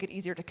can we make it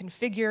easier to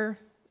configure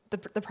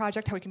the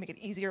project? How we can make it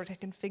easier to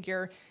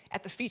configure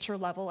at the feature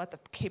level, at the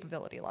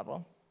capability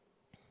level?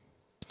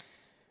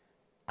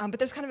 But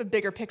there's kind of a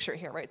bigger picture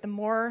here, right? The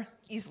more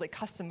easily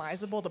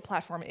customizable the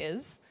platform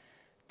is,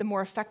 the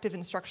more effective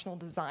instructional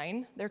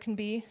design there can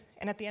be.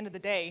 And at the end of the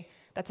day,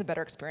 that's a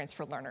better experience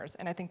for learners.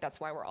 And I think that's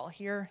why we're all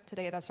here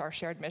today. That's our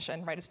shared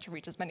mission, right, is to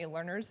reach as many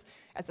learners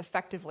as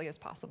effectively as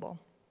possible.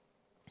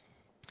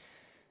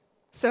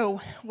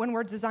 So when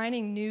we're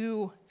designing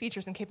new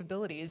features and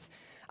capabilities,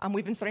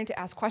 we've been starting to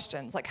ask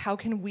questions like, how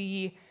can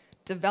we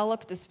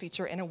develop this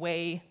feature in a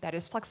way that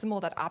is flexible,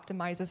 that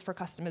optimizes for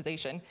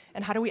customization,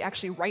 and how do we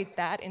actually write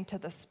that into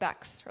the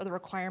specs or the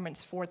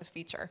requirements for the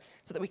feature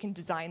so that we can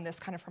design this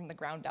kind of from the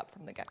ground up,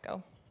 from the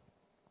get-go.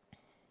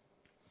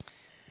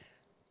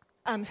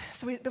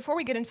 Before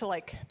we get into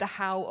like the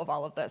how of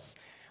all of this,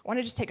 I want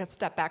to just take a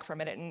step back for a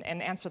minute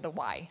and answer the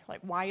why. Like,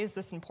 why is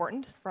this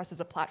important for us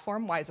as a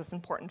platform? Why is this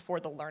important for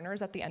the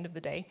learners at the end of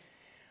the day?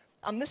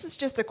 This is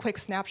just a quick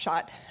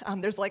snapshot.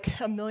 There's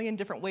like a million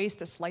different ways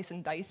to slice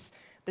and dice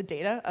the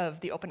data of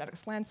the open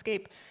edX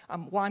landscape.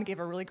 Juan gave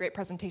a really great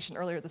presentation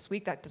earlier this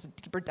week that does a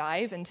deeper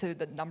dive into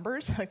the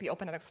numbers, like the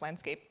open edX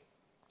landscape.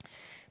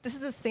 This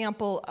is a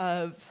sample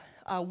of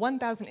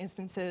 1,000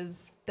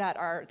 instances that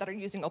are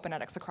using open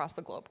edX across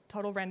the globe,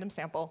 total random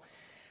sample.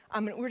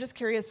 We're just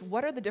curious,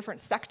 what are the different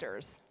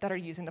sectors that are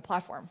using the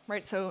platform,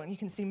 right? So you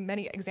can see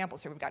many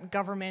examples here. We've got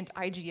government,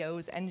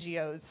 IGOs,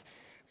 NGOs,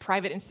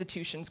 private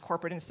institutions,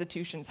 corporate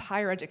institutions,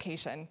 higher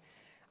education.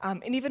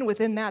 And even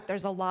within that,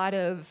 there's a lot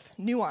of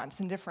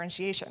nuance and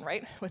differentiation,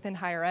 right? Within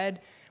higher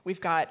ed,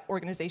 we've got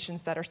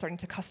organizations that are starting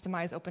to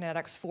customize open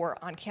edX for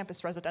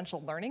on-campus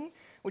residential learning,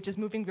 which is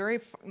moving very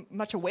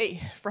much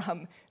away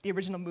from the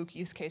original MOOC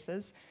use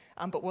cases.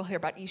 But we'll hear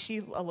about Ishi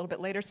a little bit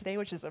later today,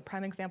 which is a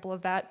prime example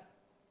of that.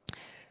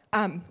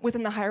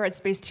 Within the higher ed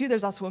space too,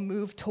 there's also a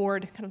move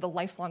toward kind of the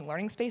lifelong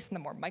learning space and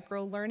the more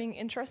micro-learning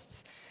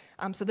interests.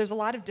 So there's a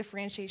lot of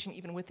differentiation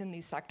even within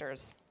these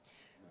sectors.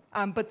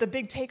 But the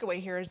big takeaway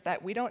here is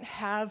that we don't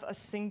have a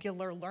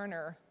singular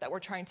learner that we're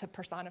trying to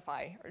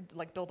personify or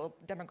like build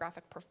a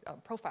demographic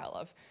profile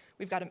of.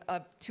 We've got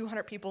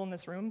 200 people in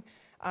this room.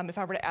 If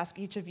I were to ask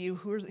each of you,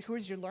 who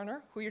is your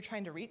learner, who you're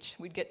trying to reach,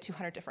 we'd get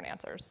 200 different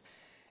answers.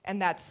 And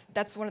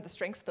that's one of the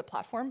strengths of the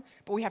platform,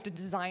 but we have to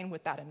design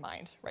with that in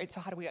mind, right? So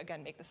how do we,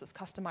 again, make this as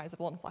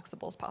customizable and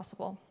flexible as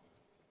possible?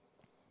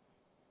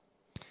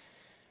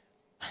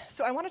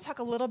 So I want to talk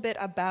a little bit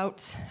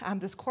about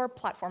this core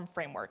platform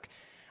framework.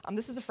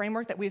 This is a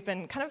framework that we've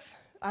been kind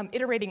of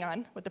iterating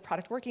on with the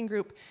product working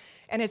group,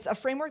 and it's a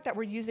framework that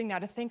we're using now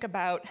to think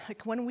about,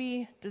 like, when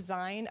we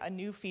design a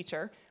new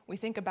feature, we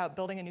think about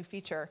building a new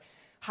feature,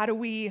 how do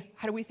we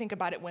think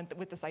about it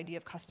with this idea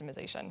of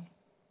customization?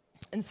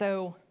 And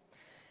so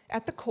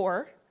at the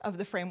core of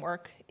the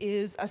framework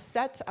is a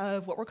set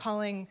of what we're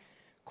calling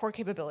core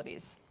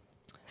capabilities.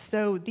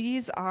 So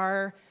these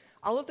are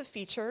all of the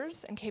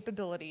features and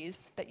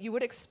capabilities that you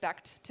would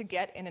expect to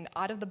get in an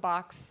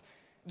out-of-the-box,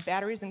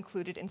 batteries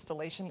included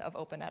installation of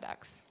open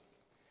edX.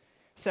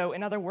 So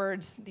in other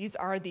words, these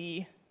are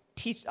the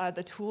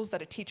tools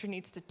that a teacher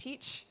needs to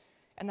teach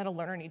and that a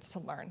learner needs to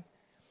learn.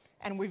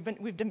 And we've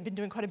been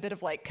doing quite a bit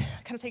of like,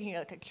 kind of taking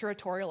a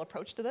curatorial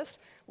approach to this,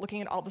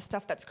 looking at all the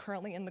stuff that's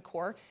currently in the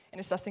core and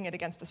assessing it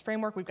against this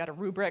framework. We've got a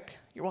rubric.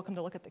 You're welcome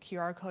to look at the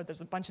QR code.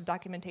 There's a bunch of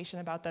documentation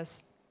about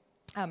this.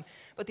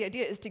 But the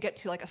idea is to get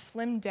to like a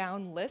slimmed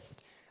down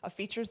list of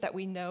features that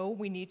we know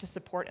we need to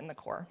support in the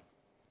core.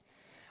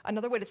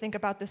 Another way to think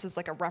about this is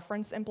like a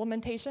reference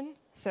implementation.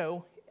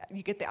 So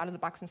you get the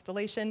out-of-the-box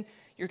installation,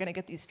 you're going to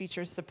get these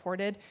features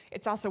supported.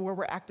 It's also where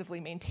we're actively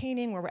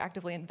maintaining, where we're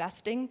actively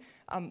investing.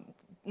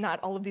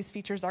 Not all of these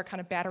features are kind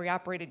of battery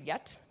operated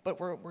yet, but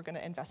we're going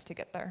to invest to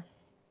get there.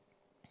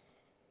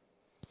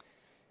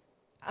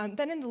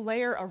 Then in the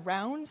layer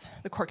around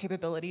the core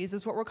capabilities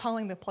is what we're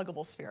calling the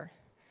pluggable sphere.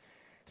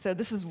 So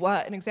this is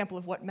an example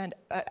of what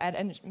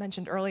Ed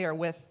mentioned earlier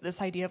with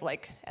this idea of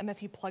like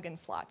MFE plugin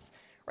slots,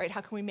 right?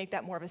 How can we make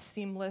that more of a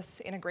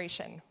seamless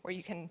integration where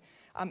you can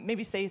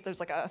maybe say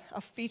there's like a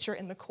feature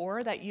in the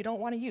core that you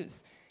don't want to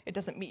use. It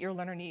doesn't meet your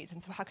learner needs.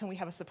 And so how can we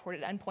have a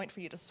supported endpoint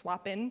for you to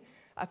swap in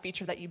a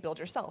feature that you build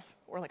yourself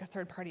or like a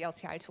third-party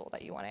LTI tool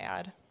that you want to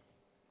add?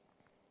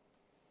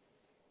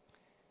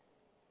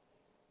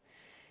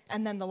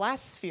 And then the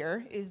last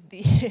sphere is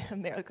the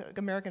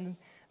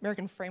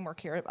American framework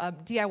here,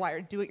 DIY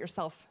or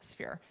do-it-yourself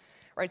sphere.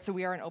 Right, so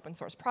we are an open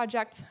source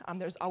project.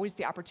 There's always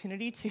the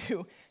opportunity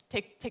to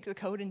take the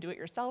code and do it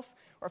yourself,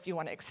 or if you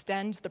want to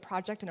extend the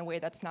project in a way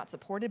that's not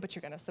supported, but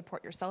you're going to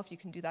support yourself, you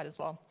can do that as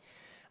well.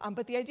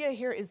 But the idea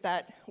here is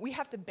that we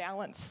have to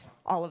balance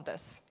all of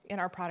this in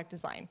our product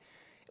design.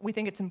 We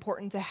think it's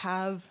important to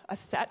have a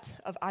set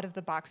of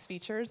out-of-the-box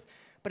features,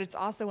 but it's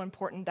also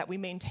important that we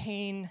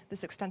maintain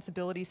this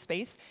extensibility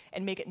space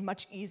and make it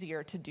much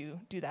easier to do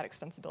that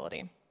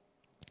extensibility,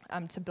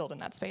 to build in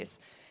that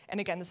space. And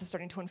again, this is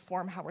starting to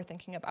inform how we're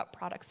thinking about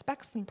product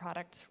specs and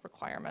product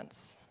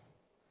requirements.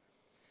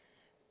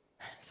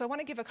 So I want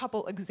to give a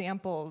couple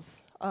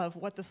examples of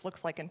what this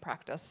looks like in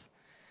practice.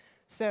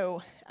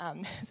 So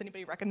has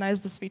anybody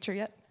recognized this feature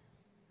yet?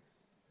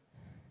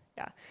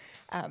 Yeah.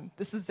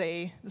 This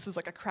is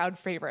like a crowd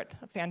favorite,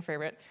 a fan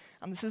favorite.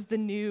 This is the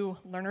new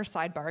learner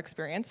sidebar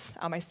experience.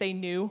 I say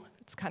new,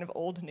 it's kind of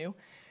old new.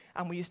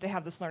 We used to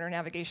have this learner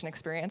navigation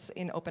experience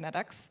in Open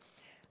edX.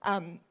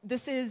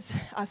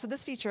 So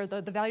this feature,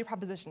 the value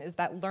proposition is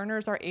that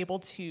learners are able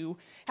to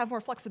have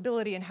more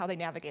flexibility in how they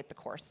navigate the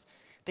course.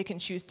 They can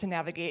choose to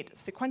navigate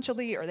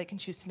sequentially, or they can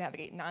choose to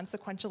navigate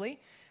non-sequentially.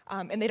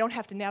 And they don't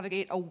have to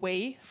navigate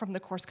away from the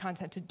course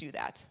content to do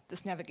that.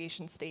 This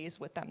navigation stays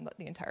with them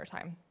the entire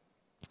time.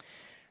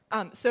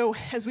 So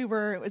as we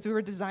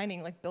were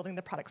designing, like building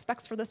the product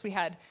specs for this, we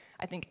had,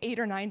 I think, 8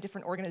 or 9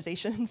 different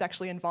organizations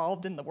actually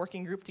involved in the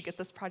working group to get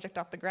this project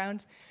off the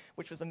ground,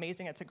 which was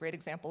amazing. It's a great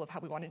example of how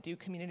we want to do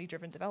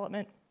community-driven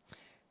development.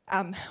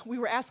 We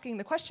were asking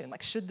the question,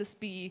 like, should this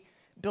be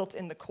built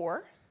in the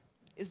core?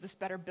 Is this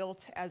better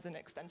built as an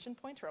extension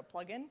point or a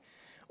plugin?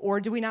 Or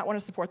do we not want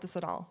to support this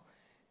at all?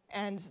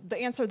 And the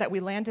answer that we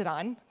landed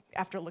on,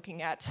 after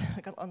looking at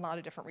like a lot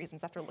of different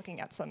reasons, after looking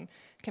at some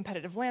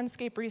competitive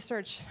landscape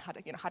research, how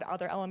do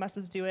other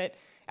LMSs do it,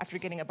 after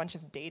getting a bunch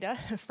of data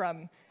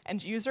from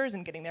end users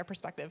and getting their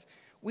perspective,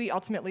 we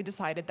ultimately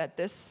decided that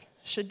this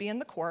should be in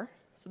the core.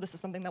 So this is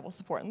something that we'll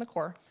support in the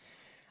core.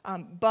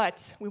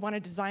 But we want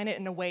to design it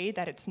in a way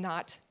that it's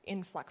not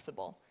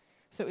inflexible.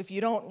 So if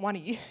you don't want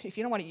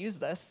to use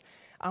this,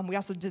 we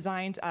also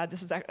designed,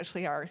 this is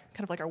actually our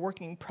kind of like our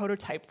working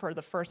prototype for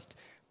the first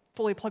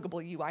fully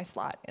pluggable UI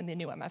slot in the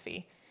new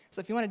MFE. So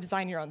if you want to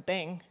design your own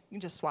thing, you can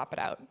just swap it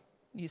out,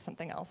 use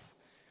something else.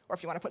 Or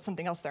if you want to put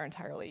something else there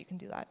entirely, you can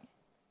do that.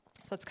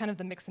 So it's kind of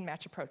the mix and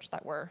match approach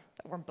that we're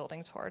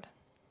building toward.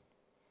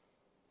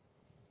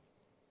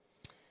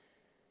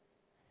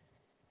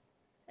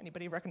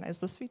 Anybody recognize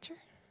this feature?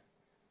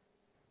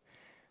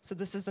 So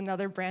this is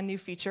another brand new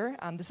feature.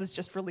 This is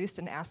just released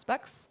in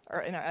Aspects,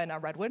 or in our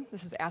Redwood.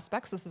 This is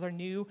Aspects. This is our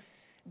new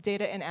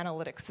data and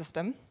analytics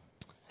system.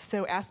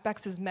 So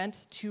Aspects is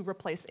meant to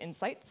replace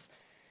Insights.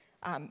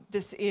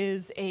 This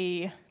is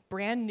a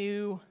brand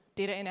new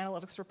data and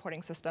analytics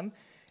reporting system.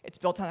 It's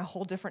built on a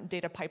whole different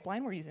data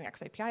pipeline. We're using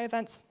XAPI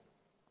events.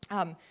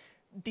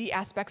 The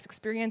Aspects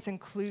experience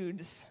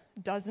includes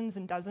dozens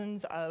and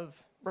dozens of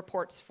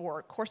reports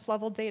for course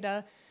level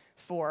data,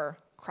 for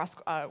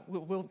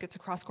we'll get to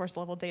cross-course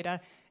level data,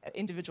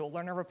 individual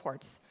learner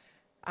reports.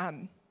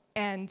 And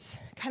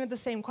kind of the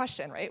same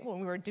question, right?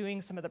 When we were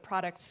doing some of the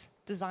product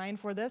design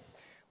for this,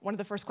 one of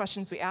the first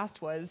questions we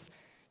asked was,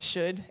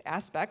 should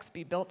Aspects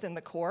be built in the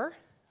core,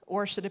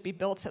 or should it be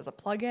built as a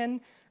plugin,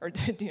 or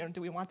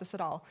do we want this at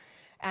all?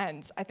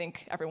 And I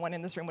think everyone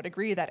in this room would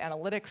agree that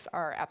analytics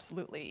are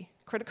absolutely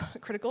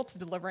critical to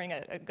delivering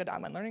a good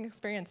online learning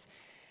experience.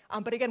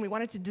 But again, we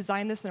wanted to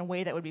design this in a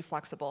way that would be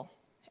flexible.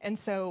 And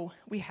so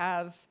we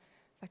have,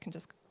 if I can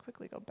just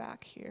quickly go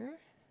back here.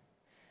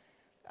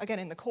 Again,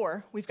 in the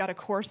core, we've got a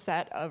core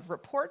set of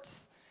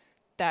reports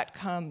that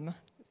come,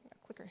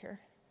 clicker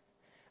here.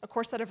 A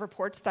core set of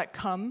reports that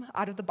come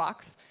out of the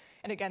box.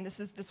 And again,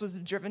 this was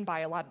driven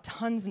by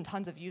tons and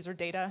tons of user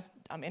data,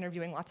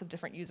 interviewing lots of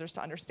different users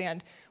to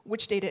understand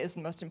which data is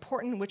the most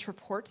important, which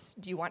reports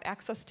do you want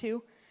access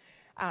to.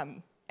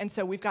 And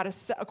so we've got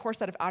a core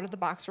set of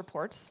out-of-the-box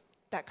reports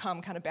that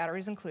come kind of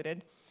batteries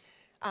included.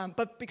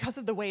 But because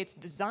of the way it's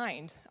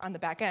designed on the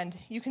back end,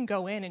 you can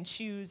go in and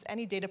choose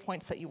any data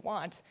points that you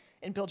want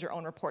and build your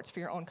own reports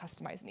for your own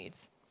customized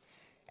needs.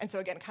 And so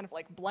again, kind of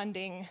like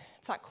blending,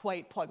 it's not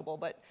quite pluggable,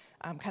 but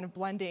kind of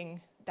blending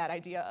that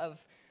idea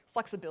of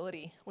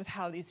flexibility with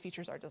how these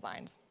features are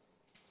designed.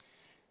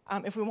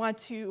 If we want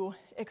to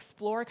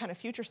explore kind of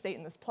future state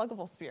in this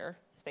pluggable sphere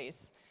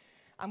space,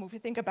 if we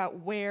think about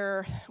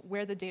where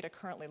the data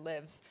currently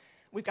lives,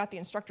 we've got the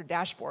instructor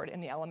dashboard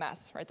in the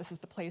LMS, right? This is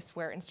the place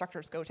where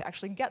instructors go to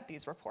actually get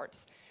these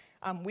reports.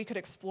 We could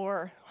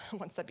explore,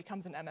 once that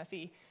becomes an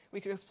MFE, we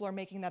could explore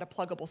making that a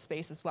pluggable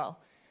space as well.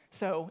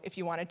 So if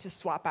you wanted to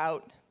swap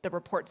out the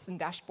reports and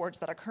dashboards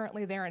that are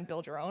currently there and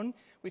build your own,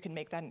 we can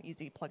make that an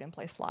easy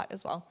plug-and-play slot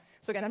as well.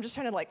 So again, I'm just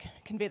trying to like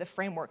convey the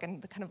framework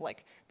and the kind of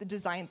like the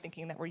design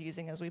thinking that we're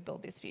using as we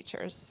build these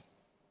features.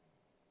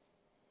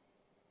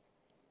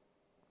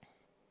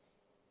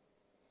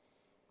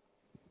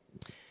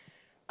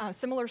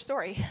 Similar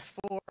story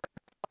for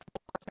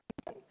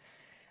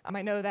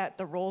I know that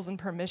the roles and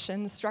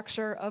permissions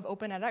structure of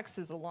Open edX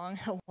is a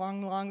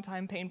long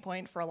time pain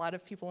point for a lot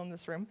of people in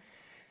this room.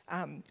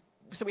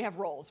 So we have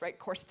roles, right?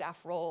 Course staff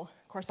role,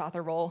 course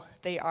author role.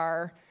 They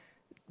are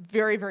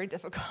very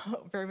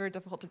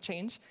difficult to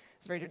change.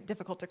 It's very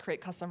difficult to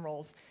create custom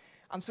roles.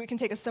 So we can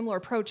take a similar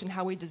approach in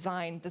how we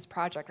design this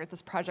project, right?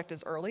 This project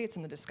is early, it's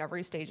in the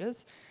discovery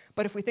stages.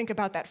 But if we think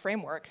about that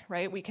framework,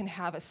 right, we can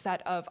have a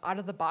set of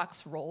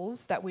out-of-the-box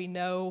roles that we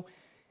know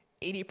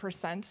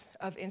 80%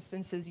 of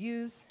instances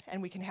use,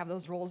 and we can have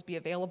those roles be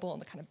available in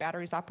the kind of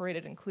batteries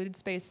operated included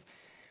space.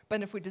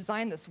 But if we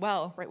design this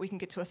well, right, we can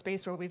get to a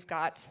space where we've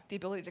got the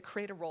ability to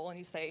create a role and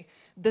you say,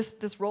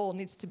 this role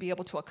needs to be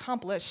able to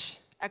accomplish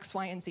X,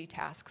 Y, and Z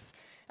tasks.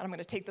 And I'm going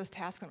to take those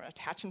tasks, I'm going to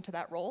attach them to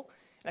that role,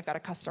 and I've got a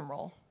custom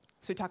role.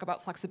 So we talk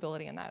about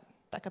flexibility in that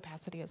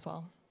capacity as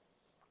well.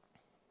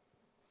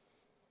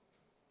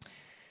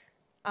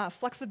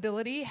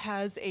 Flexibility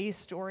has a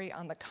story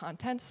on the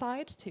content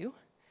side, too.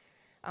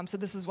 So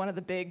this is one of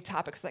the big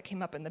topics that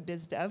came up in the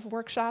Biz Dev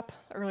workshop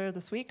earlier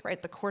this week,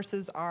 right? The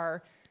courses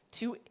are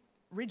too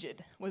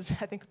rigid, was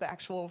I think the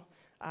actual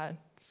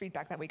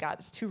feedback that we got.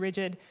 It's too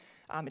rigid,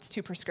 it's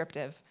too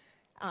prescriptive.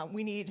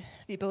 We need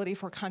the ability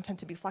for content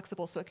to be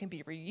flexible so it can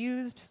be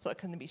reused, so it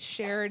can be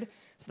shared,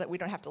 so that we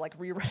don't have to like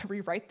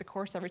rewrite the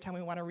course every time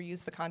we want to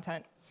reuse the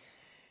content.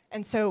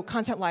 And so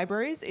content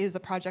libraries is a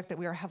project that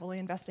we are heavily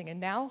investing in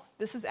now.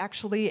 This is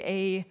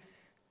actually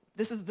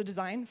this is the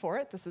design for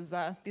it.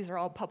 These are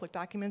all public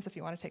documents if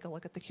you want to take a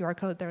look at the QR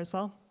code there as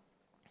well.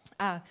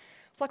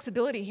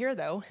 Flexibility here,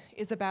 though,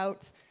 is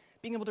about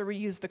being able to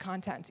reuse the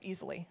content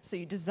easily. So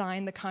you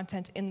design the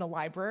content in the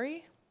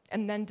library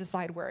and then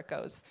decide where it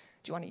goes.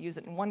 Do you want to use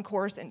it in one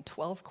course, in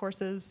 12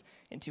 courses,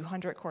 in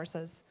 200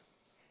 courses?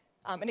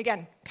 And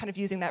again, kind of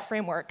using that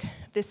framework,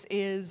 this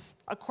is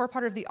a core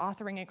part of the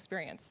authoring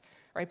experience,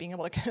 right? Being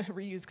able to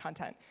reuse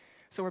content.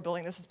 So we're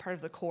building this as part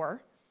of the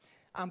core.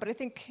 But I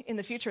think in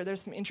the future,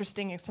 there's some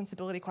interesting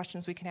extensibility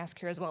questions we can ask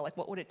here as well, like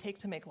what would it take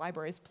to make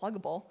libraries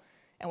pluggable,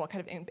 and what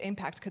kind of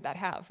impact could that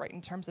have, right,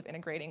 in terms of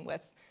integrating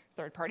with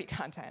third-party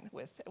content,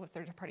 with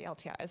third-party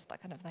LTIs,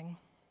 that kind of thing.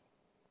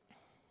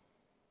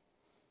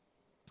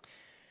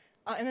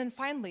 And then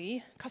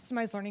finally,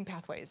 customized learning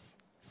pathways.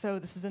 So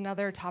this is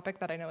another topic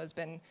that I know has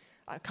been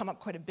come up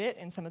quite a bit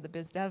in some of the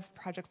biz dev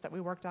projects that we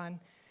worked on.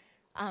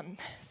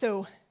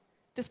 So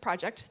this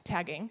project,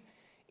 tagging,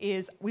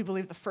 is, we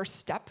believe, the first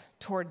step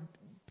toward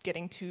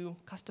getting to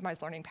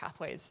customized learning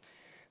pathways.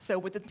 So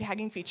with the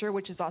tagging feature,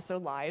 which is also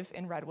live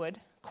in Redwood,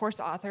 course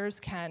authors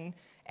can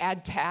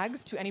add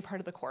tags to any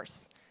part of the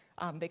course.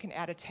 They can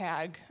add a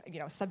tag,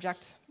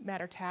 subject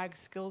matter tag,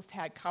 skills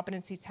tag,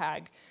 competency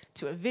tag,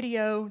 to a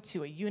video,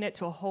 to a unit,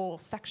 to a whole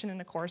section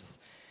in a course.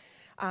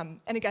 And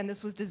again,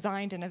 this was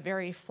designed in a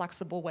very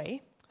flexible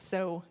way.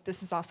 So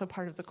this is also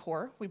part of the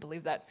core. We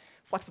believe that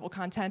flexible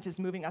content is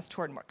moving us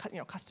toward more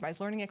customized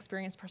learning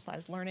experience,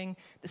 personalized learning.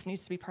 This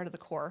needs to be part of the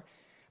core.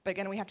 But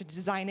again, we have to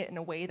design it in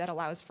a way that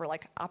allows for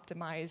like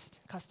optimized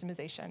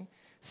customization.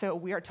 So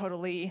we are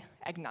totally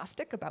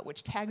agnostic about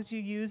which tags you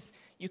use.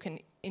 You can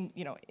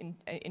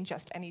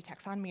ingest any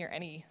taxonomy or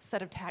any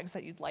set of tags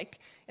that you'd like,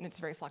 and it's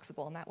very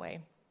flexible in that way.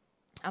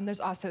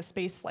 There's also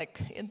space like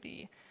in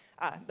the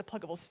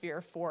pluggable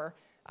sphere for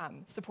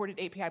supported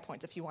API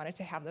points if you wanted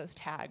to have those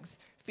tags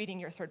feeding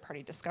your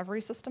third-party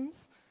discovery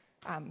systems.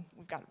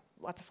 We've got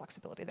lots of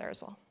flexibility there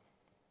as well.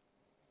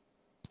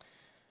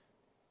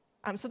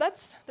 So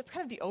that's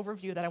kind of the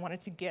overview that I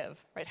wanted to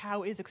give, right?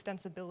 How is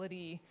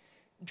extensibility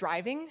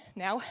driving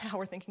now how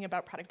we're thinking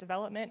about product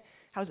development?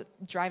 How is it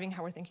driving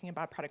how we're thinking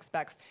about product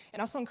specs?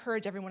 And also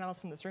encourage everyone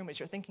else in this room as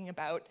you're thinking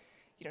about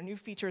new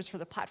features for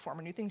the platform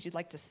or new things you'd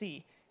like to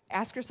see.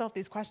 Ask yourself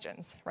these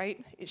questions,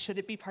 right? Should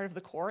it be part of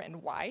the core,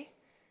 and why?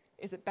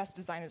 Is it best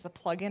designed as a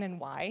plugin, and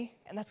why?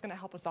 And that's going to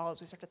help us all as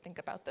we start to think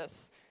about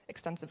this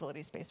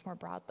extensibility space more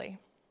broadly.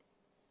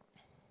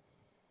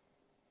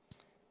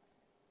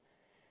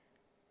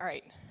 All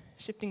right,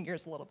 shifting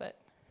gears a little bit.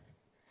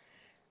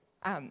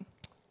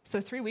 So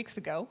 3 weeks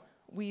ago,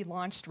 we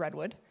launched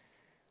Redwood,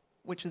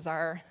 which was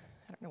our,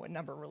 I don't know what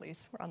number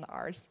release, we're on the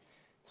R's,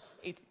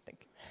 8, I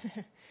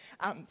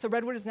think. So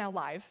Redwood is now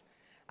live.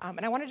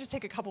 And I want to just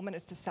take a couple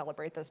minutes to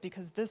celebrate this,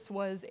 because this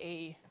was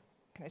a,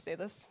 can I say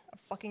this? A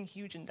fucking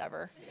huge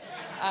endeavor.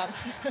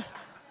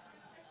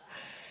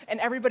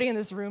 And everybody in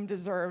this room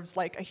deserves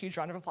like a huge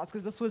round of applause,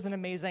 because this was an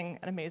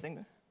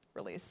amazing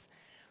release.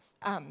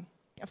 I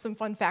have some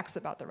fun facts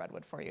about the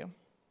Redwood for you.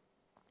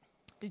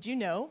 Did you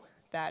know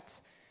that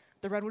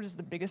the Redwood is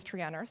the biggest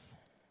tree on Earth?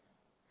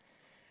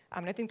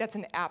 And I think that's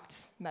an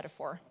apt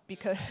metaphor,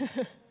 because,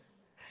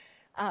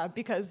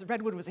 because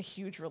Redwood was a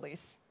huge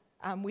release.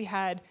 We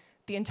had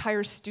the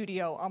entire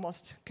studio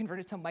almost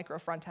converted to micro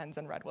front ends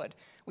in Redwood.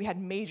 We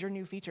had major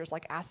new features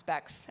like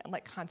aspects and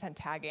like content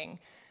tagging,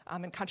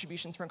 and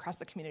contributions from across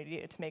the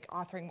community to make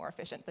authoring more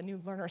efficient. The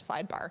new learner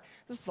sidebar.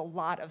 This is a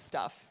lot of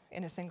stuff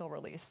in a single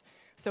release.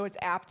 So it's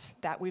apt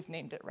that we've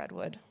named it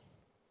Redwood.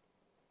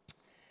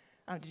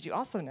 Did you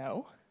also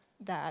know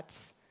that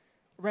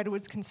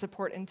Redwoods can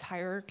support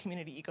entire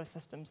community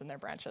ecosystems in their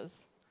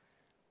branches?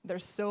 They're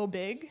so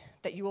big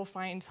that you will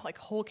find like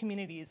whole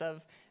communities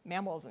of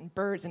mammals and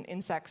birds and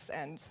insects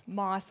and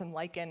moss and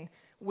lichen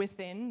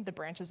within the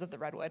branches of the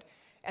Redwood.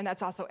 And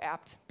that's also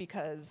apt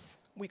because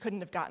we couldn't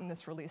have gotten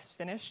this release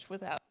finished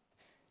without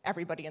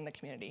everybody in the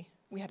community.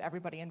 We had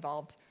everybody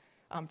involved,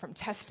 from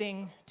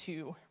testing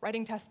to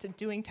writing tests to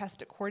doing tests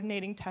to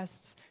coordinating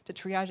tests to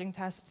triaging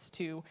tests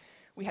to,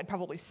 we had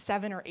probably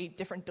 7 or 8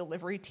 different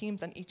delivery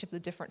teams on each of the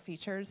different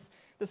features.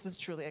 This was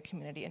truly a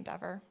community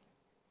endeavor.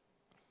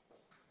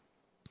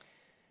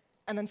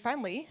 And then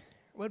finally,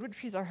 redwood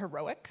trees are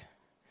heroic.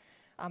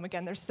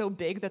 Again, they're so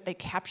big that they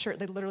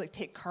literally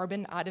take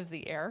carbon out of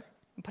the air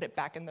and put it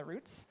back in the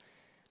roots,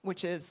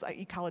 which is,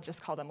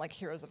 ecologists call them like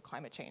heroes of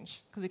climate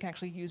change, because we can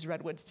actually use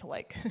redwoods to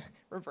like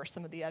reverse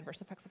some of the adverse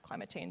effects of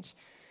climate change.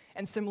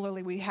 And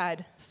similarly, we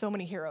had so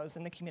many heroes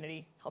in the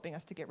community helping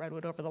us to get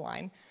Redwood over the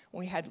line. When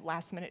we had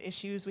last minute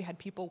issues, we had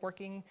people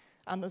working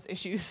on those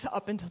issues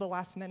up until the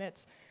last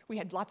minute. We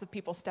had lots of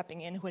people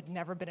stepping in who had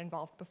never been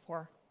involved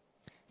before.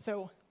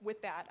 So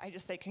with that, I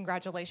just say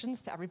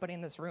congratulations to everybody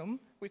in this room.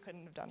 We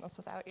couldn't have done this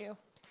without you.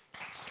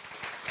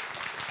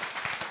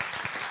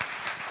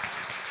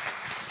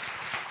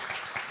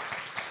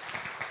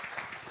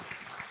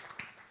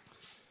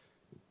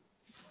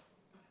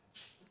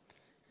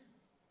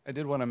 I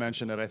did want to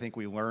mention that I think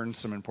we learned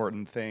some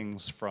important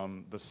things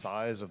from the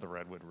size of the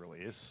Redwood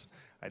release.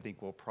 I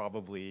think we'll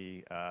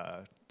probably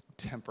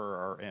temper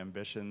our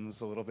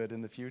ambitions a little bit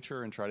in the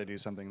future and try to do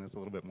something that's a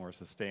little bit more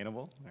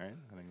sustainable, right?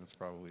 I think that's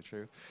probably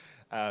true.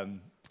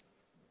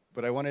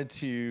 But I wanted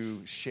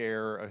to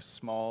share a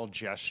small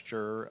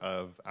gesture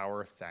of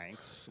our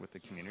thanks with the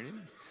community.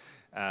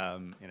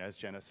 And as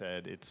Jenna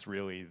said, it's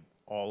really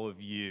all of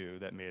you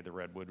that made the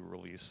Redwood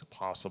release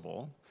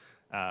possible.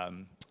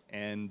 And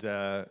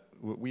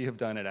what we have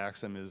done at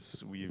Axum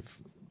is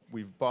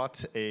we've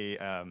bought a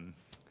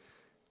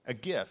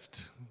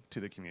gift to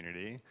the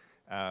community.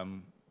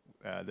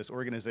 This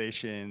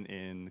organization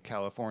in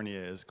California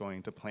is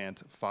going to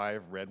plant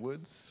 5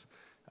 redwoods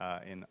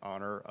in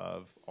honor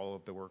of all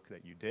of the work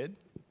that you did.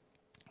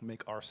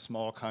 Make our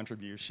small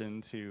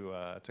contribution to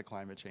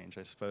climate change,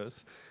 I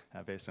suppose,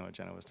 based on what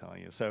Jenna was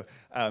telling you. So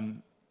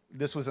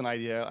this was an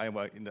idea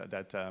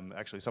that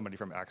actually somebody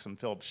from Axum,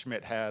 Philip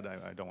Schmidt, had.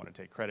 I don't want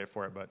to take credit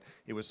for it, but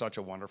it was such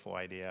a wonderful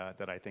idea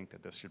that I think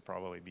that this should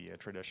probably be a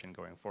tradition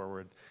going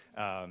forward.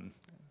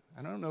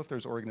 I don't know if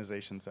there's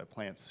organizations that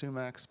plant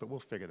sumacs, but we'll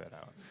figure that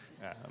out.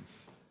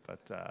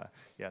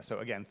 Yeah, so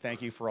again,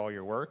 thank you for all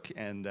your work,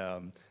 and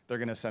they're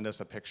going to send us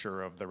a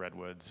picture of the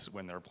redwoods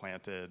when they're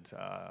planted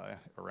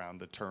around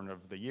the turn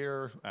of the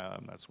year.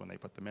 That's when they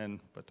put them in,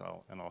 but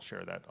I'll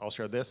share that. I'll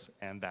share this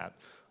and that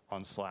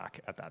on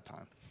Slack at that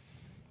time.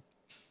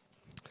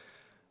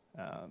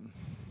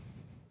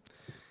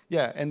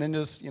 Yeah, and then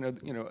just,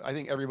 I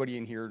think everybody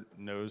in here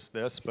knows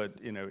this, but,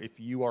 if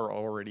you are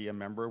already a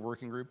member of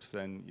working groups,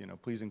 then,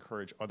 please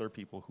encourage other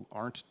people who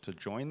aren't to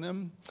join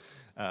them.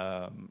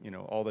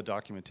 All the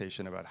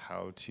documentation about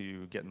how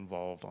to get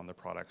involved on the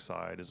product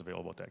side is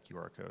available at that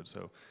QR code.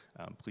 So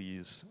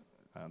please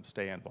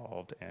stay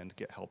involved and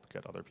help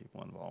get other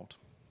people involved.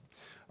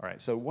 All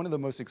right, so one of the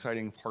most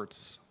exciting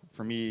parts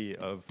for me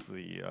of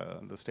the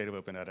state of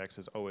Open edX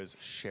is always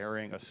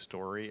sharing a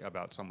story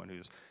about someone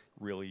who's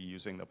really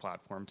using the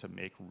platform to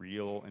make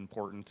real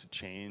important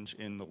change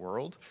in the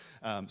world.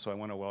 So I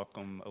want to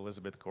welcome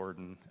Elizabeth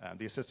Gordon,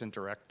 the Assistant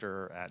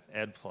Director at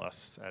Ed+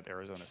 at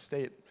Arizona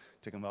State,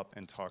 to come up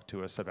and talk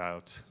to us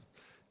about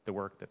the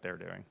work that they're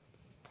doing.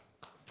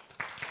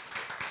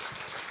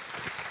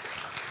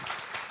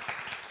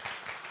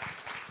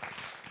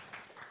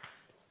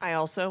 I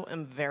also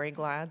am very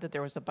glad that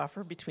there was a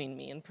buffer between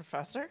me and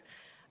Professor.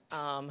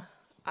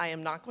 I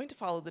am not going to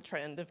follow the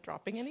trend of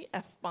dropping any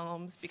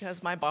F-bombs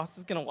because my boss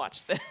is going to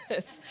watch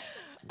this.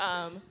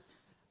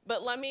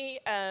 But let me,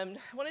 I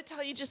want to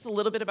tell you just a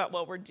little bit about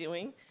what we're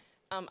doing.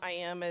 I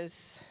am,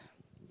 as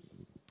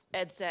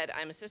Ed said,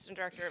 I'm Assistant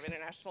Director of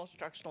International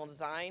Instructional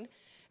Design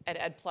at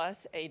Ed+,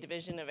 a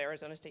division of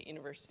Arizona State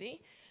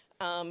University.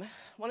 I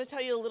want to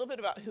tell you a little bit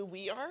about who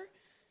we are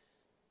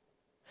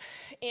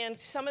and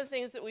some of the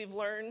things that we've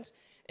learned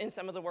in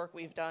some of the work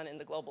we've done in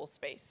the global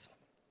space.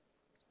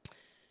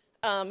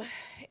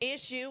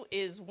 ASU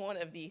is one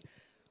of the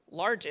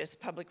largest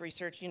public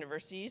research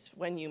universities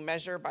when you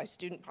measure by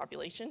student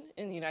population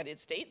in the United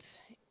States.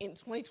 In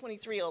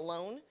 2023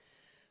 alone,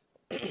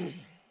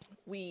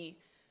 we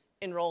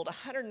enrolled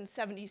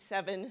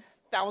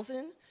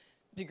 177,000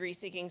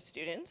 degree-seeking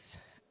students.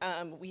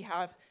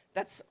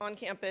 That's on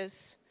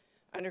campus,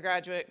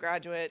 undergraduate,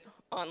 graduate,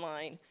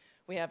 online.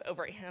 We have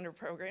over 800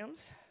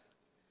 programs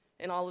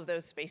in all of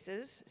those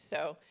spaces.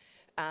 So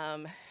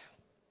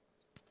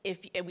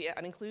it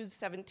includes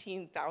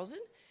 17,000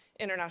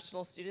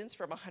 international students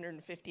from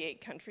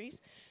 158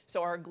 countries.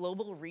 So our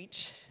global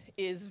reach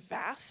is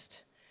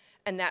vast,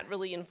 and that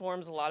really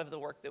informs a lot of the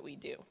work that we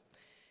do.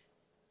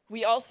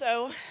 We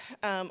also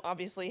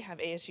obviously have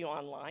ASU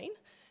Online.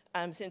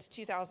 Since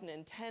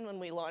 2010, when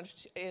we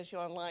launched ASU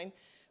Online,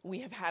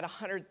 we have had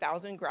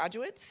 100,000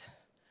 graduates.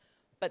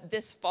 But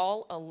this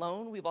fall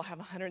alone, we will have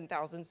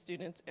 100,000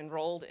 students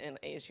enrolled in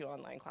ASU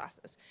Online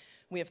classes.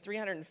 We have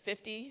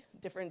 350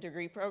 different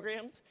degree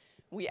programs.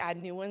 We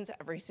add new ones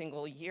every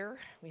single year.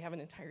 We have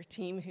an entire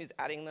team who's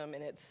adding them,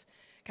 and it's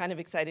kind of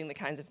exciting the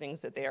kinds of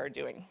things that they are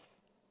doing.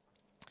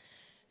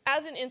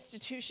 As an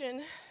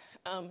institution,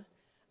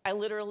 I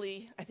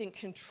literally, I think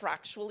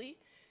contractually,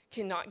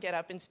 cannot get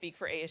up and speak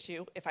for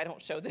ASU if I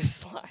don't show this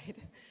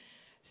slide.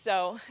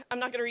 So I'm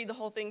not gonna read the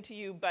whole thing to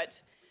you, but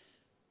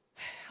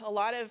a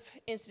lot of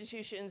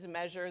institutions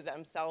measure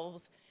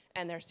themselves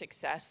and their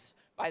success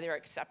by their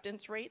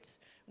acceptance rates,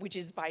 which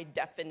is by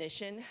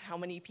definition how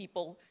many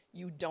people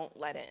you don't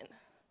let in.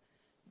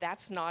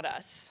 That's not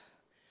us.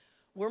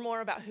 We're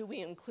more about who we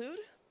include,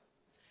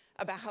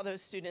 about how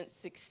those students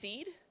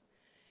succeed,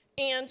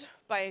 and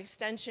by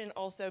extension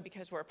also,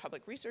 because we're a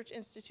public research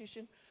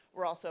institution,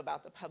 we're also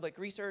about the public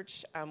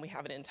research. We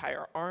have an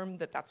entire arm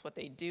that's what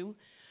they do.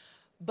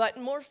 But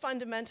more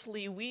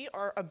fundamentally, we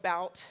are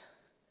about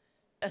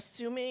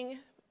assuming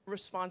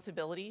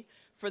responsibility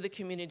for the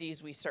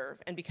communities we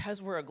serve. And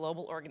because we're a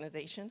global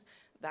organization,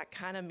 that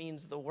kind of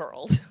means the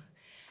world.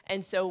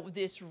 And so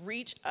this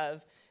reach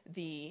of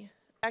the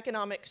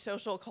economic,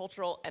 social,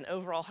 cultural, and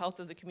overall health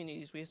of the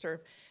communities we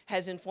serve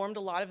has informed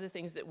a lot of the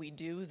things that we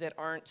do that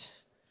aren't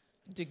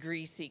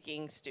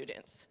degree-seeking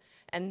students.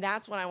 And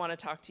that's what I want to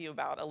talk to you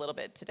about a little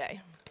bit today.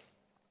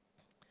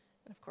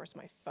 And of course,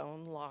 my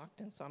phone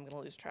locked, and so I'm going to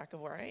lose track of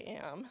where I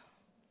am.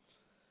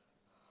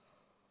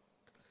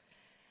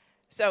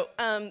 So,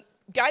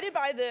 guided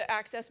by the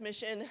Access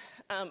mission,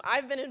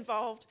 I've been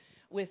involved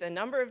with a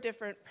number of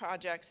different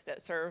projects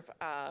that serve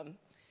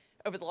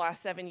over the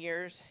last 7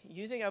 years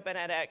using Open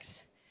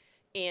edX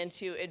and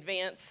to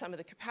advance some of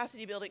the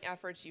capacity building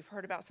efforts. You've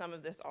heard about some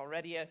of this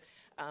already.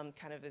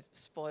 Kind of a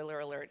spoiler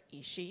alert,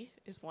 Ishi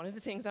is one of the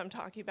things I'm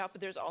talking about,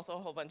 but there's also a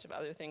whole bunch of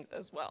other things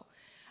as well.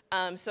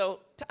 So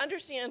to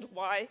understand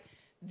why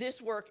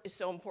this work is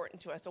so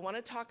important to us, I want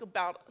to talk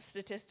about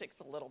statistics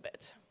a little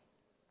bit.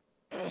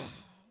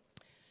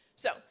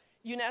 So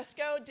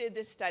UNESCO did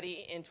this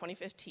study in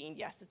 2015.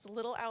 Yes, it's a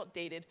little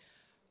outdated.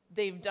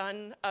 They've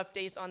done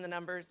updates on the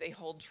numbers. They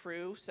hold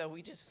true, so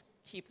we just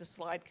keep the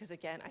slide because,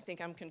 again, I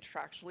think I'm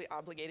contractually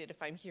obligated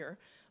if I'm here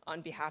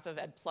on behalf of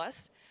Ed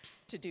Plus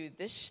to do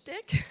this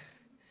shtick.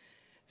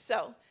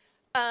 So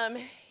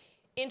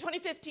in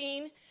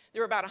 2015,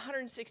 there were about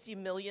 160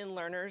 million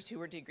learners who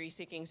were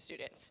degree-seeking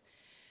students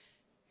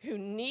who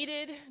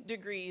needed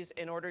degrees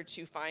in order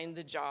to find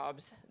the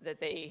jobs that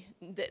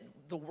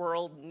the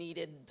world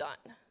needed done.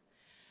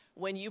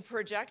 When you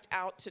project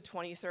out to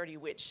 2030,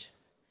 which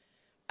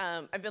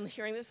I've been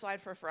hearing this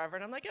slide for forever,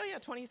 and I'm like, oh yeah,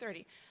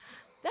 2030.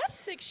 That's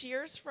 6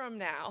 years from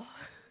now.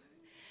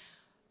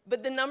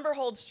 But the number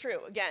holds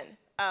true. Again,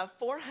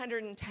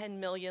 410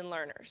 million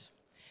learners.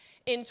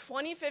 In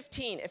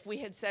 2015, if we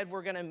had said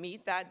we're going to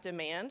meet that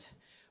demand,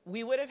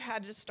 we would have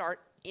had to start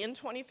in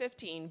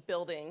 2015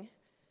 building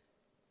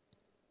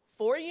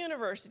 4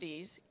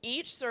 universities,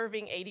 each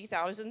serving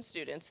 80,000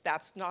 students.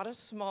 That's not a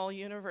small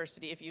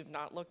university. If you've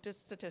not looked at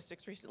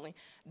statistics recently,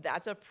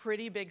 that's a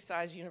pretty big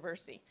size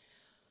university.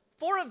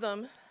 4 of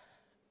them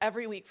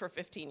every week for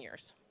 15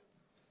 years.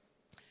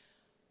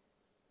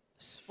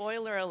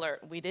 Spoiler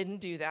alert, we didn't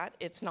do that.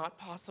 It's not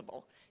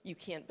possible. You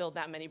can't build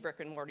that many brick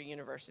and mortar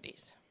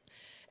universities.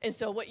 And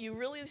so what you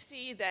really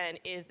see then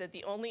is that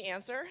the only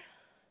answer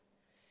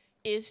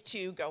is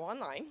to go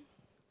online,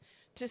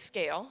 to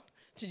scale,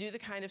 to do the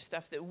kind of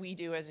stuff that we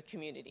do as a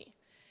community.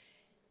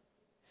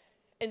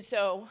 And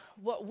so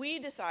what we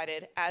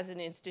decided as an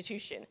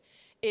institution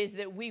is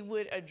that we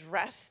would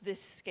address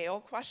this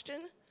scale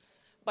question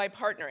by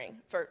partnering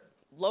for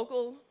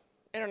local,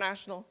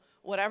 international,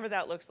 whatever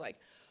that looks like,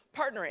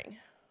 partnering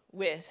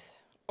with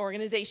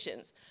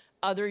organizations,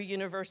 other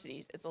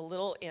universities. It's a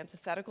little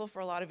antithetical for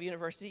a lot of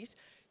universities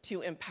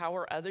to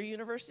empower other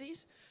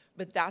universities,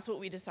 but that's what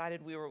we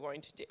decided we were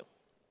going to do.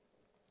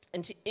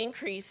 And to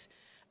increase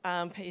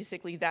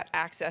basically that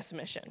access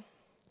mission.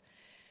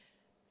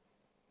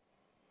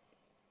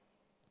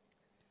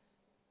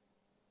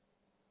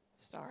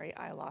 Sorry,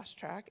 I lost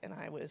track and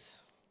I was...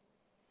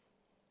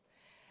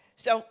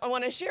 So I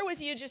want to share with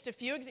you just a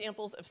few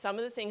examples of some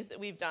of the things that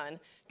we've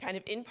done kind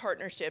of in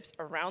partnerships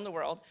around the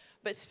world,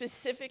 but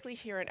specifically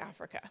here in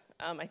Africa.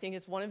 I think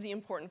it's one of the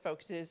important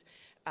focuses.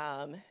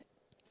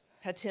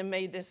 Hatim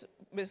made this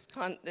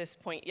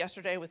point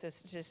yesterday with the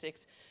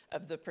statistics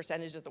of the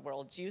percentage of the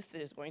world's youth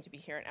that is going to be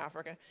here in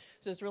Africa.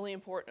 So it's really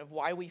important of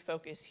why we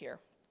focus here.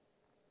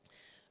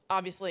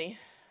 Obviously,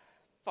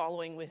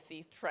 following with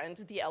the trend,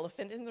 the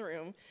elephant in the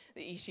room,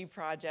 the Ishi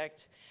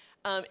project,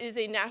 is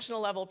a national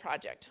level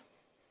project.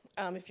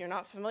 If you're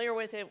not familiar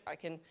with it, I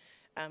can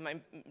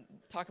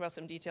talk about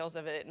some details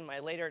of it in my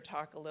later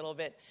talk a little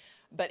bit.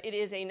 But it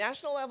is a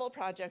national level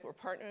project. We're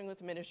partnering with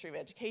the Ministry of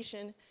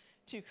Education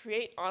to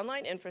create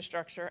online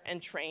infrastructure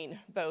and train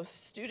both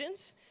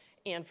students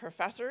and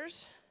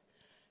professors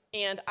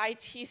and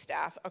IT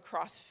staff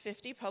across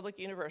 50 public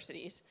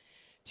universities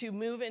to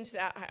move into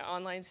that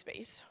online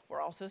space.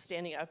 We're also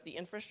standing up the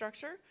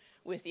infrastructure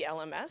with the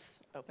LMS,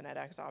 Open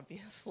edX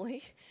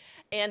obviously,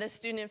 and a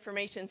student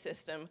information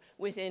system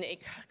within a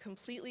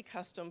completely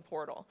custom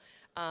portal.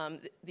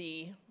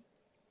 The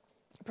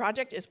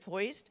project is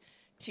poised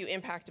to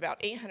impact about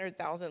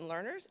 800,000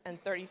 learners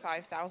and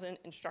 35,000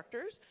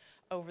 instructors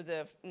over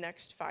the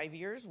next 5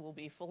 years. Will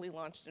be fully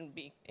launched and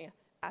be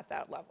at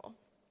that level.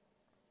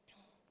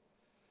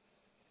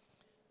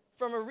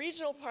 From a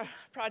regional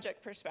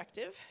project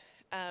perspective,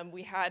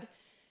 we had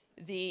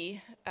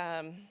the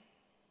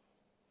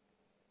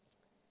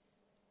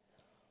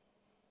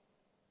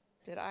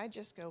did I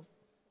just go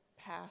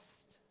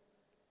past?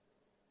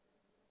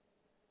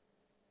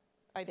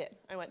 I did.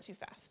 I went too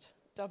fast.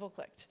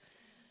 Double-clicked.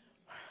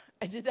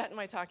 I did that in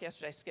my talk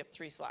yesterday. I skipped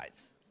 3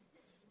 slides.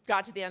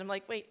 Got to the end. I'm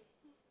like, wait,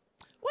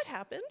 what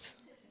happened?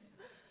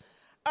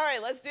 All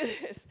right, let's do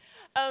this.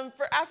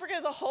 For Africa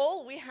as a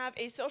whole, we have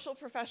a social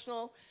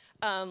professional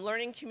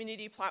learning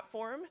community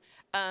platform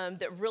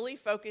that really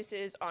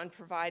focuses on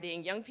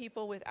providing young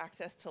people with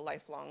access to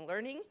lifelong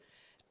learning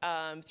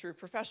through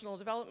professional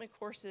development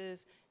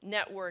courses,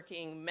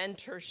 networking,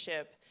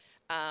 mentorship,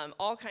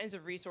 all kinds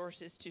of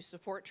resources to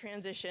support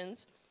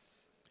transitions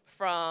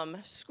from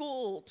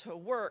school to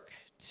work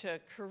to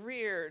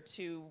career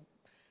to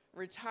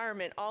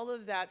retirement, all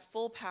of that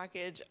full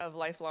package of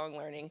lifelong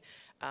learning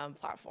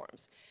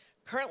platforms.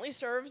 Currently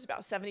serves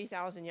about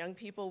 70,000 young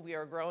people. We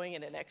are growing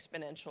at an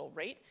exponential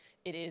rate.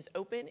 It is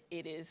open.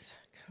 It is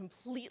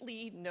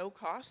completely no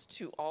cost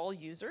to all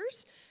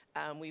users.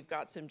 We've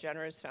got some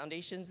generous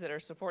foundations that are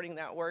supporting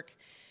that work.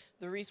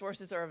 The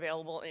resources are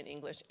available in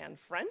English and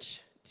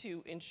French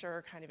to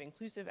ensure kind of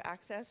inclusive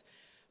access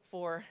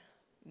for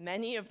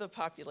many of the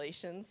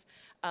populations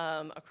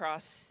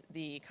across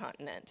the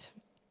continent.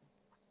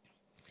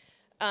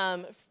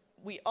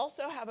 We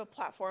also have a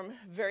platform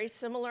very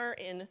similar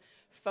in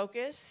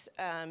focus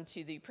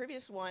to the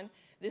previous one.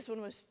 This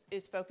one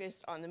is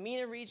focused on the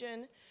MENA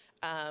region,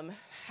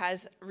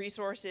 has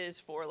resources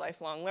for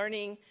lifelong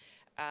learning.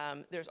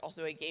 There's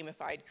also a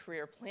gamified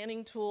career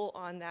planning tool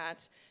on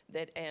that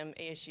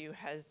ASU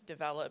has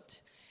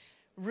developed,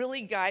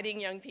 really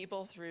guiding young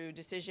people through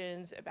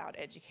decisions about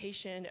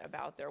education,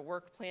 about their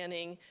work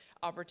planning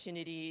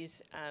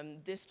opportunities.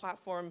 This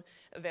platform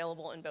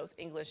available in both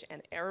English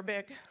and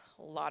Arabic.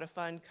 A lot of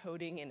fun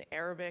coding in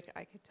Arabic.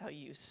 I could tell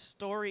you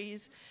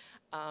stories.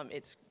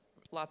 It's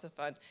lots of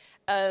fun.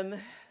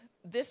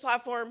 This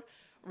platform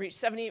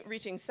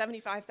reaching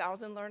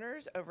 75,000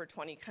 learners over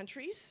 20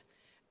 countries.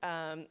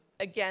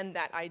 Again,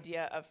 that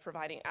idea of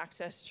providing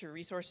access to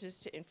resources,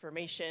 to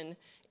information,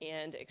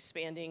 and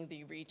expanding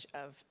the reach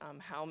of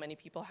how many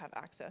people have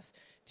access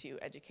to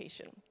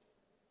education.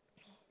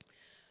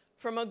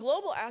 From a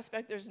global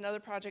aspect, there's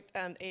another project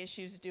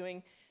ASU is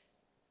doing,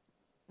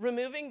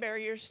 removing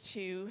barriers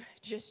to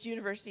just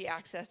university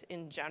access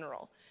in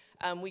general.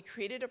 We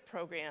created a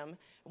program.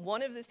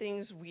 One of the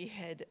things we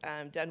had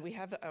done, we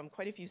have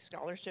quite a few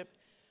scholarship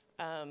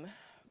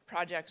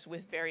projects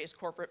with various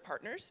corporate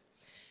partners.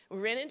 We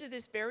ran into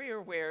this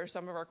barrier where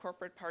some of our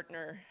corporate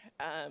partner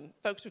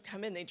folks would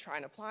come in, they'd try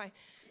and apply.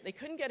 They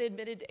couldn't get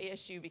admitted to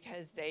ASU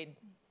because they'd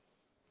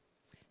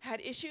had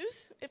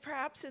issues,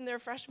 perhaps in their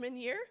freshman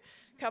year.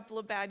 A couple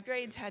of bad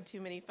grades, had too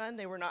many fun,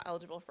 they were not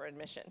eligible for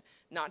admission.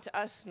 Not to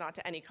us, not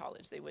to any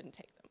college, they wouldn't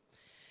take them.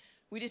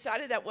 We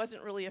decided that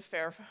wasn't really a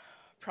fair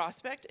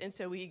prospect, and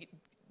so we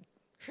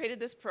created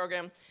this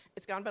program.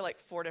 It's gone by like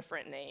 4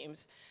 different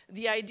names.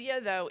 The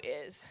idea, though,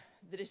 is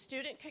that a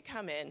student could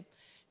come in,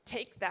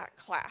 take that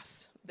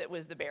class that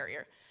was the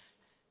barrier.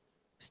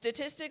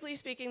 Statistically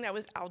speaking, that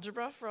was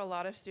algebra for a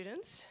lot of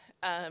students.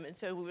 And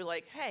so we were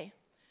like, hey,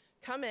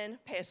 come in,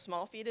 pay a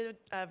small fee to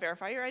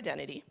verify your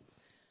identity,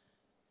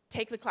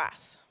 take the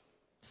class,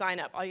 sign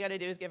up. All you gotta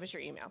do is give us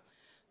your email.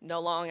 No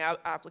long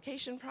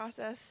application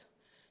process,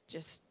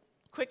 just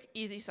quick,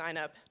 easy sign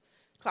up.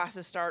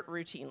 Classes start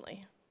routinely.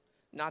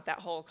 Not that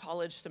whole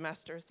college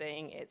semester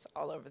thing, it's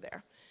all over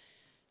there.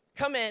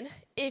 Come in,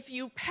 if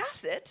you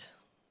pass it,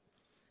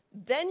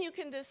 then you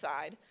can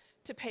decide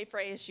to pay for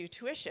ASU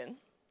tuition.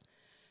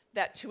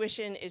 That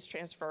tuition is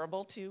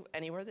transferable to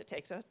anywhere that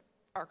takes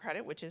our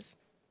credit, which is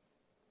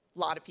a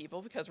lot of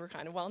people because we're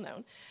kind of well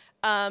known.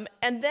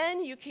 And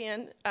then you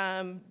can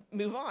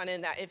move on,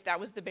 and that if that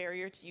was the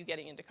barrier to you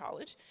getting into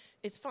college,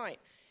 it's fine.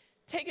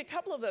 Take a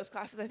couple of those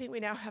classes. I think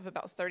we now have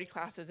about 30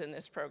 classes in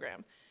this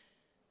program.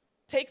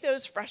 Take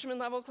those freshman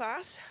level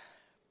class,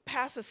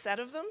 pass a set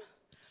of them,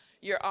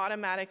 you're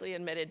automatically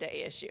admitted to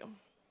ASU.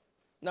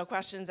 No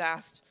questions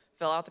asked,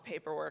 fill out the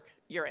paperwork,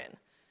 you're in.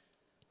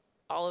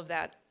 All of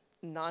that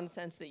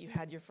nonsense that you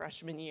had your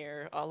freshman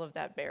year, all of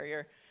that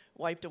barrier,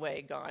 wiped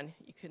away, gone,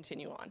 you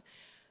continue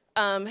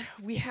on.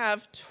 We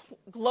have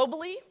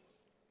globally,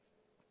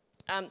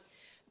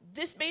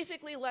 this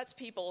basically lets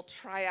people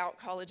try out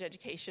college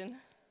education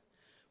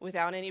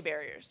without any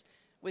barriers,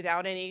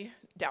 without any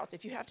doubts.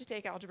 If you have to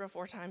take algebra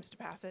 4 times to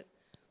pass it,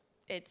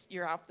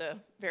 you're out the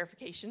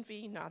verification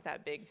fee, not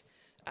that big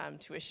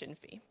tuition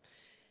fee.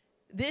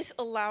 This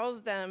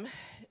allows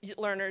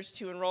learners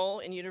to enroll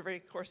in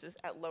university courses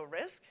at low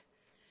risk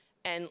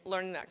and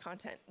learning that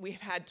content.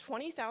 We've had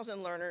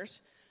 20,000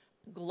 learners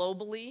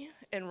globally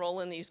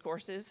enroll in these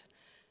courses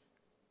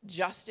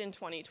just in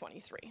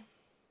 2023.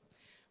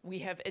 We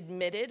have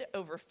admitted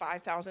over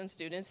 5,000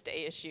 students to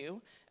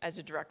ASU as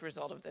a direct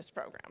result of this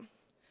program.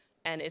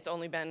 And it's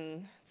only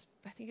been,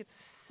 I think it's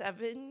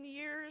 7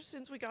 years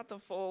since we got the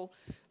full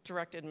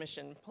direct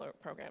admission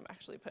program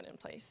actually put in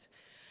place.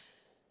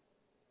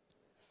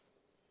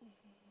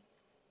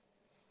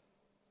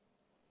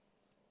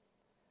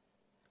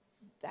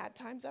 That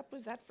time's up,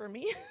 was that for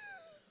me?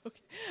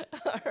 Okay,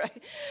 all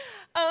right.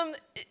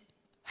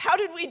 How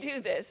did we do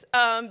this?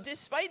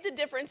 Despite the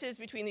differences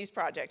between these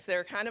projects,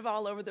 they're kind of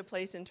all over the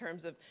place in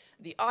terms of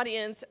the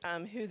audience,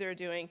 who they're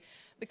doing.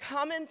 The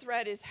common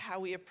thread is how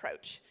we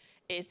approach.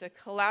 It's a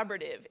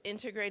collaborative,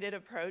 integrated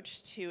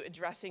approach to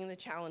addressing the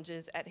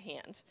challenges at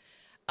hand.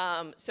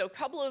 So a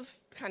couple of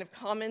kind of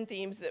common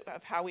themes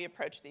of how we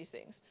approach these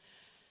things.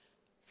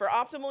 For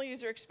optimal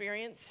user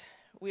experience,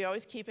 we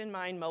always keep in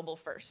mind mobile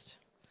first.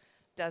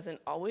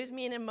 Doesn't always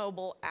mean a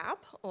mobile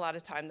app. A lot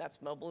of time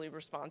that's mobilely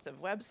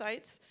responsive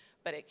websites,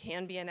 but it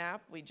can be an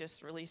app. We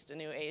just released a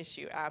new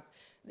ASU app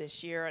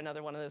this year,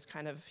 another one of those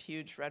kind of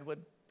huge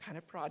Redwood kind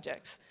of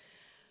projects.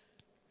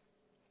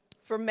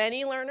 For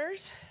many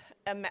learners,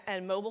 a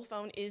mobile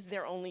phone is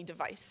their only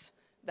device.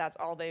 That's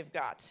all they've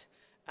got.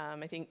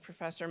 I think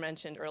Professor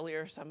mentioned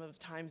earlier, some of the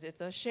times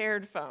it's a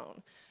shared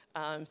phone.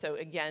 So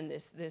again,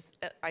 this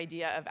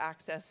idea of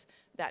access,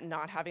 that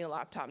not having a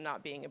laptop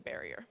not being a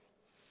barrier.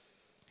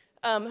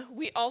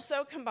 We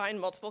also combine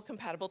multiple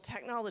compatible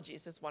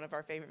technologies. It's one of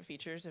our favorite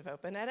features of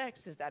Open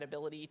edX, is that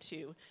ability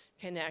to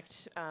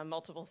connect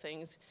multiple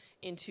things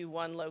into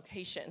one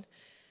location.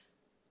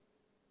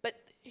 But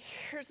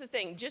here's the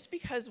thing, just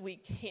because we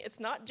can,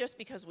 it's not just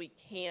because we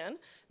can,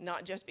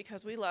 not just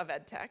because we love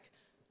EdTech.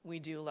 We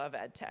do love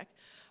EdTech.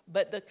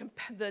 But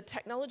the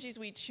technologies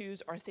we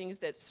choose are things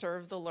that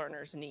serve the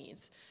learner's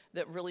needs,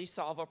 that really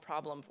solve a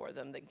problem for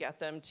them, that get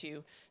them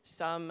to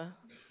some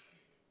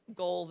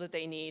goal that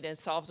they need and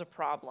solves a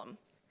problem.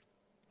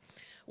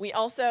 We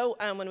also,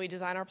 when we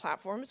design our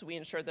platforms, we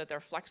ensure that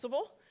they're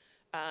flexible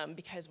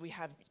because we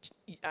have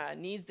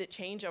needs that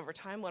change over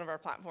time. One of our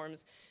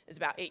platforms is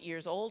about 8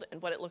 years old,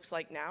 and what it looks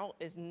like now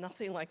is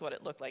nothing like what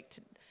it looked like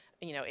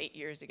 8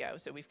 years ago.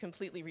 So we've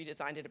completely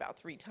redesigned it about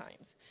 3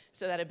 times.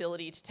 So that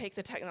ability to take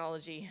the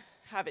technology,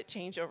 have it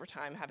change over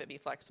time, have it be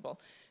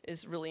flexible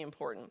is really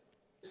important.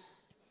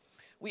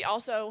 We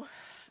also,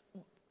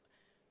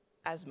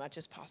 as much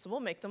as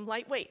possible, make them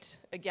lightweight.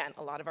 Again,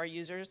 a lot of our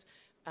users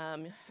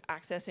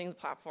accessing the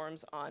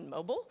platforms on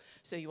mobile,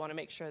 so you want to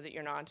make sure that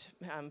you're not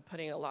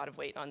putting a lot of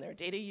weight on their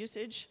data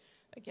usage.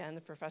 Again,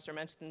 the professor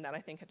mentioned that. I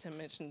think Tim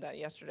mentioned that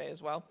yesterday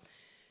as well.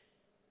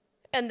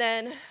 And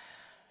then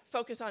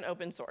focus on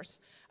open source.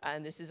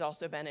 And this has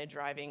also been a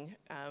driving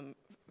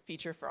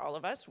feature for all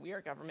of us. We are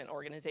a government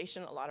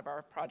organization. A lot of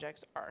our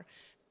projects are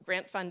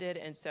grant funded,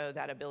 and so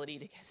that ability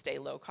to stay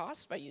low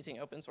cost by using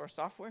open source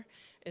software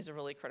is a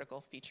really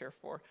critical feature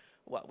for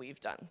what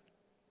we've done.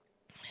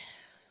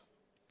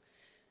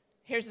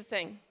 Here's the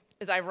thing,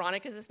 as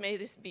ironic as this may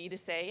be to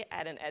say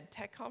at an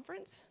EdTech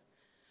conference,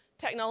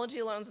 technology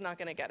alone is not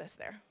going to get us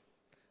there.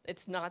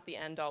 It's not the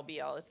end all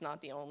be all, it's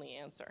not the only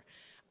answer.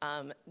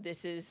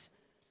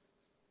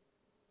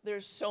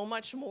 There's so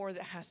much more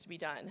that has to be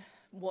done.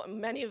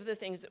 Many of the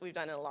things that we've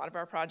done in a lot of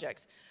our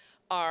projects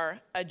are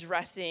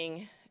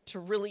addressing, to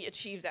really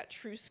achieve that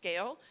true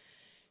scale,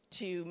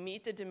 to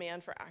meet the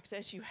demand for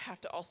access, you have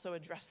to also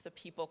address the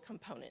people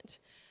component.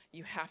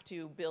 You have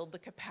to build the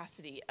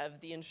capacity of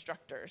the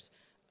instructors,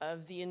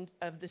 of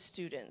the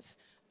students,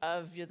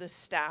 of the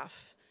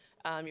staff,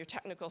 your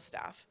technical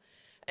staff.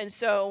 And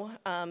so,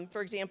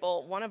 for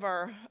example, one of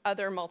our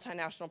other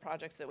multinational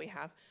projects that we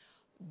have,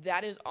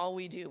 that is all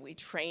we do. We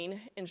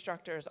train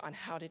instructors on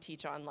how to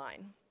teach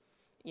online.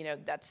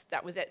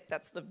 That was it.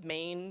 That's the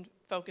main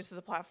focus of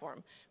the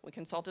platform. We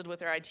consulted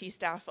with our IT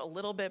staff a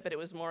little bit, but it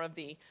was more of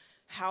the,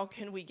 how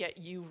can we get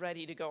you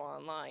ready to go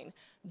online,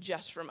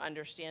 just from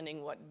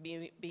understanding what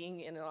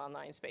being in an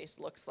online space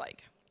looks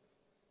like.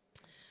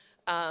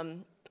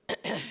 In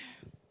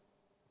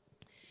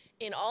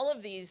all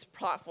of these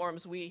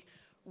platforms, we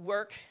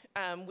work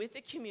with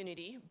the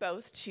community,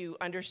 both to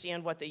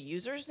understand what the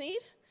users need,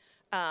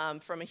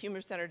 from a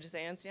human-centered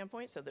design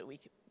standpoint, so that we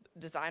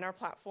design our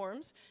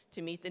platforms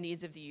to meet the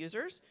needs of the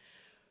users.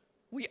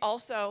 We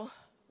also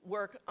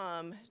work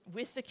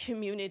with the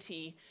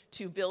community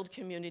to build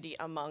community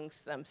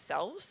amongst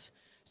themselves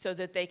so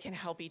that they can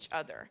help each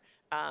other.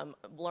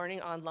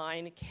 Learning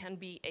online can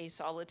be a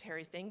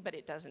solitary thing, but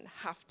it doesn't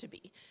have to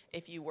be.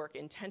 If you work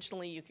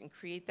intentionally, you can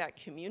create that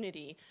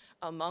community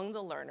among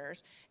the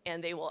learners,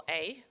 and they will,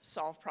 A,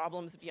 solve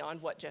problems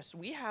beyond what just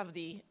we have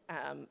the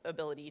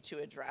ability to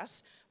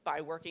address by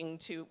working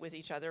with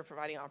each other,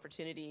 providing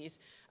opportunities,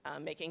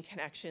 making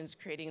connections,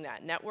 creating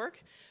that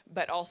network,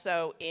 but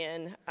also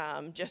in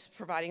just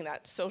providing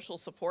that social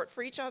support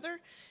for each other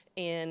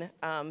in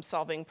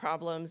solving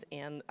problems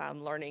and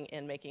learning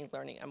and making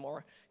learning a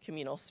more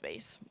communal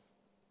space.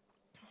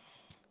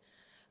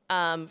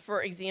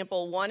 For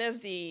example, one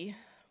of the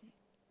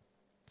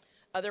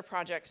other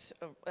projects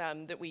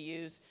that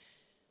we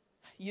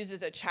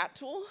uses a chat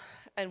tool,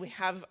 and we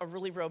have a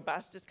really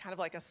robust, it's kind of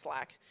like a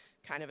Slack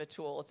kind of a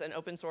tool. It's an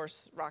open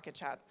source Rocket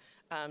Chat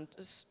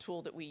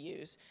tool that we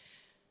use.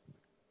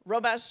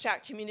 Robust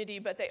chat community,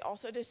 but they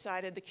also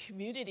decided, the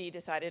community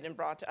decided and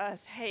brought to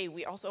us, hey,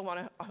 we also want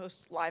to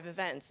host live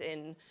events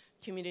in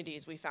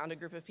communities. We found a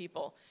group of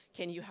people.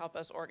 Can you help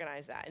us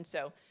organize that? And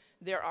so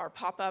there are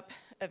pop-up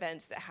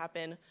events that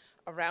happen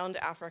around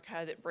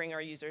Africa that bring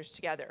our users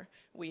together.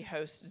 We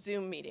host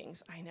Zoom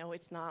meetings. I know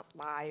it's not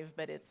live,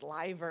 but it's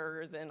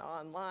liver than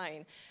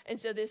online. And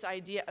so this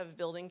idea of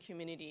building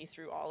community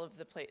through all of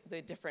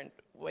the different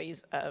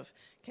ways of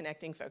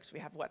connecting folks. We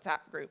have WhatsApp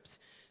groups.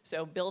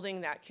 So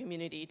building that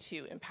community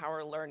to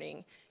empower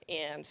learning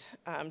and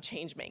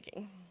change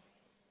making.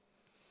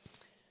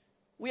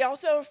 We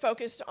also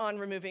focused on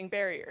removing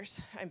barriers.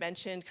 I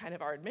mentioned kind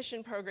of our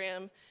admission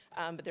program,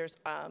 but there's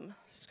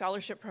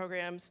scholarship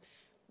programs.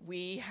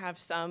 We have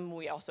some,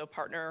 we also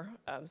partner.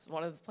 It's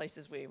one of the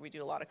places we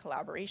do a lot of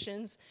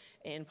collaborations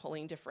and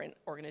pulling different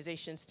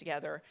organizations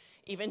together,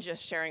 even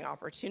just sharing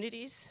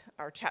opportunities.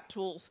 Our chat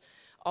tools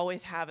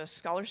always have a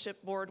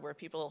scholarship board where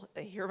people,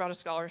 they hear about a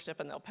scholarship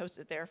and they'll post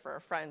it there for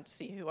a friend to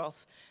see who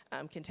else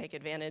can take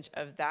advantage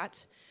of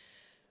that.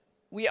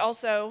 We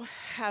also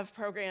have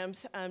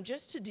programs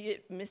just to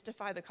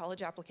demystify the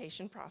college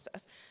application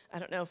process. I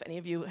don't know if any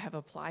of you have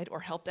applied or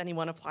helped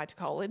anyone apply to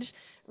college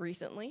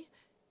recently.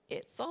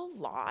 It's a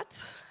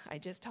lot. I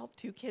just helped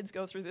 2 kids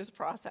go through this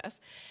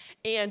process.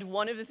 And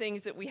one of the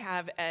things that we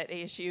have at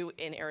ASU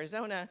in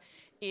Arizona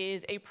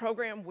is a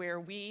program where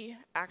we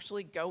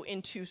actually go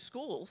into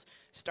schools,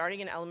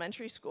 starting in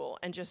elementary school,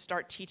 and just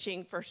start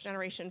teaching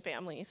first-generation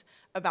families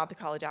about the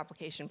college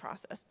application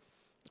process.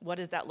 What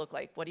does that look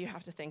like? What do you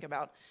have to think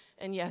about?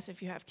 And yes,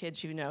 if you have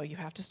kids, you know you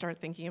have to start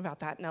thinking about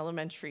that in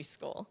elementary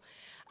school.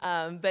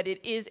 But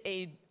it is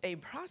a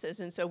process,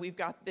 and so we've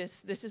got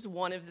this is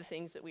one of the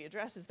things that we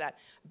address, is that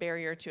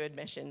barrier to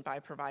admission by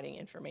providing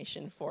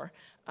information for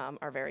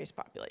our various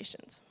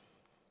populations.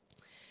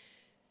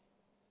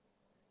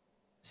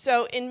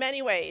 So in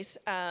many ways,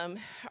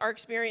 our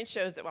experience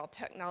shows that while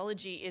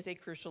technology is a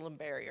crucial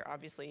barrier,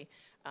 obviously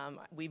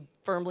we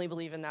firmly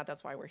believe in that.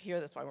 That's why we're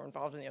here. That's why we're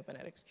involved in the open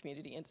edX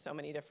community in so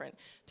many different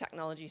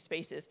technology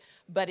spaces.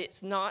 But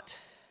it's not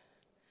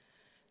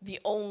the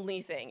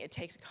only thing. It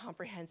takes a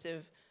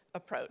comprehensive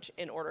approach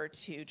in order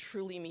to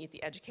truly meet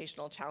the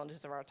educational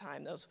challenges of our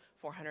time, those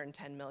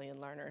 410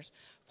 million learners,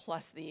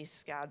 plus these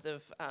scads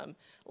of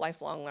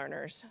lifelong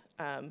learners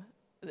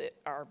that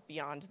are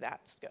beyond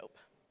that scope.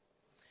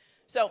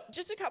 So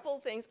just a couple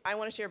of things I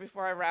want to share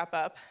before I wrap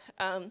up.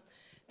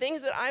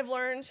 Things that I've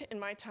learned in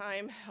my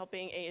time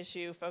helping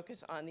ASU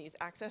focus on these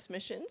access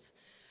missions.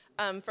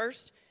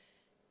 First,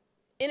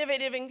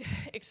 innovative and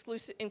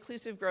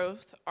inclusive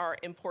growth are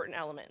important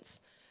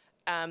elements.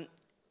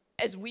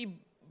 As we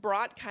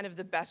brought kind of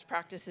the best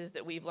practices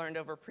that we've learned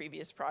over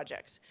previous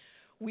projects,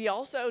 we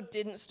also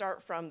didn't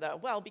start from the,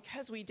 well,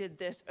 because we did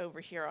this over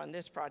here on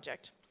this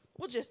project,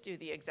 we'll just do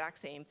the exact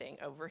same thing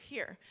over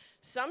here.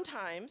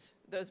 Sometimes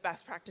those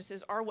best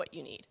practices are what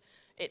you need.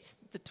 It's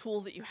the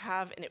tool that you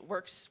have and it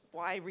works.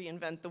 Why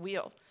reinvent the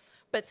wheel?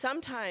 But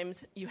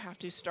sometimes you have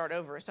to start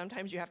over.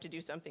 Sometimes you have to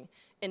do something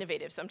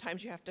innovative.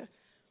 Sometimes you have to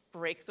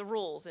break the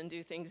rules and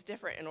do things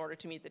different in order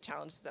to meet the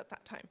challenges at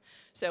that time.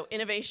 So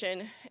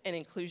innovation and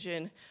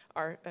inclusion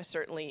are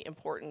certainly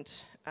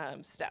important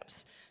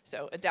steps.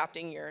 So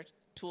adapting your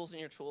tools in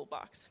your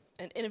toolbox.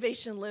 And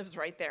innovation lives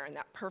right there in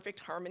that perfect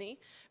harmony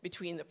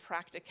between the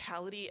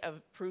practicality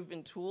of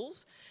proven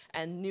tools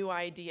and new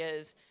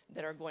ideas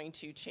that are going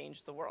to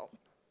change the world.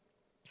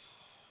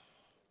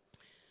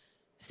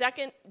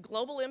 Second,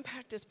 global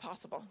impact is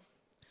possible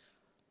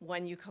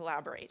when you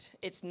collaborate.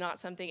 It's not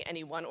something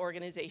any one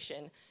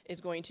organization is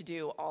going to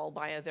do all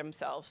by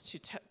themselves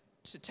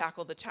to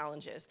tackle the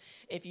challenges.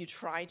 If you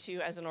try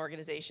to, as an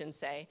organization,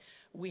 say,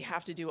 we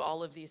have to do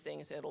all of these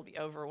things, it'll be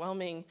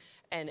overwhelming,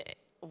 and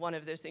one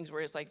of those things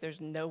where it's like,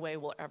 there's no way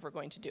we're ever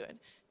going to do it.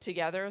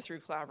 Together, through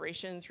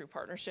collaboration, through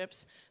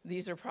partnerships,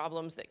 these are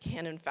problems that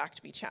can, in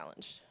fact, be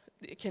challenged.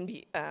 It can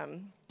be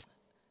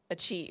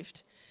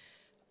achieved.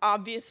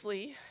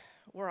 Obviously,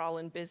 we're all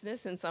in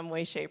business in some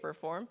way, shape, or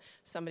form.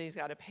 Somebody's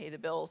got to pay the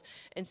bills.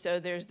 And so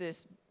there's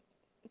this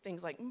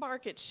things like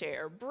market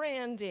share,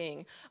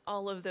 branding,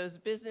 all of those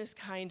business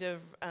kind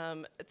of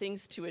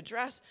things to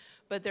address.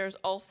 But there's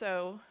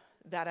also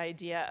that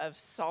idea of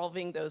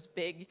solving those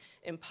big,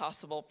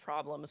 impossible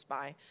problems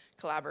by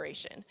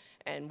collaboration.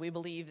 And we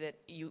believe that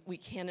we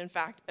can, in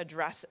fact,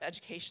 address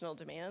educational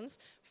demands,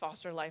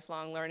 foster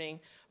lifelong learning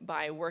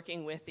by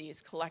working with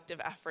these collective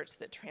efforts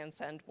that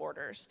transcend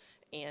borders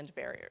and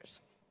barriers.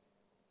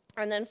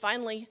 And then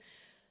finally,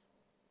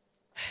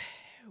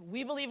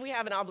 we believe we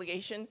have an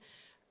obligation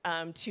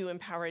to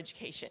empower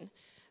education.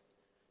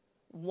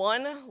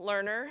 One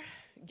learner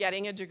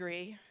getting a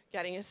degree,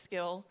 getting a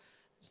skill,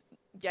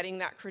 getting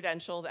that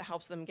credential that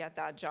helps them get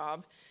that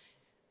job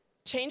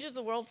changes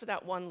the world for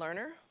that one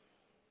learner,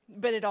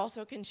 but it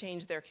also can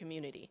change their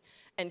community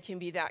and can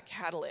be that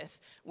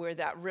catalyst where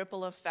that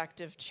ripple effect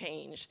of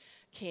change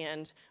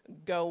can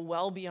go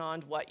well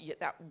beyond what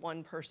that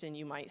one person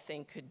you might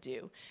think could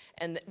do.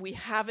 And we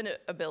have an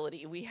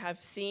ability. We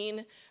have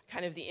seen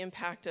kind of the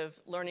impact of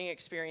learning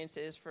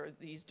experiences for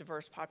these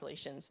diverse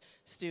populations,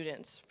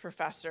 students,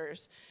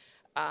 professors,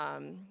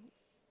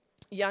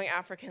 young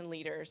African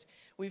leaders.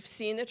 We've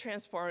seen the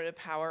transformative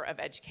power of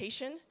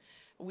education.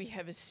 We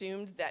have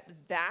assumed that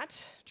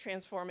that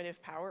transformative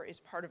power is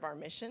part of our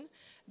mission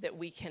that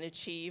we can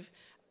achieve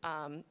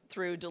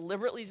through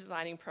deliberately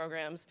designing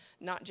programs,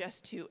 not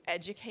just to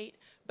educate,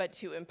 but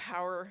to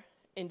empower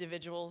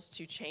individuals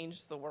to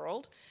change the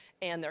world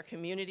and their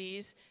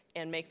communities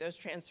and make those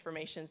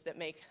transformations that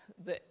make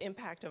the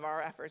impact of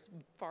our efforts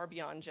far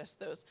beyond just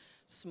those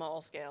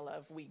small scale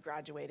of we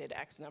graduated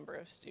X number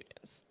of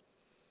students.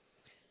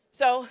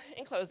 So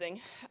in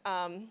closing,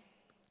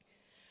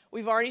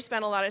 We've already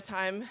spent a lot of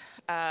time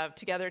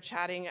together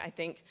chatting. I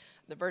think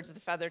the birds of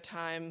the feather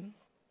time,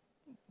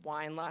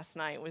 wine last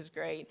night was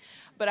great.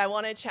 But I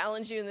want to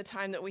challenge you in the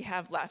time that we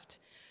have left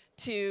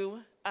to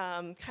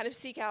kind of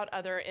seek out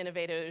other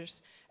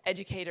innovators,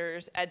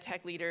 educators, ed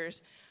tech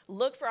leaders.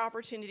 Look for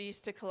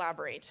opportunities to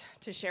collaborate,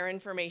 to share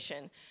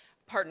information,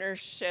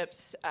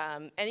 partnerships,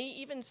 any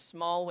even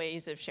small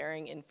ways of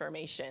sharing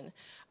information.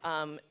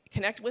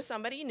 Connect with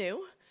somebody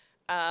new,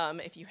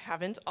 if you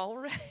haven't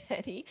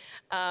already,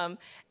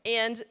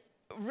 and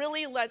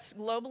really let's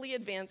globally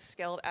advance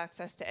scaled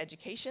access to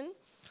education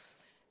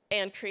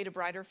and create a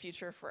brighter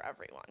future for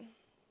everyone.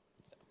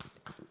 So.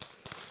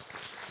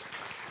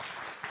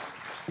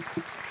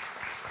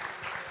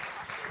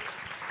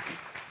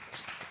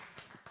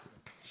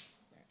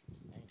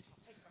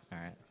 All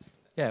right.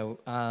 Yeah,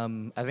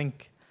 I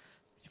think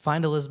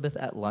find Elizabeth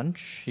at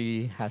lunch.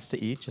 She has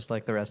to eat just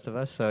like the rest of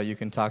us, so you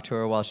can talk to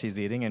her while she's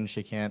eating, and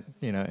she can't,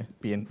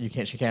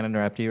 she can't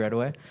interrupt you right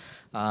away.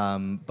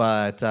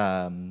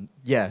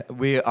 Yeah,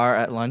 we are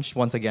at lunch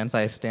once again. So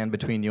I stand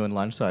between you and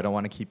lunch, so I don't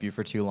want to keep you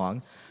for too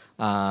long.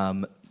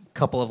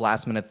 Couple of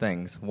last-minute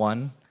things.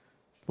 One,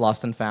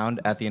 lost and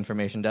found at the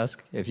information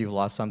desk. If you've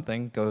lost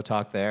something, go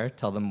talk there.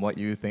 Tell them what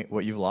you think,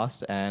 what you've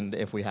lost, and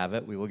if we have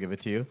it, we will give it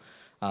to you.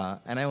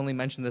 And I only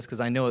mention this because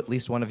I know at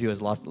least one of you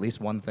has lost at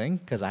least one thing,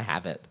 because I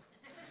have it.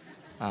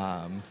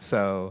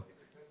 So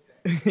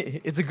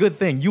it's a good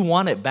thing. You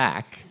want it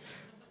back.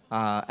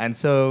 And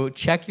so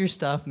check your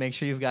stuff, make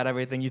sure you've got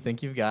everything you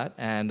think you've got,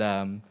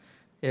 and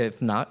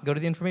if not, go to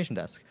the information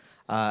desk.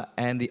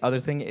 And the other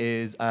thing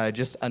is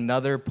just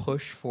another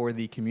push for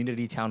the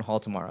community town hall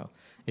tomorrow.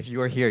 If you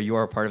are here, you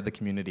are a part of the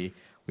community.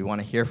 We want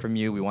to hear from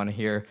you. We want to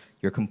hear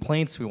your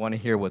complaints. We want to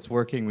hear what's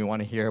working. We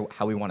want to hear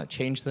how we want to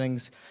change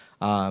things.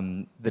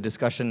 The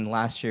discussion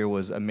last year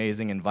was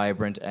amazing and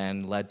vibrant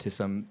and led to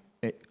some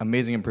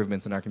amazing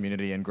improvements in our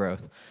community and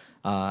growth.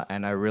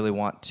 And I really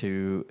want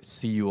to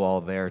see you all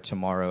there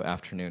tomorrow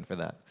afternoon for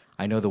that.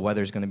 I know the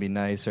weather's going to be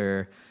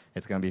nicer.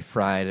 It's going to be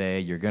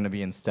Friday. You're going to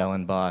be in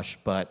Stellenbosch.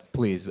 But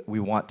please, we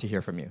want to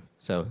hear from you.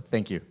 So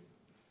thank you.